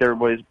kicked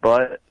everybody's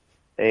butt,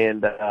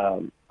 and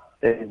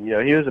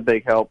he was a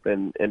big help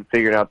in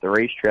figuring out the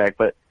racetrack.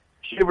 But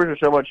supers are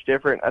so much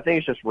different. I think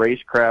it's just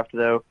racecraft,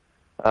 though.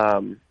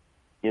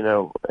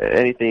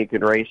 Anything you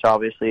can race,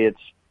 obviously,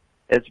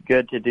 it's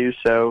good to do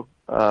so.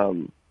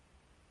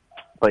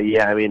 But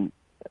yeah, I mean,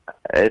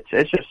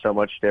 it's just so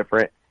much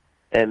different,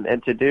 and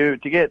to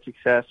get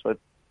success with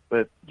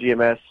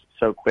GMS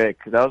so quick,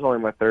 because that was only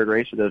my 3rd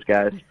race with those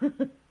guys.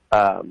 It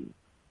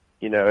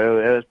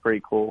was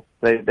pretty cool.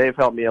 They've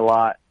helped me a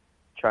lot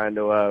trying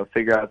to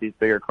figure out these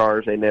bigger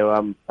cars. They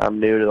know I'm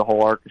new to the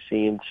whole ARCA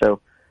scene,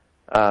 so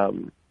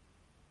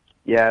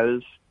yeah, it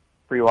was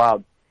pretty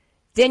wild.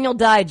 Daniel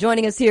Dye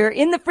joining us here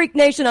in the Freak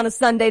Nation on a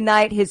Sunday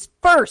night. His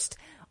first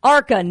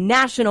ARCA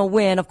national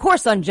win, of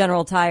course, on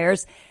General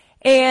Tires.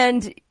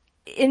 And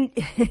in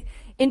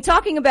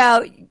talking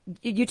about,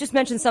 you just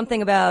mentioned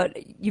something about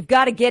you've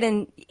got to get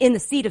in the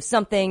seat of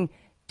something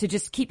to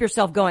just keep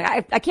yourself going.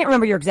 I can't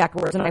remember your exact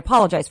words, and I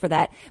apologize for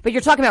that. But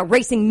you're talking about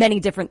racing many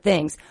different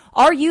things.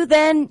 Are you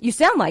then, you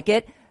sound like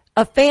it,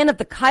 a fan of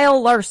the Kyle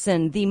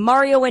Larson, the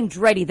Mario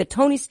Andretti, the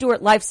Tony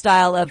Stewart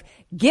lifestyle of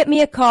get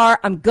me a car,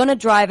 I'm going to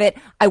drive it,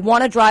 I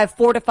want to drive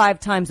 4 to 5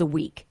 times a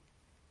week?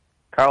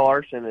 Kyle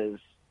Larson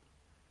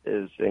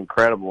is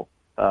incredible,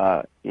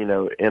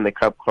 in the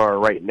Cup car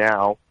right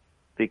now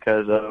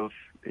because of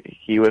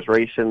he was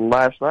racing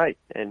last night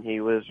and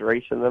he was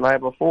racing the night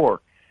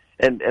before.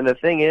 And the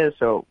thing is,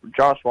 so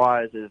Josh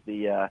Wise is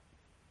the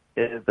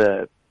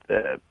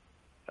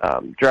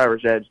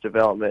Driver's Edge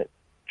development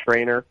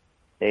trainer,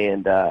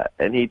 and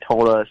he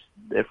told us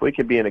if we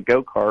could be in a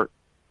go-kart,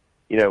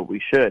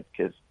 we should,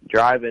 because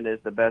driving is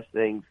the best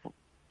thing.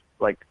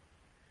 Like,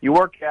 you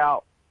work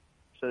out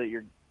so that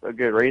you're a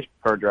good race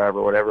car driver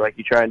or whatever. Like,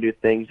 you try and do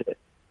things that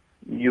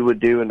you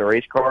would do in the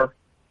race car.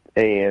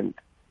 And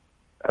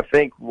I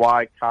think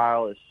why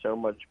Kyle is so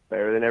much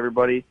better than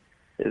everybody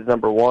is,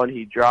 number one,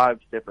 he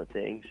drives different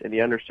things and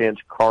he understands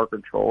car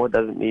control. It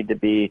doesn't need to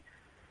be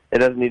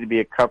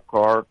a Cup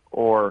car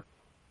or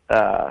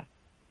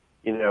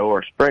or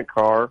a sprint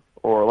car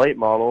or a late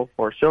model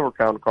or a Silver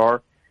Crown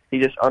car. He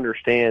just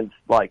understands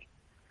like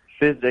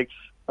physics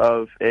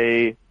of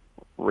a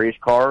race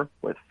car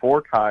with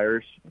 4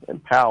 tires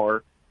and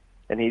power,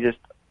 and he just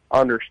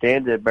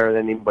understands it better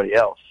than anybody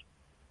else.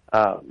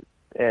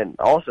 And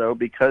also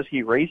because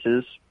he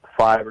races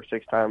 5 or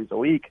 6 times a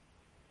week,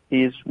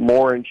 he's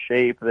more in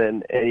shape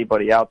than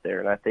anybody out there,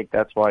 and I think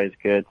that's why he's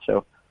good.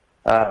 So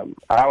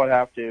I would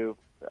have to,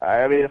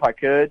 if I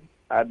could,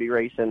 I'd be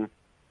racing,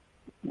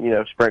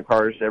 sprint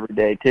cars every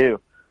day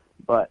too.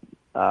 But,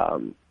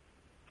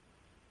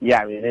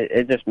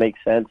 it just makes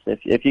sense.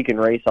 If you can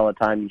race all the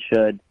time, you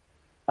should.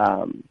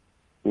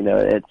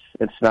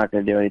 It's not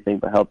going to do anything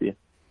but help you.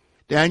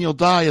 Daniel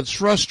Dye, it's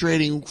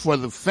frustrating for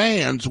the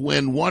fans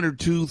when 1 or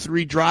 2,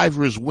 3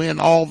 drivers win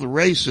all the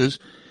races.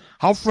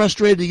 How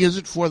frustrating is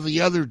it for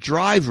the other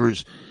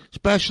drivers,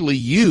 especially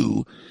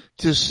you,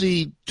 to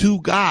see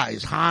 2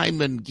 guys, Heim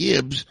and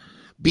Gibbs,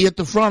 be at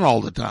the front all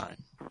the time?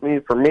 I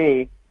mean, for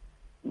me,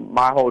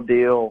 my whole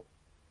deal,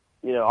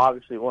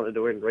 obviously wanted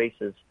to win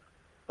races,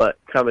 but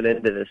coming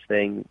into this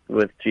thing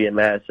with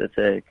GMS, it's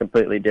a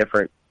completely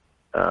different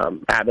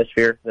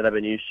atmosphere than I've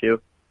been used to.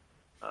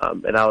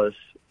 And I was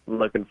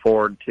looking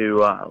forward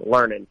to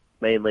learning,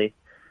 mainly.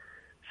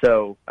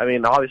 So,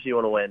 obviously you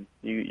want to win.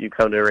 You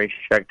come to a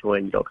racetrack to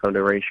win. You don't come to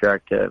a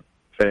racetrack to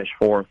finish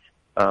 4th.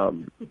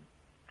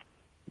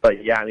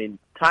 But, yeah,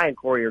 Ty and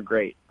Corey are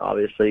great.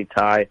 Obviously,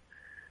 Ty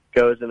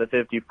goes in the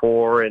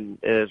 54 and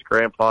his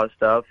grandpa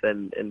stuff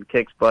and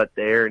kicks butt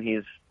there, and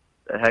he's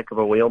a heck of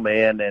a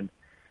wheelman. And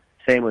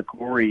same with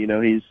Corey.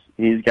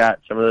 He's got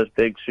some of those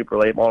big super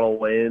late model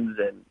wins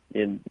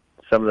and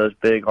some of those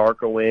big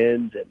ARCA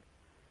wins,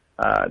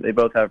 and they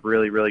both have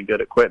really, really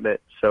good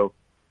equipment. So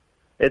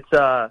it's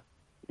it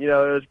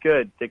was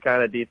good to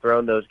kind of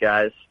dethrone those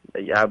guys.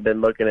 I've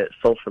been looking at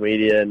social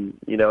media, and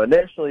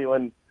initially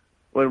when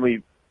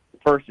we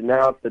first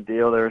announced the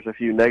deal, there was a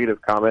few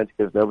negative comments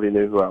because nobody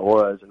knew who I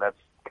was, and that's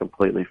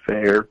completely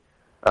fair.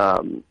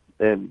 And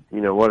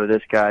what did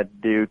this guy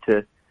do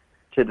to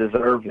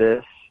deserve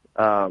this?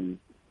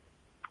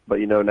 But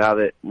now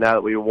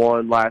that we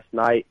won last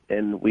night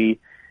and we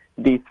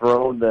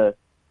dethroned the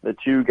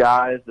 2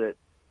 guys that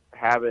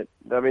haven't.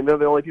 They're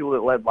the only people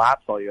that led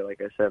laps all year, like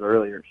I said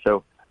earlier.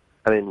 So,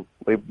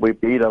 we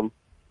beat them,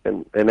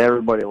 and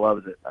everybody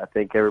loves it. I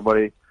think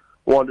everybody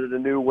wanted a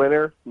new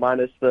winner,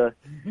 minus the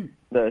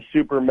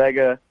super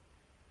mega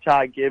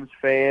Ty Gibbs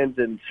fans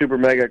and super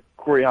mega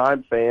Corey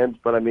Heim fans.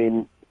 But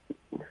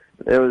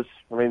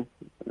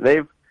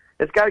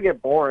it's got to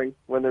get boring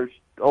when there's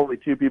only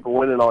 2 people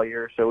winning all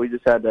year. So we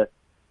just had to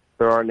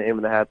throw our name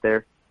in the hat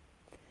there.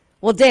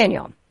 Well,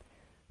 Daniel,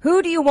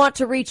 who do you want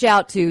to reach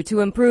out to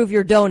improve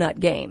your donut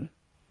game?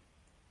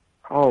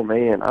 Oh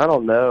man, I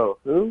don't know.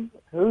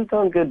 Who's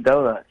done good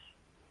donuts?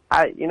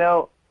 As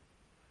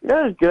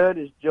good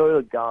as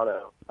Joey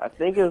Logano. I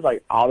think it was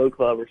like Auto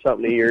Club or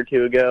something a year or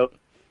 2 ago,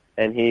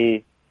 and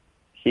he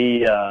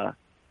got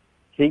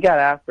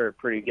after it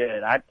pretty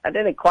good. I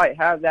didn't quite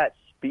have that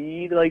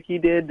speed like he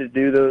did to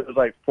do those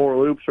like 4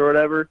 loops or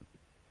whatever.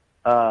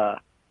 But I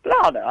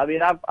don't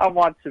know. I've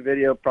watched the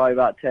video probably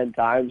about 10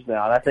 times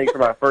now, and I think for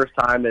my first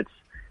time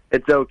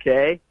it's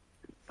okay.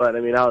 But I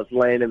was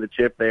laying in the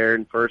chip there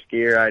in first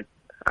gear. I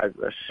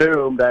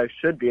assumed I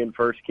should be in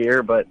first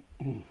gear, but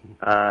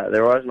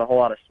there wasn't a whole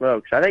lot of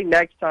smoke. So I think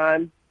next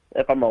time,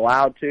 if I'm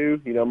allowed to,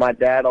 my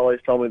dad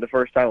always told me the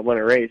first time I win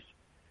a race,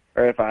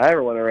 or if I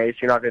ever win a race,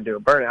 you're not going to do a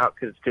burnout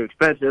because it's too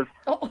expensive.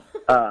 Oh.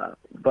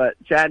 But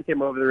Chad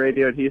came over the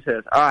radio and he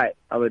says, all right,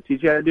 I'm going to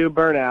teach you how to do a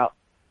burnout.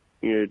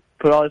 You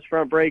put all this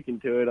front brake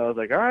into it. I was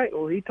like, all right,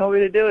 well, he told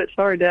me to do it.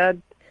 Sorry,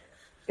 Dad.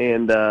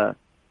 And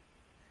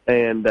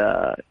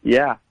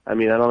yeah, I don't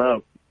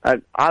know.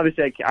 I'm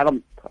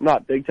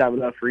not big time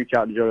enough to reach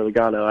out to Joey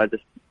Logano. I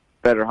just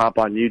better hop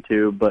on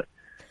YouTube, but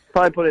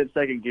probably put it in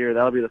second gear.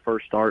 That'll be the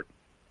first start.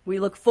 We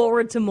look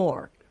forward to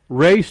more.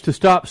 Race to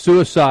Stop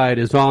Suicide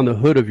is on the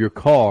hood of your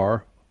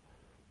car.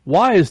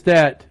 Why is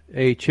that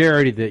a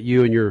charity that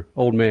you and your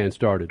old man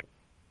started?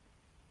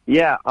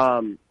 Yeah,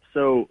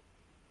 so,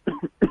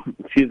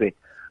 excuse me.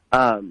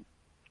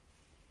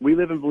 We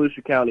live in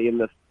Volusia County,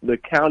 and the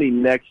county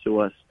next to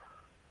us,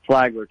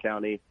 Flagler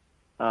County,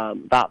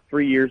 about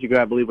 3 years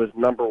ago, I believe, was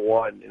number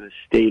one in the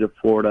state of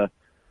Florida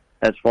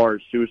as far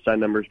as suicide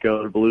numbers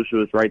go, and Volusia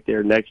was right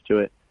there next to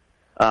it,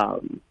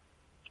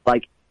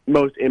 like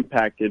most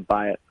impacted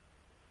by it.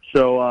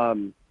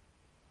 So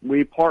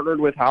we partnered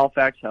with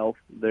Halifax Health.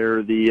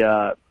 They're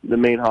the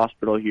main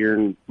hospital here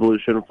in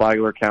Volusia and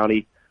Flagler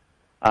County,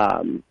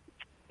 and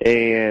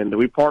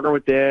we partnered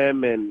with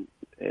them and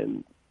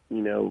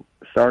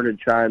started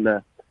trying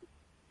to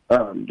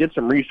get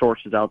some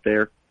resources out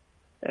there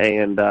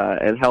and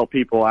help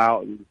people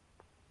out and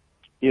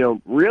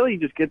really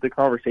just get the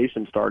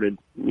conversation started.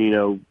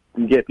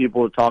 Get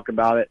people to talk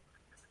about it,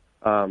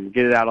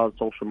 get it out on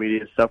social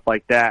media, stuff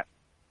like that.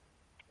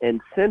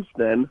 And since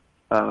then,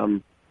 I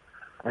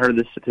heard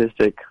this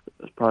statistic,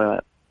 it was probably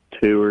about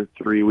 2 or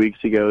 3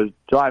 weeks ago,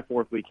 July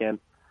 4th weekend,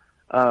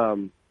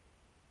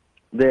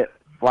 that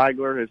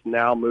Flagler has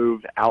now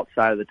moved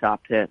outside of the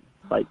top 10,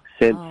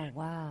 since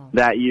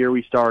that year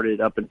we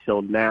started up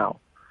until now.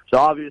 So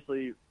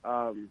obviously,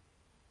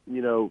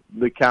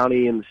 the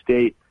county and the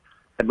state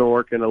have been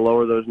working to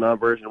lower those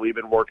numbers, and we've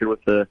been working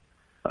with the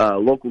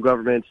local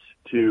governments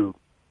to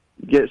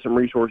get some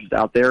resources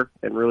out there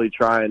and really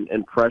try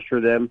and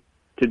pressure them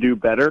to do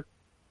better.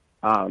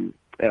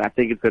 And I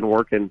think it's been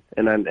working.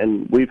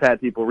 And we've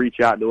had people reach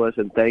out to us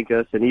and thank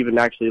us. And even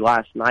actually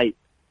last night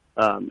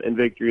in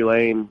Victory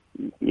Lane,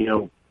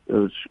 it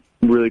was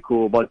really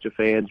cool. A bunch of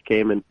fans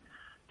came and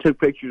took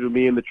pictures of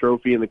me and the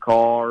trophy in the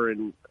car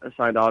and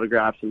signed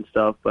autographs and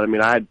stuff. But,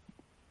 I had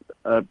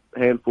a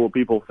handful of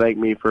people thank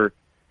me for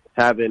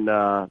having,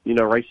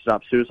 Race to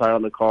Stop Suicide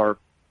on the car.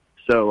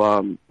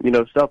 So,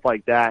 stuff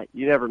like that.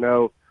 You never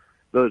know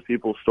those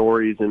people's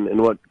stories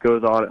and what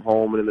goes on at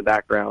home and in the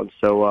background.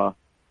 So,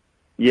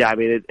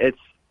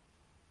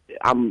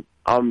 I'm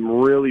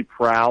really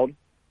proud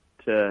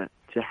to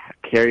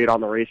carry it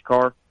on the race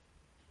car,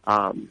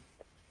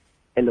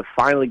 and to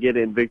finally get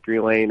in Victory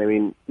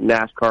Lane.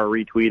 NASCAR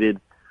retweeted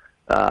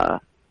the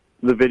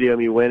video of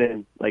me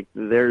winning.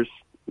 There's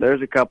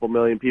a couple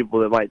million people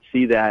that might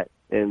see that,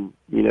 and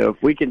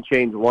if we can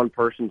change one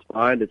person's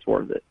mind, it's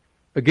worth it.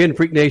 Again,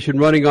 Freak Nation,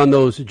 running on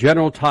those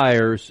General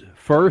Tires,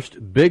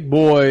 first Big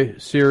Boy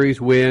Series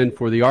win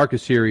for the ARCA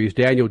Series.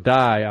 Daniel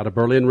Dye out of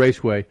Berlin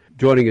Raceway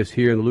joining us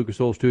here in the Lucas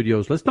Oil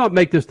Studios. Let's not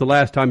make this the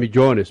last time you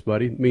join us,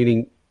 buddy,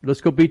 meaning let's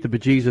go beat the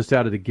bejesus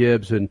out of the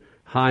Gibbs and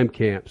Heim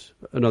camps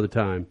another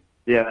time.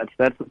 Yeah,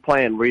 that's the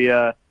plan. We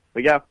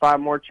got 5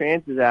 more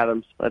chances,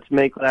 Adams. Let's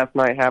make last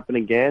night happen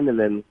again, and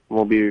then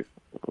we'll be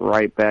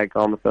right back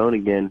on the phone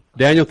again.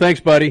 Daniel,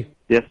 thanks, buddy.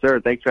 Yes, sir.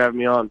 Thanks for having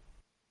me on.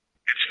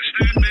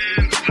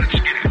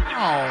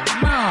 Oh,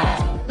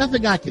 no.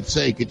 Nothing I could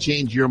say could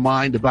change your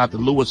mind about the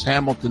Lewis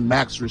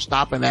Hamilton-Max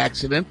Verstappen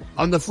accident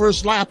on the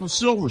first lap of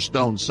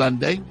Silverstone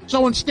Sunday.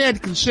 So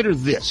instead, consider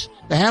this.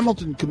 The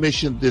Hamilton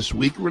Commission this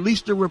week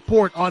released a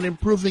report on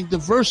improving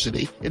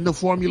diversity in the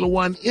Formula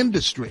One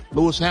industry.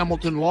 Lewis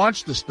Hamilton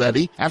launched the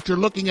study after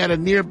looking at a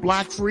near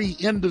black-free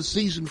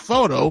end-of-season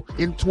photo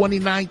in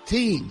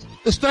 2019.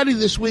 The study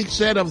this week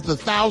said of the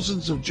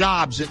thousands of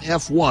jobs in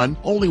F1,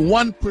 only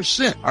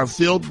 1% are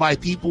filled by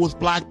people with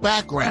black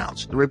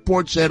backgrounds. The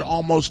report said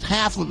almost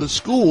half of the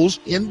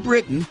schools in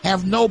Britain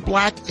have no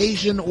black,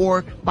 Asian,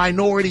 or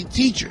minority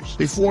teachers.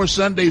 Before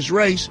Sunday's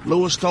race,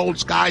 Lewis told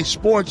Sky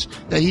Sports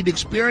that he'd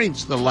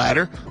experienced the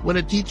latter when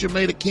a teacher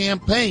made a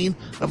campaign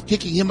of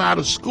kicking him out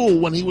of school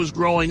when he was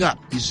growing up.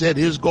 He said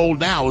his goal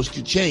now is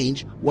to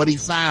change what he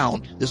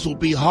found. This will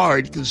be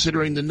hard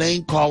considering the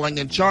name-calling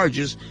and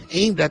charges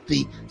aimed at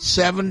the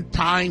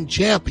 7-time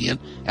champion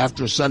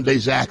after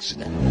Sunday's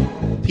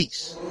accident.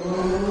 Peace.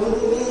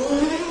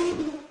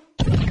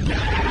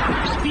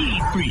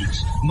 Speed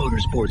Freaks,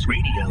 Motorsports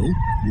Radio,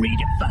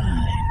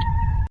 redefined.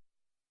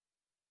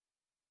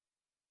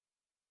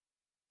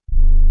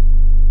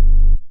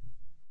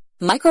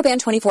 Microban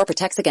 24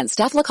 protects against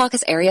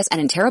Staphylococcus aureus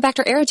and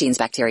Enterobacter aerogenes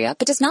bacteria,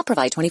 but does not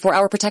provide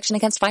 24-hour protection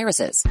against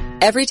viruses.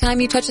 Every time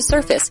you touch a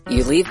surface,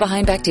 you leave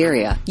behind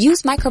bacteria.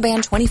 Use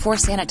Microban 24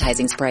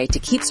 sanitizing spray to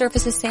keep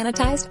surfaces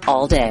sanitized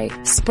all day.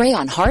 Spray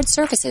on hard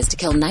surfaces to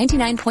kill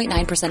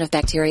 99.9% of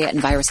bacteria and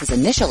viruses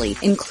initially,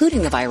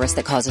 including the virus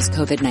that causes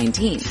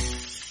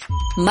COVID-19.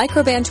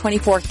 Microban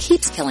 24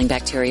 keeps killing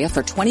bacteria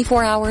for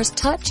 24 hours,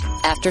 touch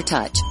after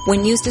touch.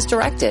 When used as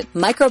directed,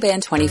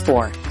 Microban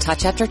 24,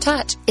 touch after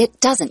touch, it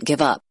doesn't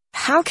give up.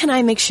 How can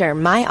I make sure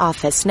my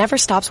office never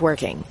stops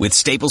working? With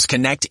Staples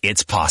Connect,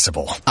 it's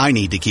possible. I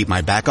need to keep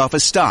my back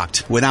office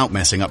stocked without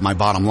messing up my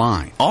bottom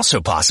line.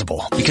 Also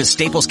possible, because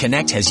Staples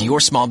Connect has your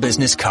small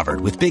business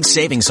covered with big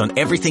savings on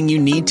everything you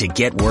need to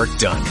get work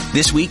done.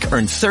 This week,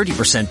 earn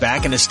 30%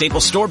 back in a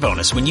Staples store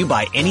bonus when you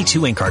buy any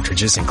 2 ink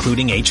cartridges,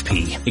 including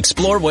HP.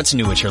 Explore what's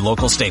new at your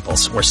local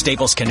Staples or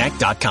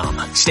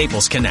staplesconnect.com.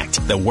 Staples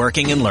Connect, the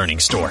working and learning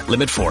store.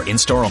 Limit 4,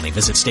 in-store only.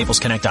 Visit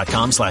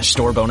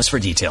staplesconnect.com/store bonus for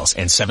details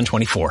and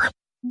 724.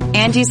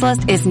 Angie's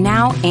List is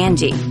now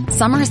Angie.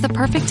 Summer is the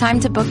perfect time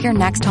to book your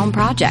next home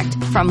project.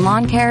 From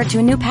lawn care to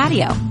a new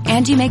patio,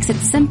 Angie makes it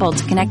simple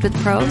to connect with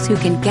pros who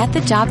can get the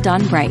job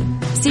done right.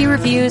 See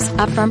reviews,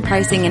 upfront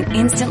pricing, and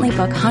instantly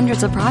book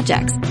hundreds of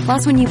projects.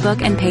 Plus, when you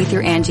book and pay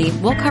through Angie,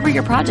 we'll cover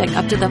your project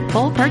up to the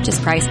full purchase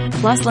price,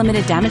 plus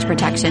limited damage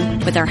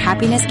protection with our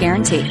Happiness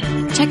Guarantee.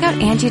 Check out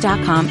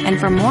Angie.com, and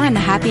for more on the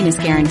Happiness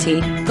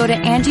Guarantee, go to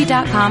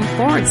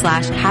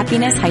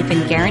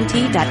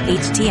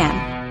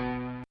Angie.com/happiness-guarantee.htm.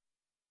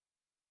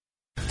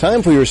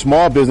 Time for your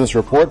Small Business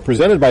Report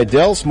presented by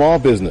Dell Small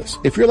Business.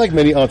 If you're like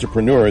many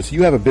entrepreneurs,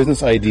 you have a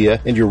business idea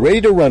and you're ready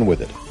to run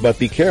with it. But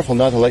be careful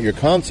not to let your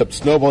concept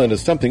snowball into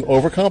something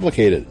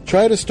overcomplicated.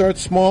 Try to start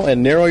small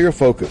and narrow your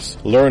focus.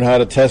 Learn how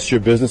to test your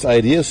business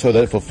idea so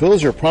that it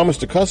fulfills your promise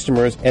to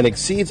customers and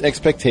exceeds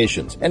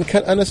expectations. And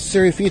cut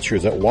unnecessary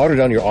features that water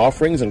down your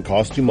offerings and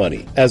cost you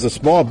money. As a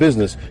small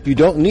business, you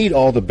don't need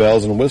all the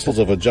bells and whistles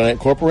of a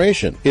giant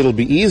corporation. It'll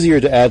be easier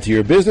to add to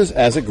your business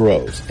as it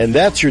grows. And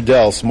that's your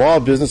Dell Small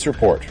Business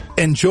Report.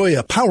 Enjoy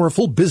a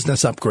powerful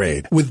business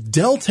upgrade with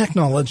Dell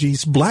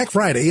Technologies Black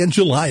Friday and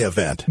July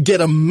event. Get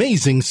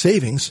amazing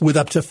savings with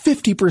up to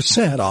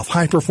 50% off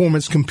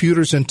high-performance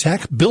computers and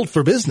tech built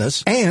for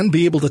business, and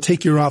be able to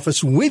take your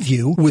office with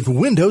you with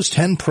Windows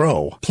 10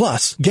 Pro.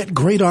 Plus, get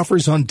great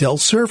offers on Dell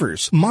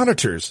servers,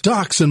 monitors,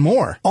 docks, and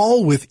more,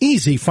 all with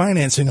easy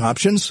financing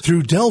options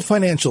through Dell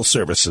Financial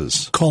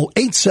Services. Call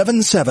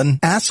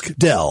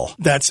 877-ASK-DELL.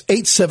 That's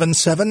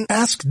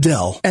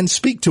 877-ASK-DELL, and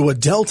speak to a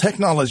Dell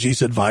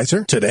Technologies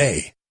advisor today.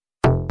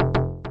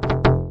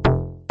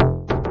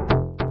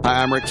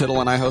 Hi, I'm Rick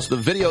Tittle, and I host the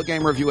Video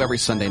Game Review every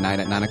Sunday night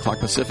at 9 o'clock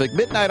Pacific,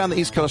 midnight on the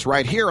East Coast,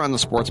 right here on the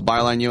Sports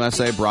Byline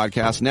USA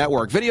Broadcast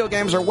Network. Video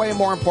games are way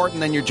more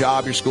important than your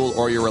job, your school,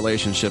 or your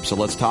relationship, so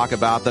let's talk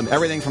about them.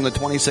 Everything from the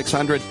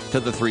 2600 to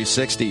the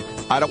 360.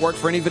 I don't work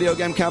for any video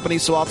game company,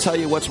 so I'll tell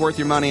you what's worth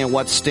your money and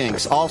what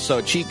stinks.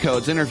 Also, cheat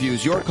codes,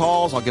 interviews, your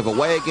calls. I'll give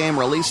away a game,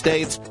 release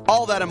dates,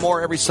 all that and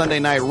more every Sunday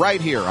night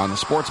right here on the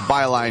Sports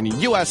Byline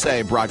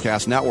USA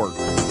Broadcast Network.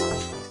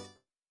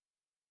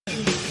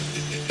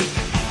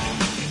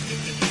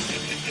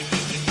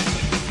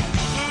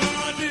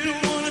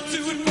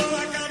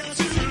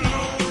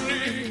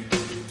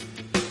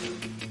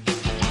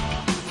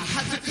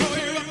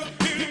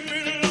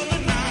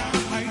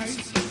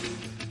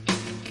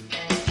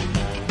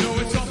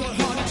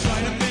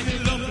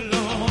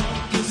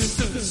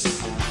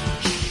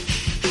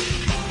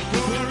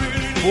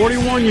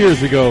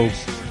 Years ago,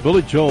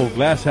 Billy Joel,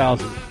 Glass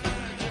Houses,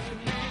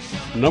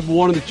 number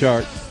 1 in the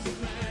charts.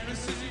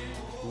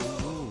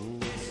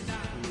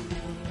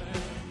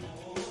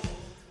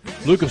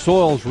 Lucas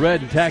Oil's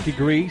red and tacky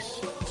grease,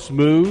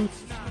 smooth,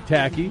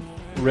 tacky,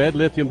 red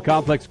lithium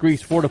complex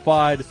grease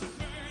fortified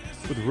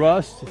with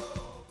rust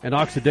and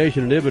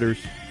oxidation inhibitors.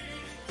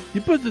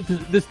 You put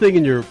this thing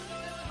in your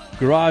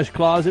garage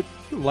closet,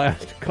 it'll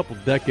last a couple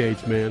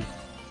decades, man.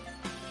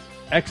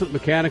 Excellent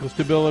mechanical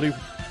stability,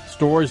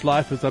 storage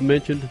life, as I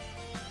mentioned.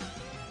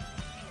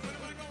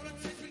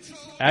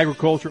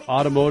 Agriculture,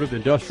 automotive,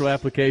 industrial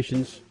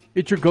applications.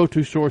 It's your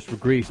go-to source for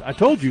grease. I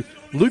told you,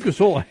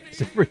 Lucas Oil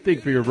has everything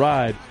for your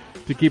ride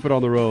to keep it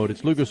on the road.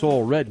 It's Lucas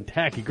Oil Red and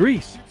Tacky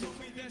Grease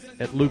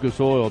at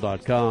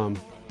lucasoil.com.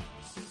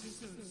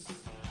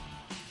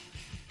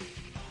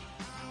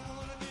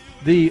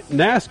 The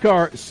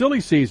NASCAR silly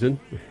season,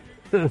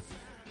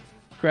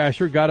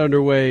 Crasher, got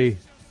underway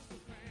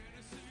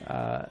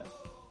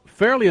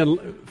fairly, I don't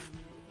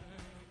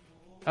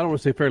want to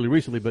say fairly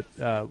recently, but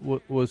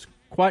was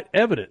quite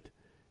evident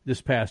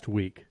this past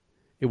week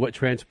in what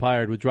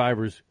transpired with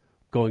drivers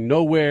going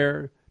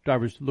nowhere,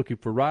 drivers looking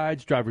for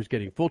rides, drivers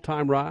getting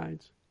full-time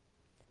rides.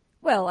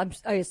 Well,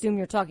 I assume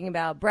you're talking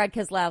about Brad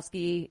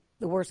Keselowski,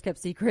 the worst-kept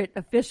secret,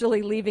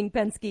 officially leaving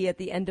Penske at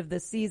the end of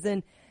this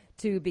season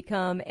to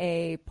become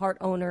a part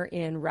owner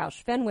in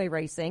Roush Fenway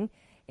Racing.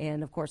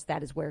 And, of course,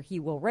 that is where he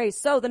will race.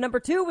 So the number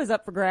 2 is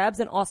up for grabs,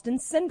 and Austin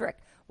Cindric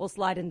will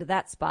slide into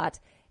that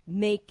spot.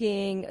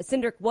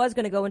 Cindric was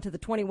going to go into the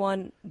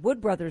 21 Wood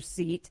Brothers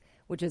seat,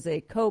 which is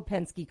a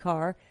co-Penske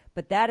car,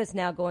 but that is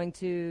now going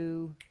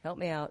to, help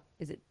me out,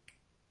 is it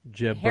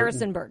Jeb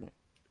Harrison Burton?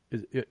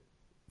 Is it,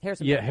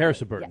 Harrison yeah, Burton.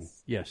 Harrison Burton,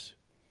 yes.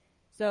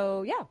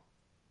 So, yeah.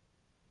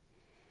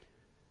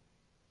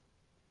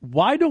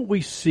 Why don't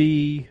we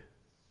see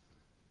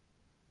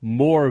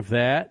more of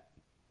that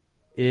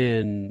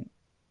in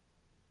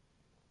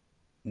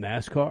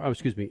NASCAR?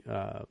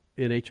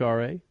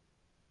 NHRA?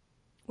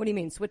 What do you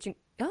mean, switching?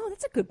 Oh,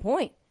 that's a good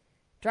point.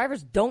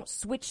 Drivers don't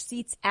switch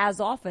seats as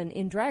often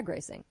in drag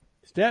racing.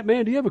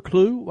 Statman, do you have a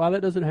clue why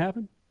that doesn't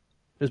happen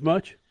as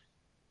much?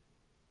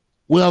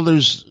 Well,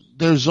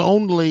 there's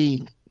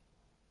only,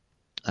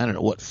 I don't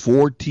know,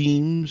 4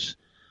 teams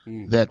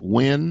that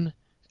win,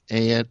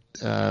 and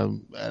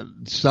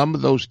some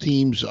of those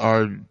teams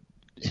are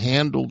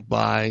handled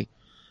by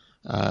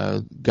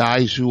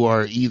guys who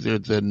are either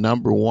the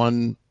number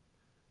one,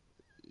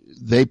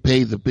 they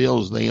pay the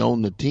bills, they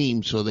own the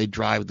team, so they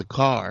drive the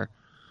car.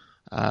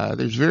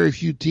 There's very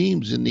few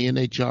teams in the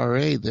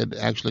NHRA that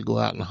actually go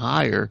out and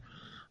hire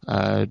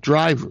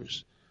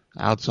drivers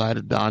outside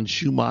of Don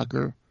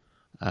Schumacher.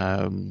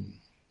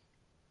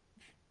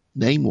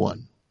 Name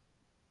one.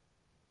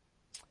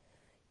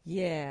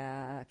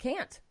 Yeah,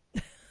 can't.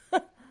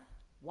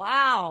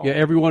 Wow. Yeah,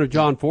 every one of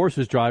John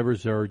Force's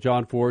drivers are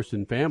John Force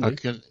and family.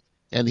 Okay.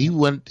 And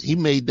he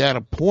made that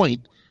a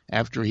point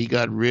after he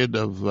got rid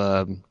of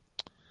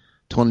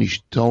Tony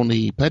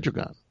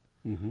Pedregon.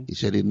 Mm-hmm. He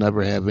said he'd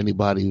never have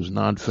anybody who's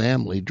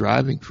non-family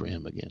driving for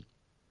him again.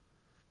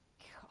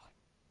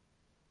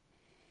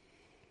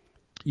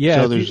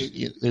 Yeah, so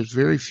there's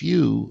very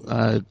few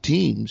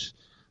teams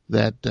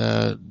that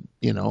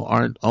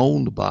aren't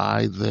owned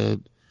by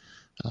the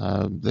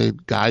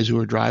guys who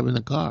are driving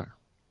the car.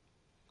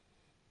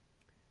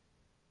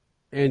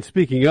 And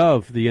speaking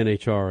of the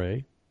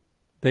NHRA,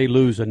 they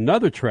lose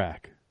another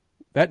track.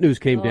 That news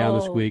came down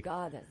this week.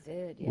 God, that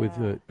did, yeah. With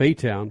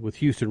Baytown, with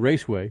Houston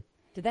Raceway.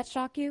 Did that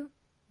shock you,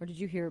 or did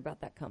you hear about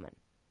that coming?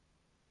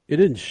 It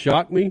didn't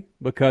shock me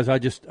because I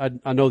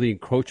know the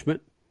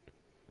encroachment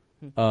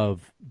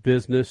of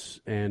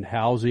business and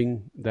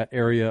housing that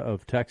area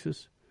of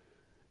Texas.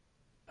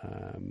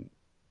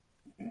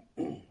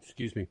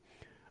 Excuse me.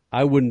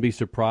 I wouldn't be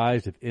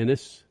surprised if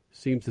Ennis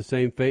seems the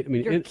same fate. I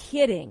mean, you're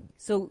kidding.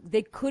 So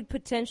they could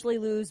potentially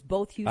lose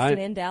both Houston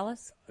and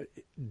Dallas?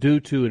 Due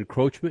to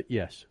encroachment,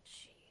 yes.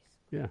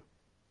 Jeez.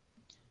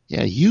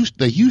 Yeah,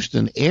 the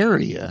Houston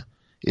area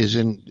is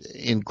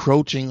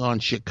encroaching on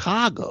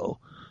Chicago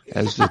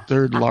as the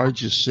third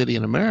largest city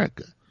in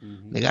America.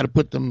 Mm-hmm.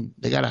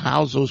 They got to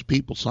house those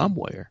people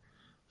somewhere.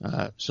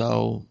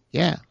 So,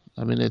 yeah,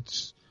 I mean,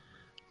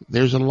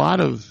 there's a lot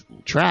of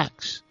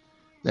tracks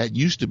that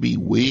used to be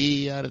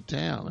way out of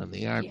town, and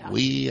they aren't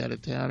way out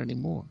of town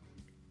anymore.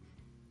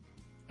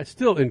 It's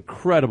still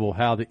incredible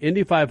how the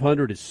Indy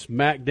 500 is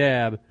smack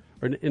dab,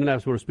 or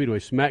Indianapolis Motor Speedway,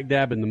 smack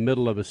dab in the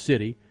middle of a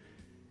city,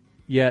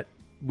 yet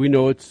we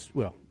know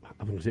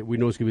we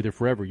know it's going to be there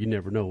forever. You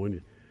never know.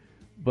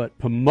 But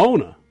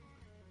Pomona,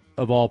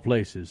 of all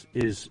places,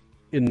 is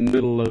in the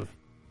middle of,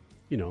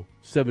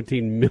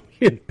 17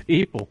 million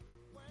people.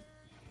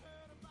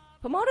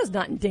 Pomona's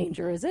not in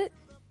danger, is it?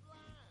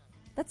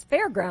 That's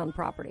fairground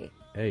property.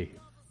 Hey,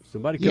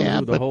 somebody comes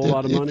in with a whole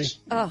lot of money.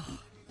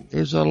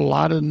 There's a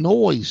lot of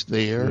noise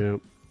there. Yeah.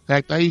 In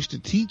fact, I used to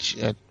teach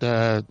at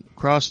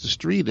across the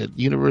street at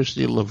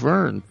University of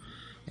Laverne,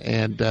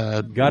 and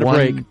Got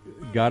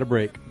a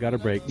break.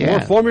 Yeah,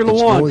 more Formula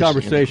One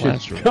conversation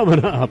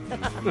coming up.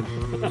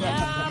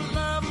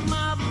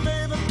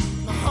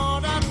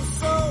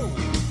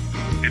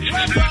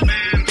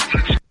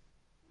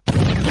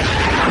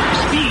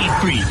 Speed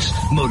Freaks,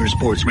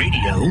 Motorsports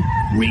Radio,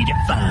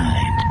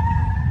 redefined.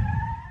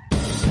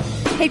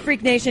 Hey,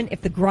 Freak Nation,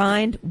 if the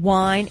grind,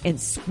 whine, and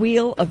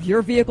squeal of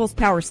your vehicle's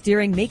power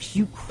steering makes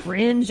you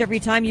cringe every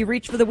time you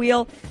reach for the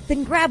wheel,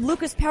 then grab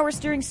Lucas Power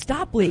Steering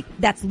Stop Leak.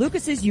 That's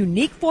Lucas's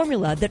unique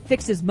formula that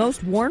fixes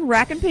most worn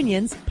rack and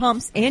pinions,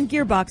 pumps, and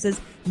gearboxes,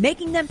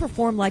 making them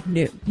perform like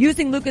new.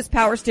 Using Lucas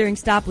Power Steering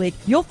Stop Leak,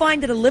 you'll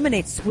find it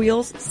eliminates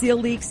squeals, seal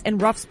leaks,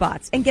 and rough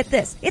spots. And get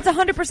this, it's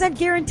 100%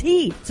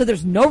 guaranteed, so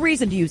there's no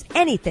reason to use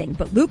anything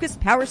but Lucas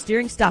Power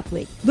Steering Stop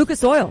Leak.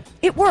 Lucas Oil,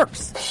 it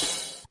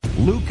works.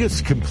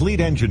 Lucas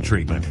Complete Engine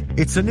Treatment.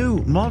 It's a new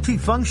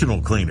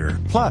multifunctional cleaner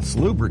plus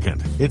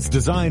lubricant. It's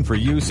designed for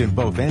use in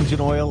both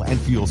engine oil and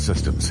fuel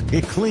systems.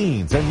 It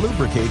cleans and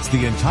lubricates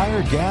the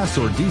entire gas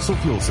or diesel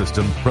fuel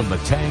system from the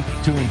tank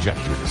to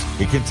injectors.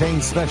 It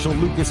contains special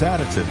Lucas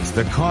additives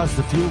that cause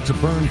the fuel to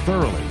burn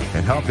thoroughly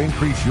and help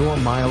increase your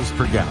miles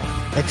per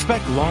gallon.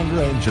 Expect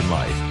longer engine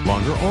life,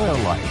 longer oil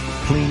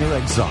life, cleaner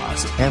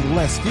exhaust, and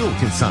less fuel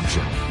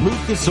consumption.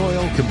 Lucas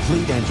Oil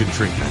Complete Engine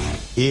Treatment.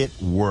 It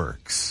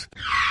works.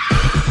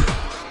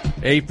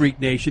 Hey, Freak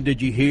Nation, did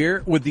you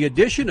hear? With the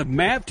addition of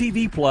MAV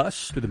TV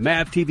Plus to the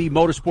MAV TV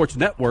Motorsports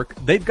Network,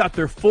 they've got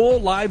their full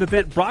live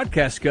event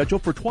broadcast schedule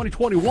for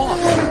 2021.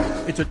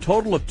 It's a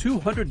total of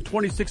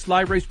 226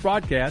 live race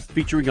broadcasts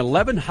featuring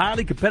 11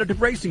 highly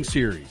competitive racing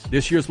series.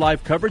 This year's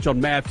live coverage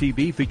on MAV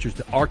TV features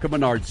the ARCA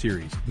Menard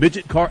Series,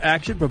 midget car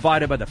action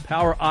provided by the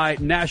Power Eye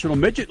National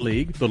Midget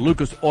League, the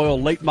Lucas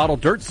Oil Late Model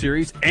Dirt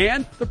Series,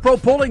 and the Pro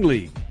Pulling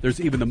League.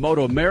 There's even the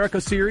Moto America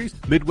Series,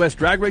 Midwest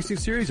Drag Racing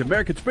Series,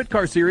 American Sprint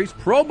Car Series,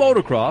 Pro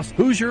Motocross,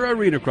 Hoosier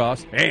Arena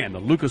Cross, and the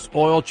Lucas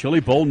Oil Chili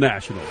Bowl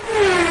National.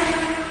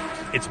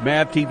 It's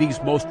MAV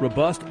TV's most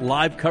robust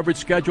live coverage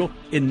schedule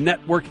in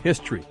network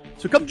history.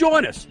 So come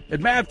join us at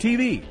MAV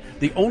TV,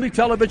 the only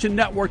television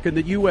network in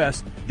the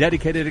U.S.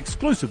 dedicated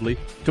exclusively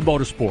to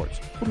motorsports.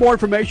 For more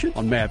information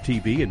on MAV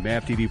TV and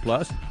MAV TV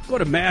Plus, go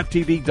to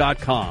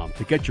mavtv.com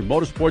to get your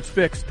motorsports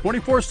fix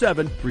 24/7,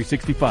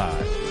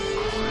 365.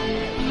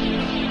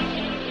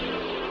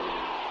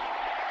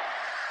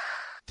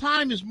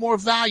 Time is more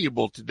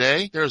valuable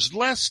today. There's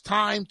less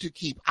time to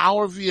keep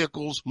our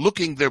vehicles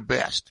looking their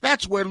best.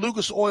 That's where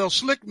Lucas Oil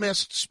Slick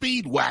Mist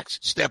Speed Wax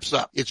steps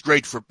up. It's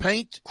great for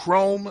paint,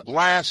 chrome,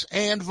 glass,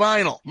 and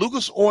vinyl.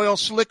 Lucas Oil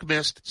Slick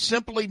Mist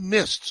simply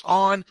mists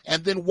on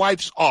and then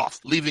wipes off,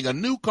 leaving a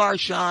new car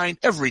shine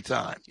every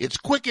time. It's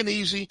quick and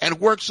easy and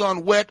works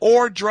on wet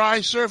or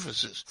dry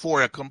surfaces.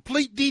 For a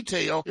complete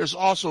detail, there's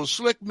also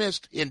Slick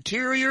Mist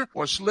Interior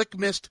or Slick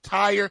Mist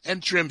Tire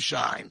and Trim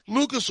Shine.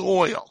 Lucas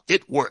Oil.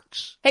 It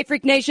works. Hey,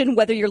 Freak Nation,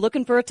 whether you're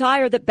looking for a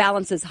tire that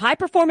balances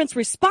high-performance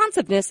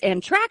responsiveness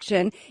and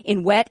traction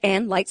in wet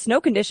and light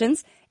snow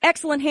conditions,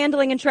 excellent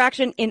handling and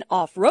traction in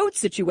off-road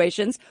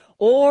situations,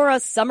 or a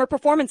summer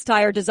performance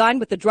tire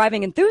designed with the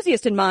driving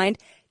enthusiast in mind,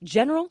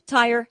 General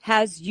Tire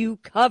has you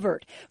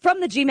covered.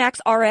 From the G-Max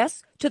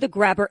RS to the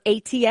Grabber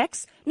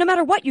ATX, no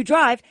matter what you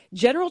drive,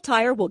 General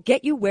Tire will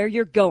get you where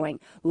you're going.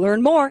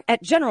 Learn more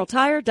at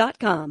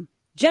GeneralTire.com.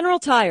 General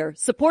Tire,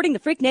 supporting the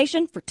Freak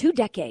Nation for 2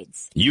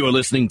 decades. You're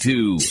listening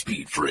to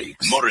Speed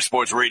Freaks,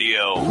 Motorsports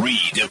Radio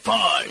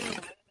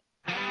Redefined.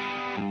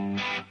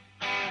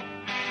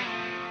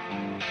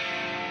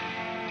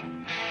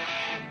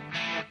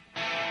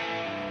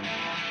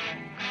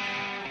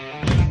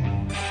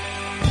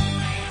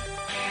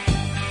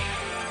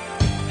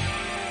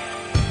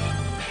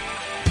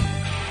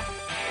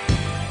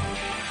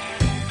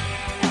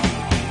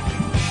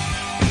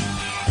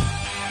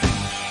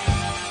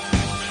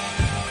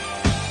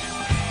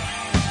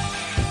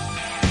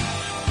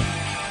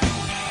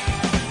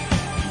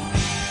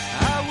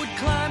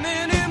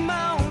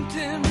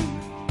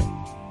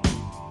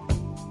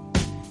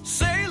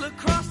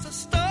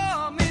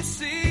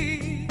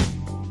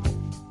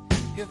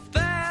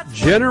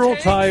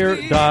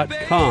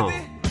 GeneralTire.com.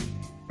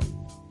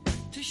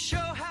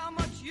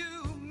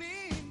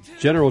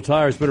 General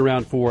Tire has been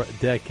around for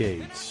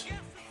decades.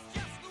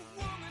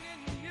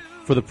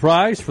 For the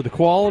price, for the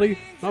quality,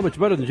 not much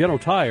better than General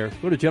Tire.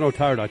 Go to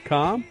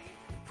GeneralTire.com.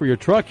 For your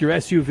truck, your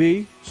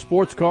SUV,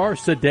 sports car,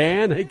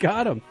 sedan, they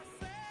got them.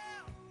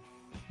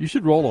 You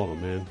should roll on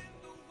them, man.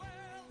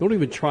 Don't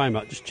even try them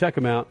out. Just check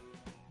them out.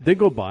 Then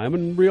go buy them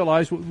and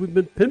realize what we've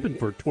been pimping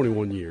for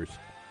 21 years.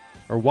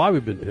 Or why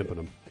we've been pimping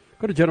them.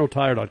 Go to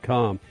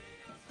GeneralTire.com.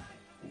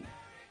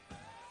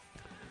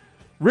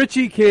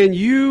 Richie, can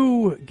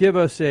you give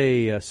us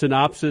a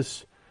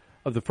synopsis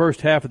of the first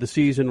half of the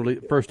season?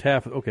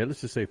 Okay, let's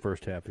just say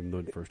first half, even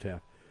though the first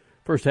half.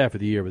 First half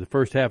of the year, but the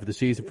first half of the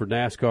season for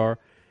NASCAR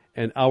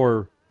and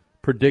our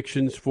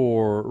predictions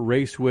for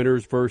race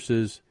winners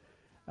versus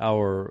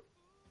our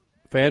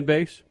fan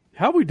base.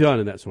 How have we done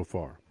in that so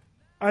far?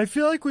 I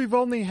feel like we've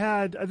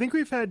had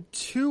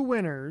 2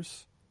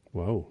 winners.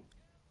 Whoa.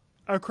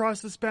 Across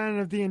the span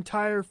of the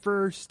entire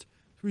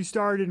we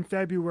started in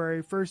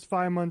February, first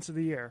 5 months of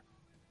the year.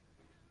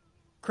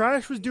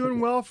 Crash was doing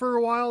well for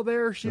a while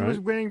there. She was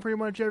winning pretty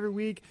much every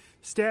week.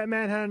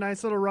 Statman had a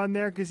nice little run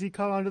there because he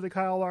caught onto the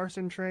Kyle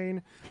Larson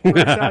train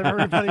instead of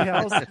everybody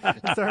else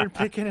and started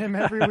picking him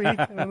every week.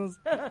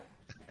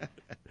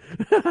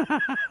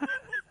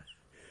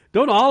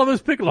 Don't all of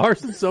us pick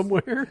Larson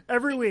somewhere?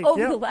 Every week.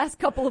 Over the last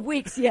couple of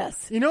weeks,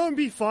 yes. You know, it'd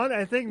be fun.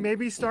 I think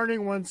maybe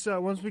starting once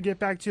we get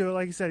back to it,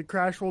 like I said,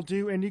 Crash will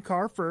do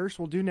IndyCar first.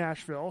 We'll do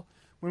Nashville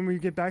when we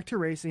get back to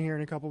racing here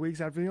in a couple of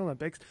weeks after the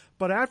Olympics.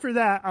 But after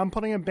that, I'm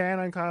putting a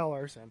ban on Kyle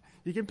Larson.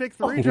 You can pick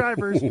 3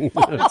 drivers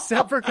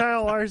except for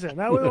Kyle Larson.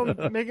 That way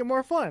it'll make it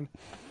more fun.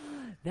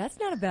 That's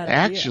not a bad idea.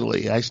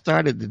 Actually, I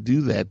started to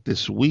do that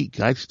this week.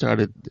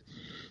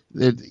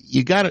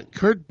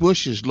 Kurt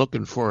Busch is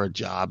looking for a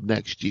job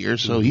next year,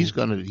 so he's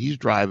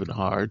driving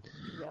hard.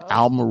 Yep.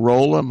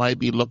 Almirola might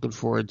be looking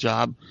for a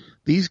job.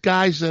 These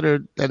guys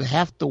that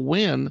have to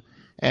win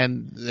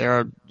and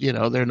they're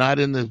not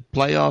in the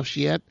playoffs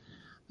yet,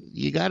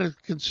 you got to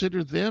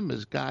consider them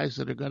as guys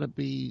that are going to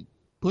be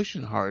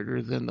pushing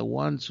harder than the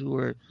ones who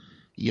are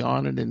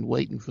yawning and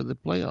waiting for the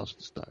playoffs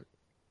to start.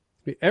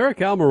 Eric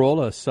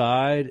Almirola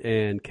aside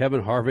and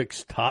Kevin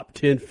Harvick's top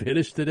 10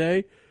 finish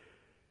today,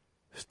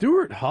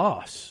 Stuart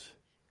Haas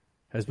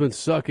has been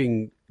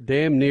sucking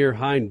damn near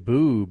hind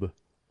boob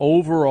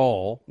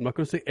overall. I'm not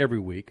going to say every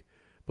week,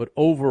 but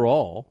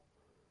overall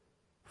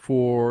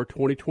for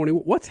 2020.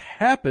 What's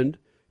happened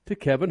to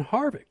Kevin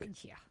Harvick?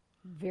 Yeah,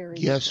 very.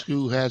 Guess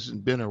who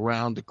hasn't been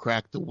around to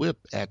crack the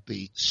whip at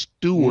the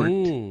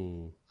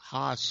Stuart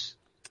Haas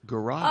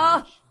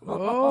garage?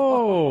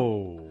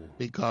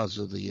 Because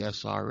of the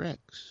SRX.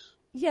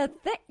 Yeah,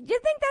 you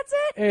think that's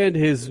it? And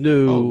his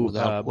new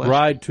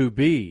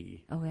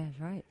bride-to-be. Oh, that's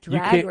right.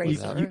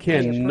 You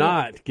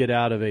cannot get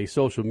out of a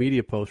social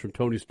media post from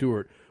Tony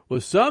Stewart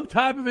with some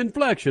type of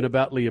inflection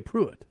about Leah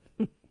Pruitt.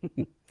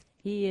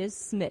 He is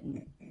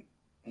smitten.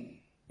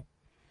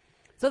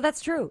 So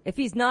that's true. If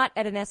he's not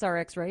at an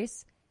SRX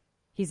race,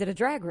 he's at a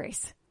drag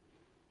race.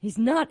 He's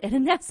not at a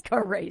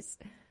NASCAR race.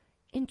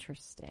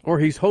 Interesting. Or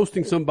he's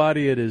hosting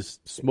somebody at his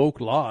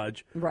smoke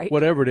lodge, right?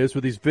 Whatever it is,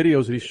 with these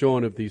videos that he's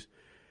showing of these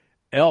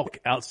elk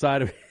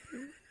outside of.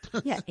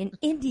 Yeah, in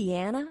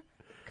Indiana.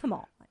 Come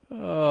on.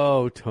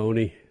 Oh,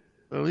 Tony.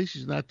 Well, at least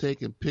he's not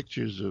taking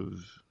pictures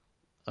of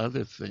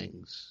other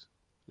things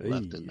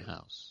left in the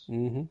house.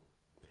 Mm-hmm.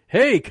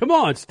 Hey, come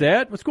on,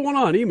 Stat. What's going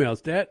on? Email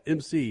Stat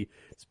MC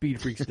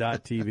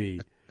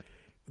speedfreaks.tv.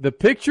 The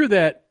picture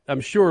that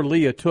I'm sure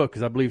Leah took,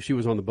 because I believe she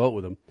was on the boat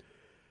with him.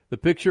 The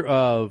picture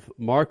of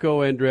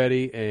Marco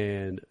Andretti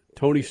and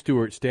Tony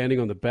Stewart standing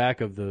on the back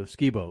of the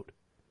ski boat.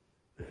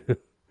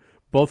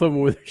 Both of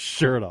them with their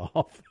shirt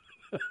off.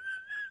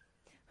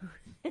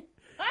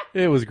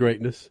 It was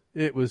greatness.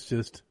 It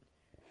was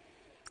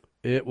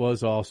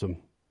awesome.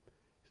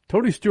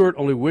 Tony Stewart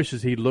only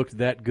wishes he looked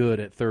that good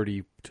at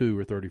 32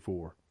 or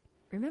 34.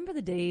 Remember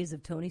the days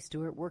of Tony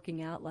Stewart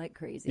working out like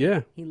crazy?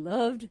 Yeah. He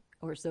loved,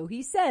 or so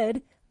he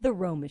said, the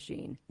row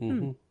machine.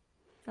 Mm-hmm.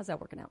 How's that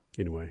working out?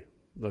 Anyway.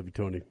 Love you,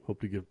 Tony. Hope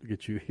to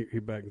get you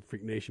here back in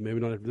Freak Nation. Maybe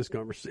not after this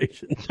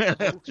conversation.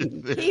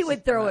 He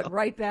would throw it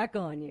right back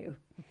on you.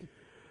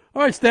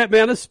 All right, Stat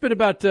Man, let's spend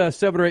about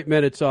 7 or 8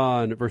 minutes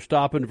on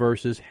Verstappen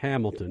versus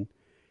Hamilton.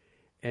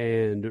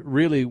 And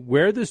really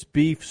where this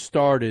beef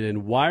started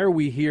and why are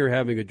we here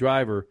having a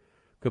driver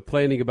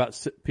complaining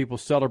about people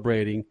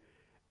celebrating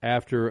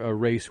after a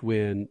race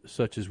win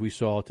such as we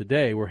saw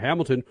today, where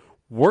Hamilton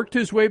worked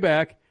his way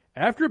back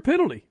after a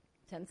penalty.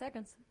 10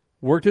 seconds.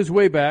 Worked his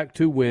way back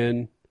to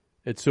win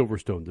at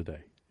Silverstone today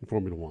in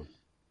Formula One.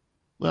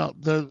 Well,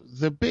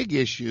 the big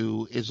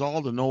issue is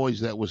all the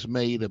noise that was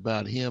made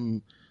about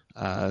him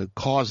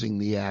causing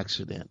the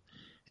accident.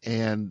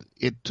 And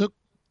it took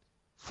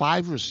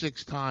 5 or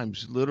 6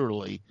 times,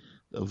 literally,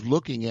 of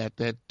looking at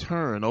that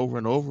turn over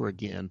and over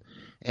again.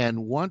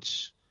 And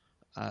once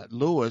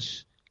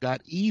Lewis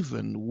got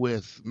even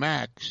with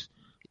Max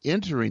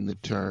entering the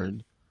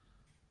turn,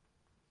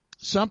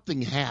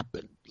 something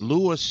happened.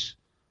 Lewis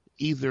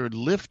either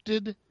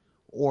lifted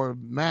or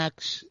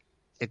Max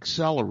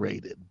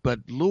accelerated, but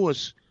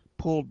Lewis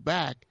pulled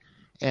back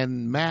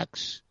and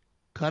Max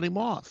cut him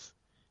off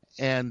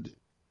and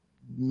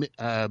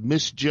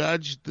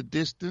misjudged the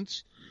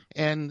distance,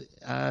 and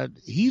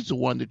he's the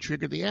one that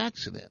triggered the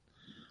accident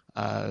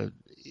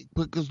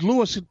because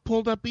Lewis had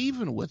pulled up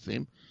even with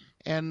him,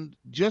 and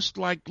just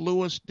like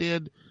Lewis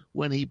did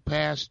when he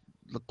passed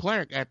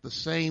Leclerc at the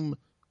same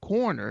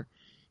corner,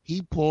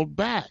 he pulled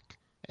back,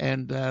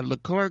 and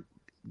Leclerc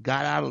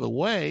got out of the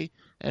way,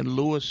 and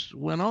Lewis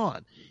went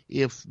on.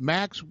 If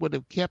Max would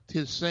have kept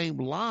his same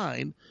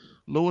line,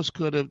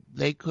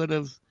 they could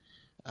have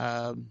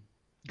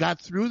got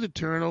through the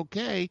turn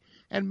okay,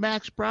 and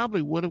Max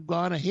probably would have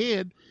gone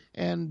ahead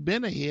and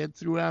been ahead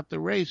throughout the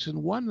race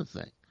and won the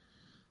thing.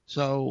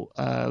 So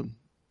I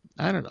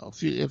don't know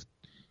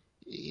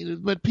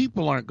but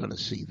people aren't going to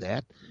see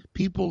that.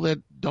 People that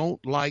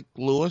don't like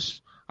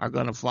Lewis are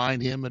going to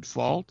find him at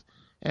fault,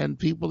 and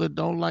people that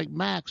don't like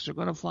Max are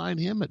going to find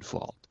him at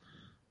fault.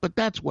 But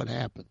that's what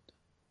happened.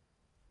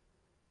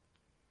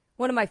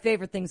 One of my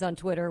favorite things on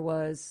Twitter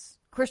was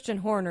Christian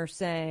Horner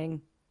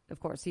saying, of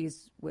course,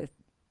 he's with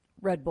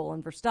Red Bull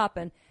and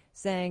Verstappen,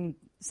 saying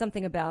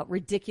something about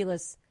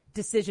ridiculous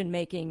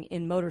decision-making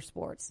in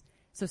motorsports.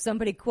 So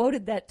somebody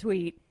quoted that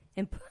tweet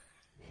and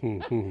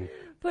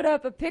put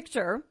up a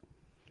picture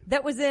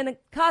that was in a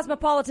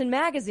Cosmopolitan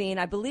magazine,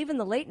 I believe in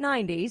the late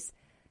 90s,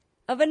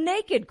 of a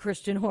naked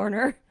Christian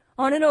Horner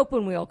on an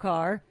open-wheel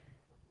car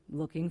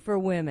looking for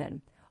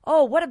women.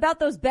 Oh, what about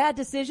those bad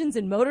decisions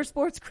in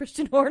motorsports,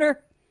 Christian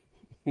Horner?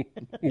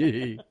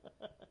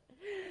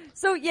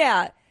 So,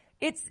 yeah,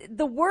 it's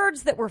the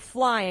words that were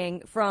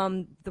flying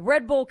from the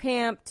Red Bull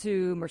camp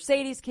to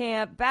Mercedes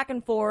camp, back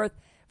and forth,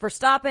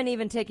 Verstappen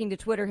even taking to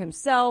Twitter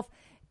himself.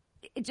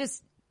 It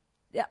just,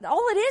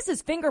 all it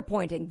is finger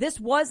pointing. This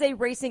was a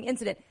racing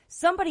incident.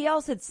 Somebody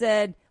else had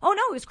said, oh,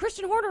 no, it was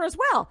Christian Horner as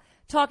well,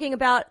 talking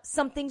about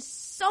something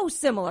so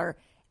similar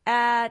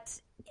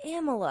at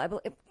Imola.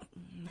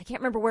 I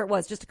can't remember where it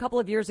was, just a couple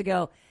of years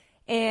ago.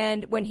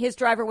 And when his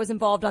driver was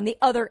involved on the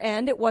other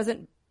end, it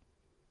wasn't,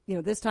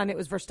 this time it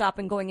was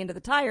Verstappen going into the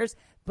tires.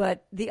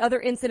 But the other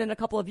incident a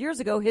couple of years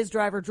ago, his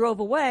driver drove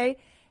away.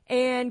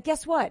 And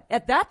guess what?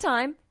 At that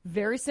time,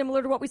 very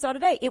similar to what we saw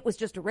today. It was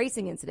just a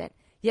racing incident.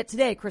 Yet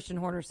today, Christian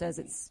Horner says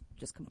it's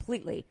just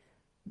completely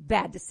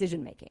bad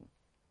decision-making.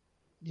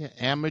 Yeah,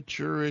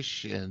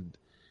 amateurish and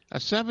a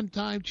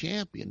 7-time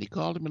champion. He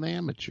called him an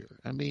amateur.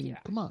 I mean,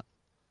 come on.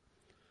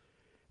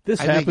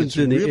 This I happens think it's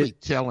in really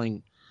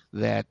telling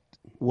that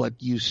what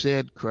you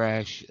said,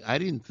 Crash. I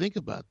didn't think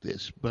about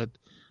this, but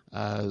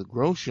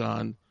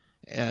Grosjean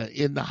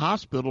in the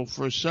hospital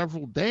for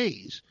several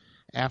days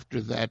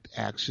after that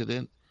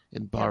accident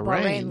in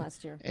Bahrain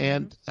last year,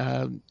 and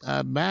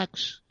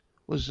Max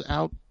was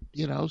out,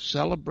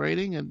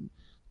 celebrating and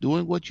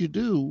doing what you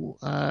do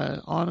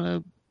on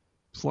a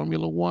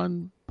Formula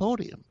One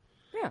podium.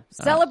 Yeah,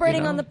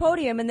 celebrating on the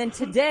podium, and then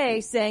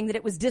today saying that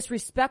it was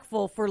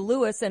disrespectful for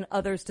Lewis and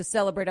others to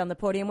celebrate on the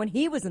podium when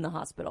he was in the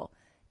hospital.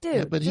 dude.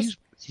 Yeah, but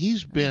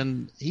he's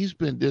been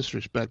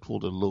disrespectful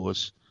to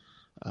Lewis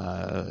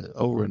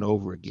over and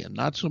over again.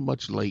 Not so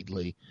much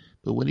lately,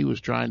 but when he was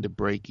trying to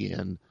break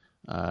in,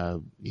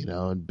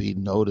 and be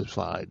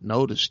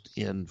noticed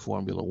in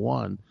Formula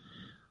One,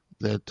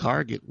 the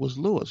target was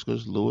Lewis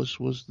because Lewis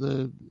was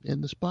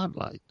in the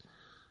spotlight.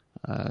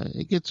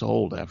 It gets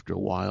old after a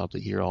while to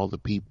hear all the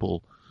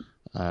people,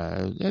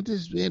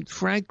 and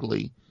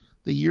frankly,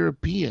 the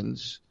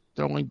Europeans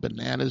throwing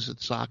bananas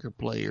at soccer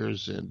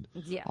players and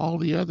all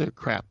the other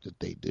crap that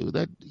they do.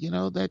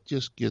 That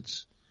just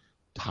gets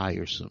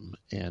tiresome.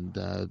 And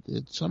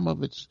some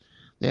of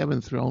they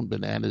haven't thrown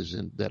bananas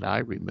in that I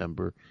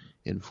remember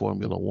in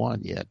Formula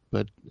One yet,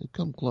 but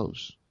come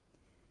close.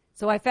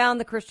 So I found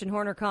the Christian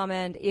Horner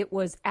comment. It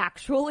was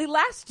actually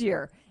last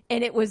year,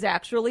 and it was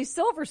actually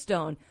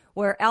Silverstone,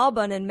 where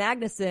Albon and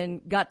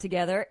Magnussen got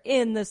together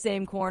in the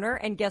same corner.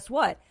 And guess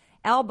what?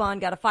 Albon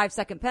got a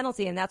 5-second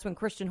penalty, and that's when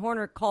Christian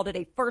Horner called it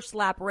a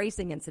first-lap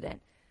racing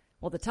incident.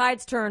 Well, the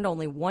tides turned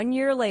only 1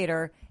 year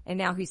later, and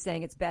now he's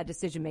saying it's bad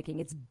decision-making.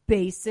 It's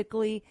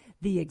basically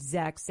the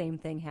exact same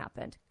thing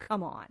happened.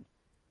 Come on.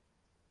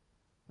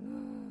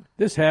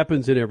 This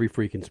happens in every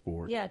freaking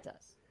sport. Yeah, it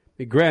does. I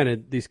mean,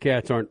 granted, these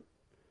cats don't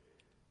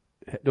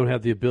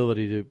have the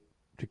ability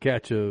to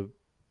catch a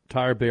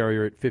tire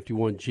barrier at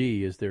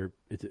 51G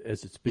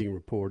as it's being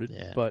reported.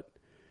 Yeah. But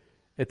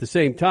at the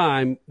same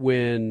time,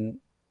 when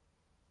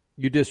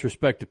you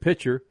disrespect a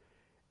pitcher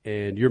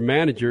and your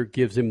manager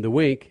gives him the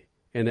wink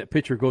and that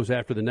pitcher goes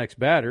after the next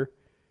batter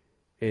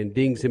and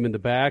dings him in the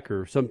back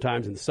or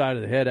sometimes in the side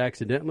of the head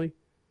accidentally,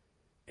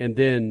 and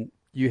then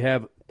you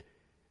have –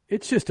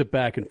 it's just a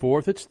back and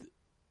forth. It's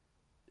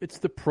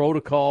the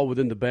protocol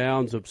within the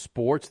bounds of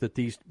sports that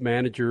these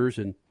managers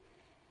and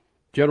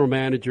general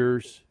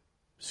managers,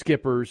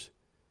 skippers,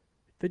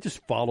 they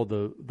just follow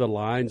the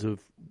lines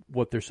of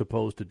what they're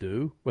supposed to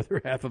do,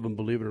 whether half of them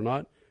believe it or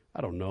not.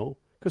 I don't know.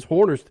 Because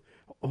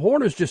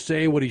Horner's just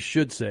saying what he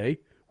should say,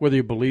 whether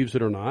he believes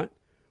it or not.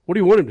 What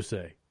do you want him to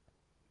say?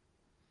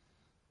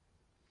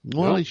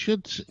 Well, he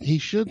should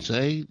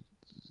say,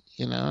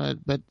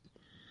 but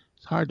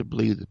it's hard to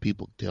believe that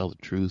people tell the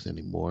truth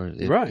anymore.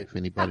 If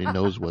anybody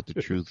knows what the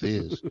truth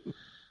is.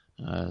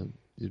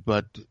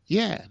 But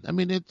yeah, I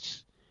mean,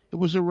 it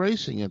was a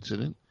racing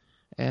incident,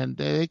 and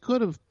they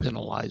could have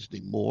penalized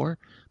him more.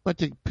 But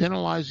to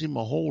penalize him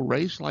a whole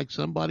race, like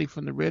somebody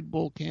from the Red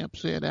Bull camp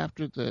said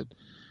after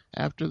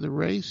the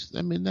race,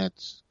 I mean,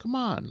 come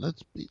on,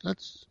 let's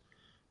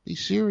be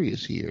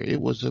serious here. It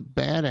was a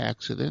bad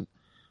accident,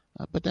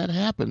 but that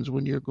happens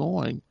when you're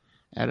going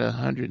at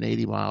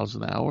 180 miles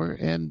an hour,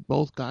 and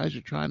both guys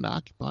are trying to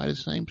occupy the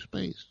same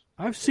space.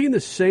 I've seen the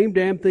same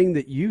damn thing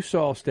that you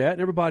saw, Stat,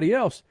 and everybody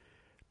else.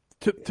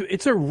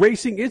 It's a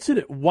racing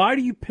incident. Why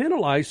do you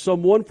penalize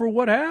someone for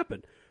what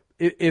happened?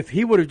 If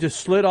he would have just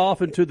slid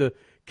off into the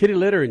kitty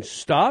litter and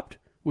stopped,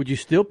 would you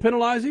still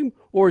penalize him?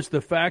 Or is the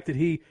fact that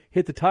he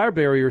hit the tire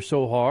barrier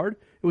so hard,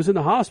 it was in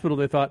the hospital,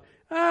 they thought,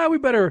 we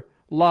better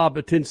lob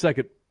a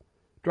 10-second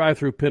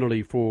drive-through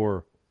penalty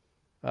for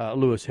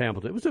Lewis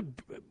Hamilton.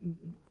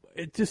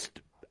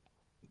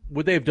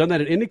 Would they have done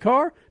that in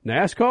IndyCar,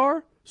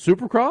 NASCAR,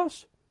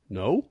 Supercross?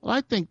 No. Well,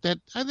 I think that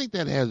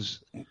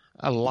has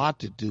a lot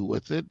to do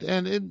with it,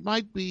 and it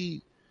might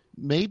be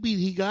maybe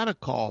he got a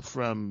call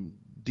from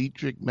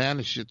Dietrich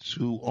Manischitz,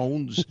 who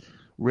owns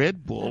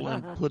Red Bull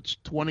and puts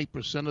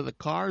 20% of the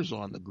cars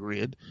on the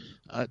grid.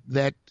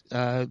 That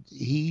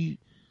you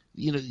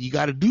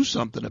got to do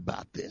something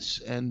about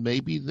this, and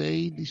maybe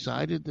they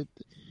decided that.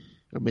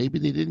 Or maybe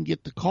they didn't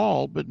get the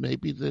call, but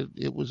maybe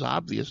it was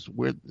obvious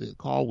where the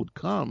call would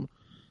come.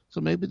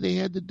 So maybe they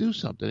had to do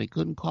something. They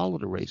couldn't call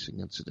it a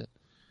racing incident.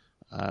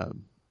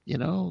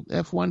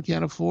 F1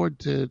 can't afford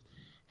to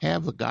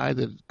have a guy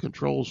that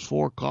controls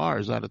 4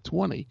 cars out of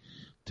 20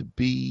 to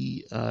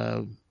be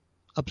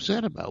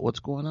upset about what's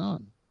going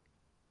on.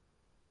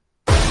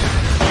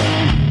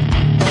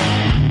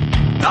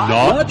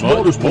 Not much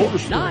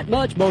motorsport. Not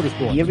much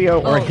motorsport.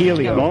 Helio or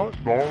Helio. Not.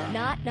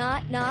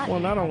 Well,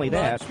 not only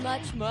that.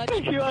 Much.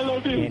 Thank you, I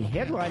love you. And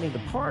headlining the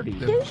party.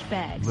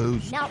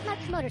 Douchebags. Not much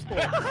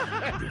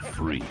motorsports. The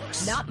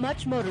freaks. Not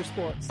much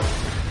motorsports.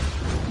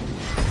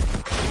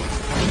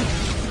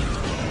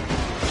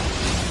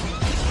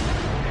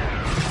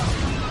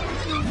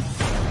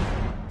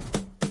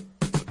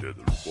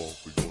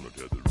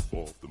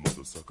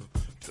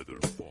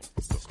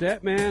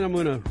 Stat man, I'm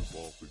going to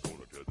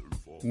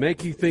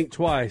make you think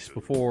twice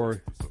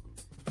before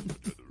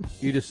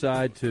you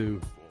decide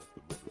to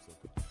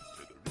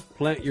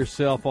plant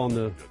yourself on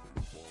the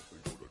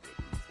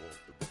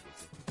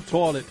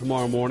toilet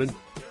tomorrow morning.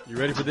 You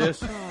ready for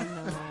this? Oh,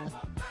 no.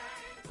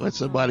 What,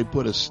 somebody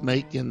put a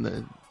snake in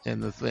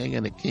the thing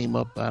and it came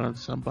up out of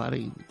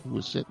somebody who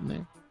was sitting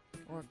there?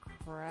 Or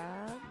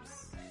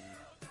crabs?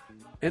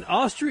 An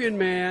Austrian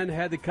man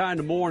had the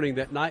kind of morning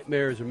that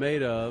nightmares are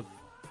made of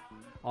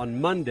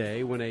on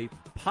Monday when a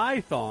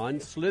python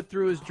slid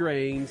through his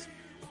drains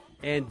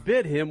and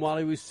bit him while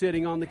he was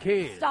sitting on the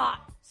can.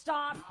 Stop.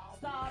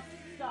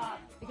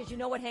 Because you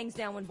know what hangs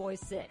down when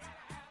boys sit.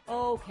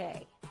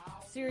 Okay.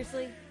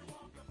 Seriously?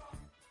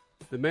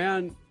 The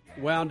man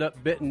wound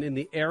up bitten in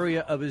the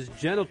area of his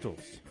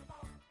genitals.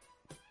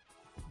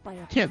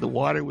 Yeah, the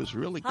water was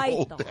really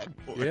cold that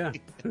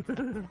morning.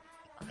 Yeah.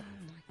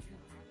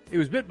 He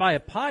was bit by a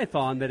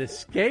python that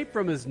escaped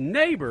from his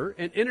neighbor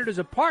and entered his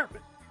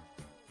apartment.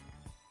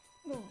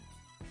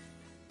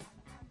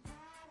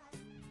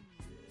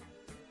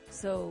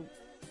 So,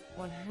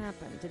 what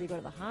happened? Did he go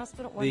to the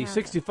hospital? What The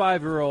happened?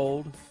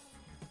 65-year-old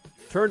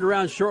turned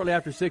around shortly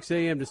after 6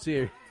 a.m. to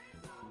see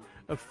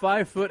a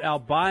 5-foot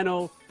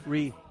albino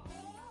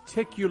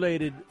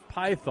reticulated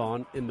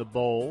python in the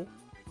bowl.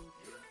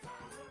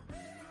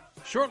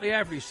 Shortly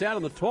after he sat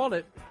on the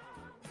toilet,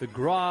 the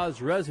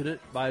Graz resident,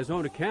 by his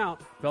own account,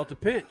 felt a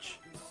pinch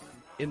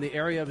in the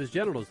area of his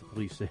genitals, the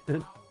police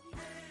said.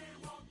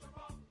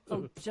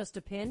 Oh, just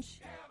a pinch?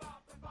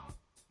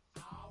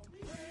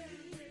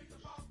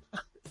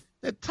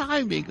 The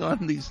timing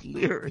on these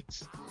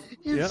lyrics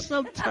is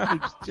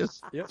sometimes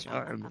just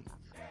charming.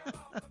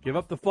 Give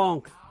up the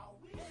funk.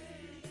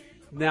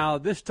 Now,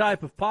 this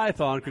type of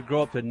python could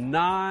grow up to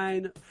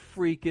 9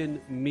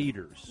 freaking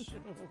meters.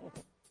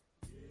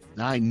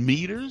 9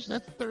 meters?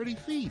 That's 30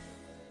 feet.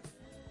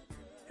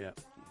 Yeah.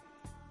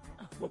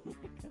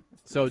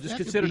 So just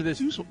consider this.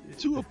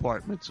 Two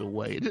apartments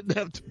away. It didn't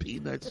have to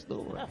be next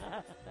door.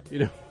 You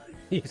know,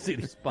 you see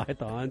these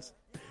pythons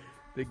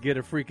that get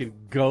a freaking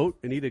goat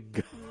and eat a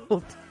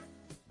goat.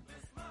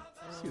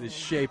 See the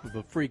shape of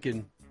a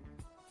freaking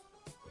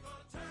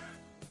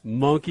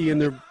monkey in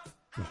their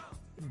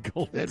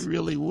goat. That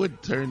really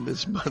would turn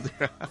this mother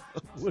out.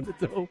 Wouldn't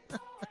it though?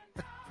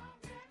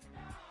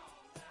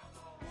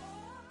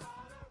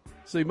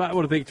 So you might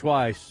want to think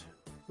twice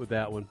with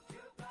that one.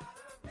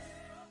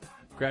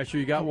 Crasher,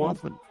 you got one?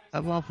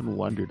 I've often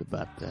wondered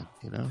about that,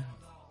 you know?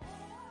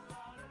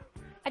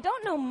 I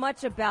don't know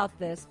much about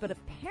this, but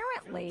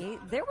apparently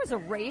there was a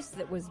race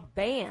that was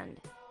banned.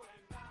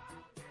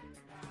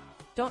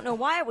 Don't know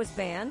why it was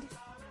banned.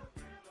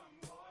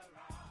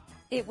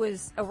 It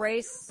was a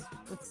race,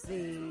 let's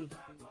see,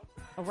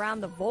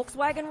 around the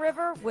Volkswagen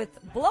River with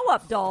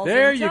blow-up dolls.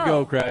 There in you tow.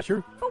 go,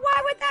 Crasher. But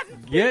why would that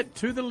Get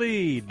to the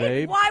lead,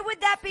 babe. Why would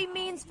that be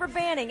means for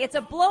banning? It's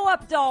a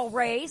blow-up doll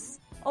race.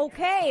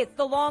 Okay, it's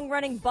the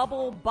long-running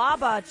Bubble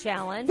Baba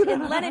Challenge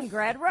in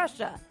Leningrad,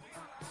 Russia.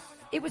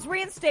 It was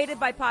reinstated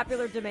by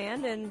popular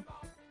demand, and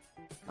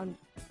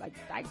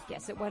I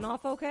guess it went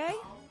off okay.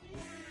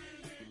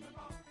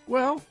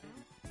 Well,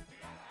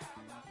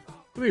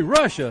 I mean,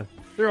 Russia,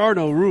 there are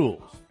no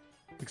rules,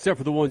 except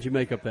for the ones you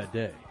make up that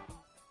day.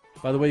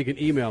 By the way, you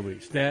can email me,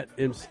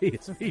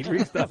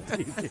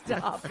 statmc@speedfreaks.tv.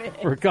 Stop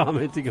it. For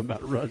commenting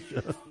about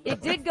Russia.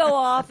 It did go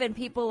off, and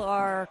people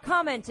are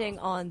commenting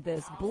on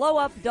this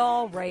blow-up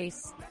doll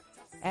race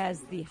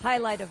as the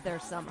highlight of their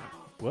summer.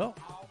 Well,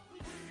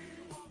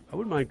 I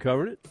wouldn't mind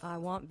covering it. I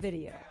want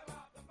video.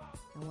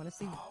 I want to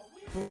see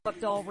blow-up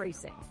doll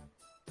racing.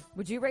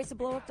 Would you race a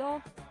blow-up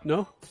doll?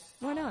 No,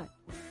 Why not?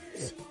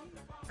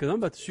 because I'm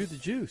about to shoot the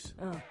juice.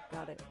 Oh,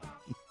 got it.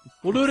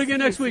 We'll do it again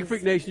next week,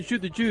 Freak Nation.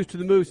 Shoot the juice to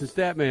the moose and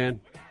Statman.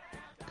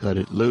 Cut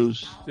it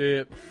loose. See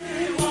ya.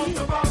 I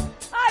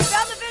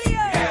found the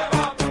video!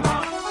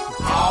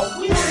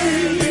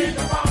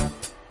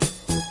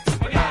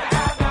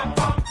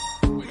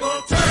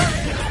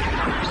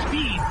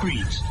 Speed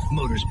Freaks,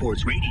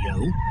 Motorsports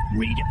Radio,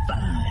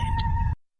 redefined.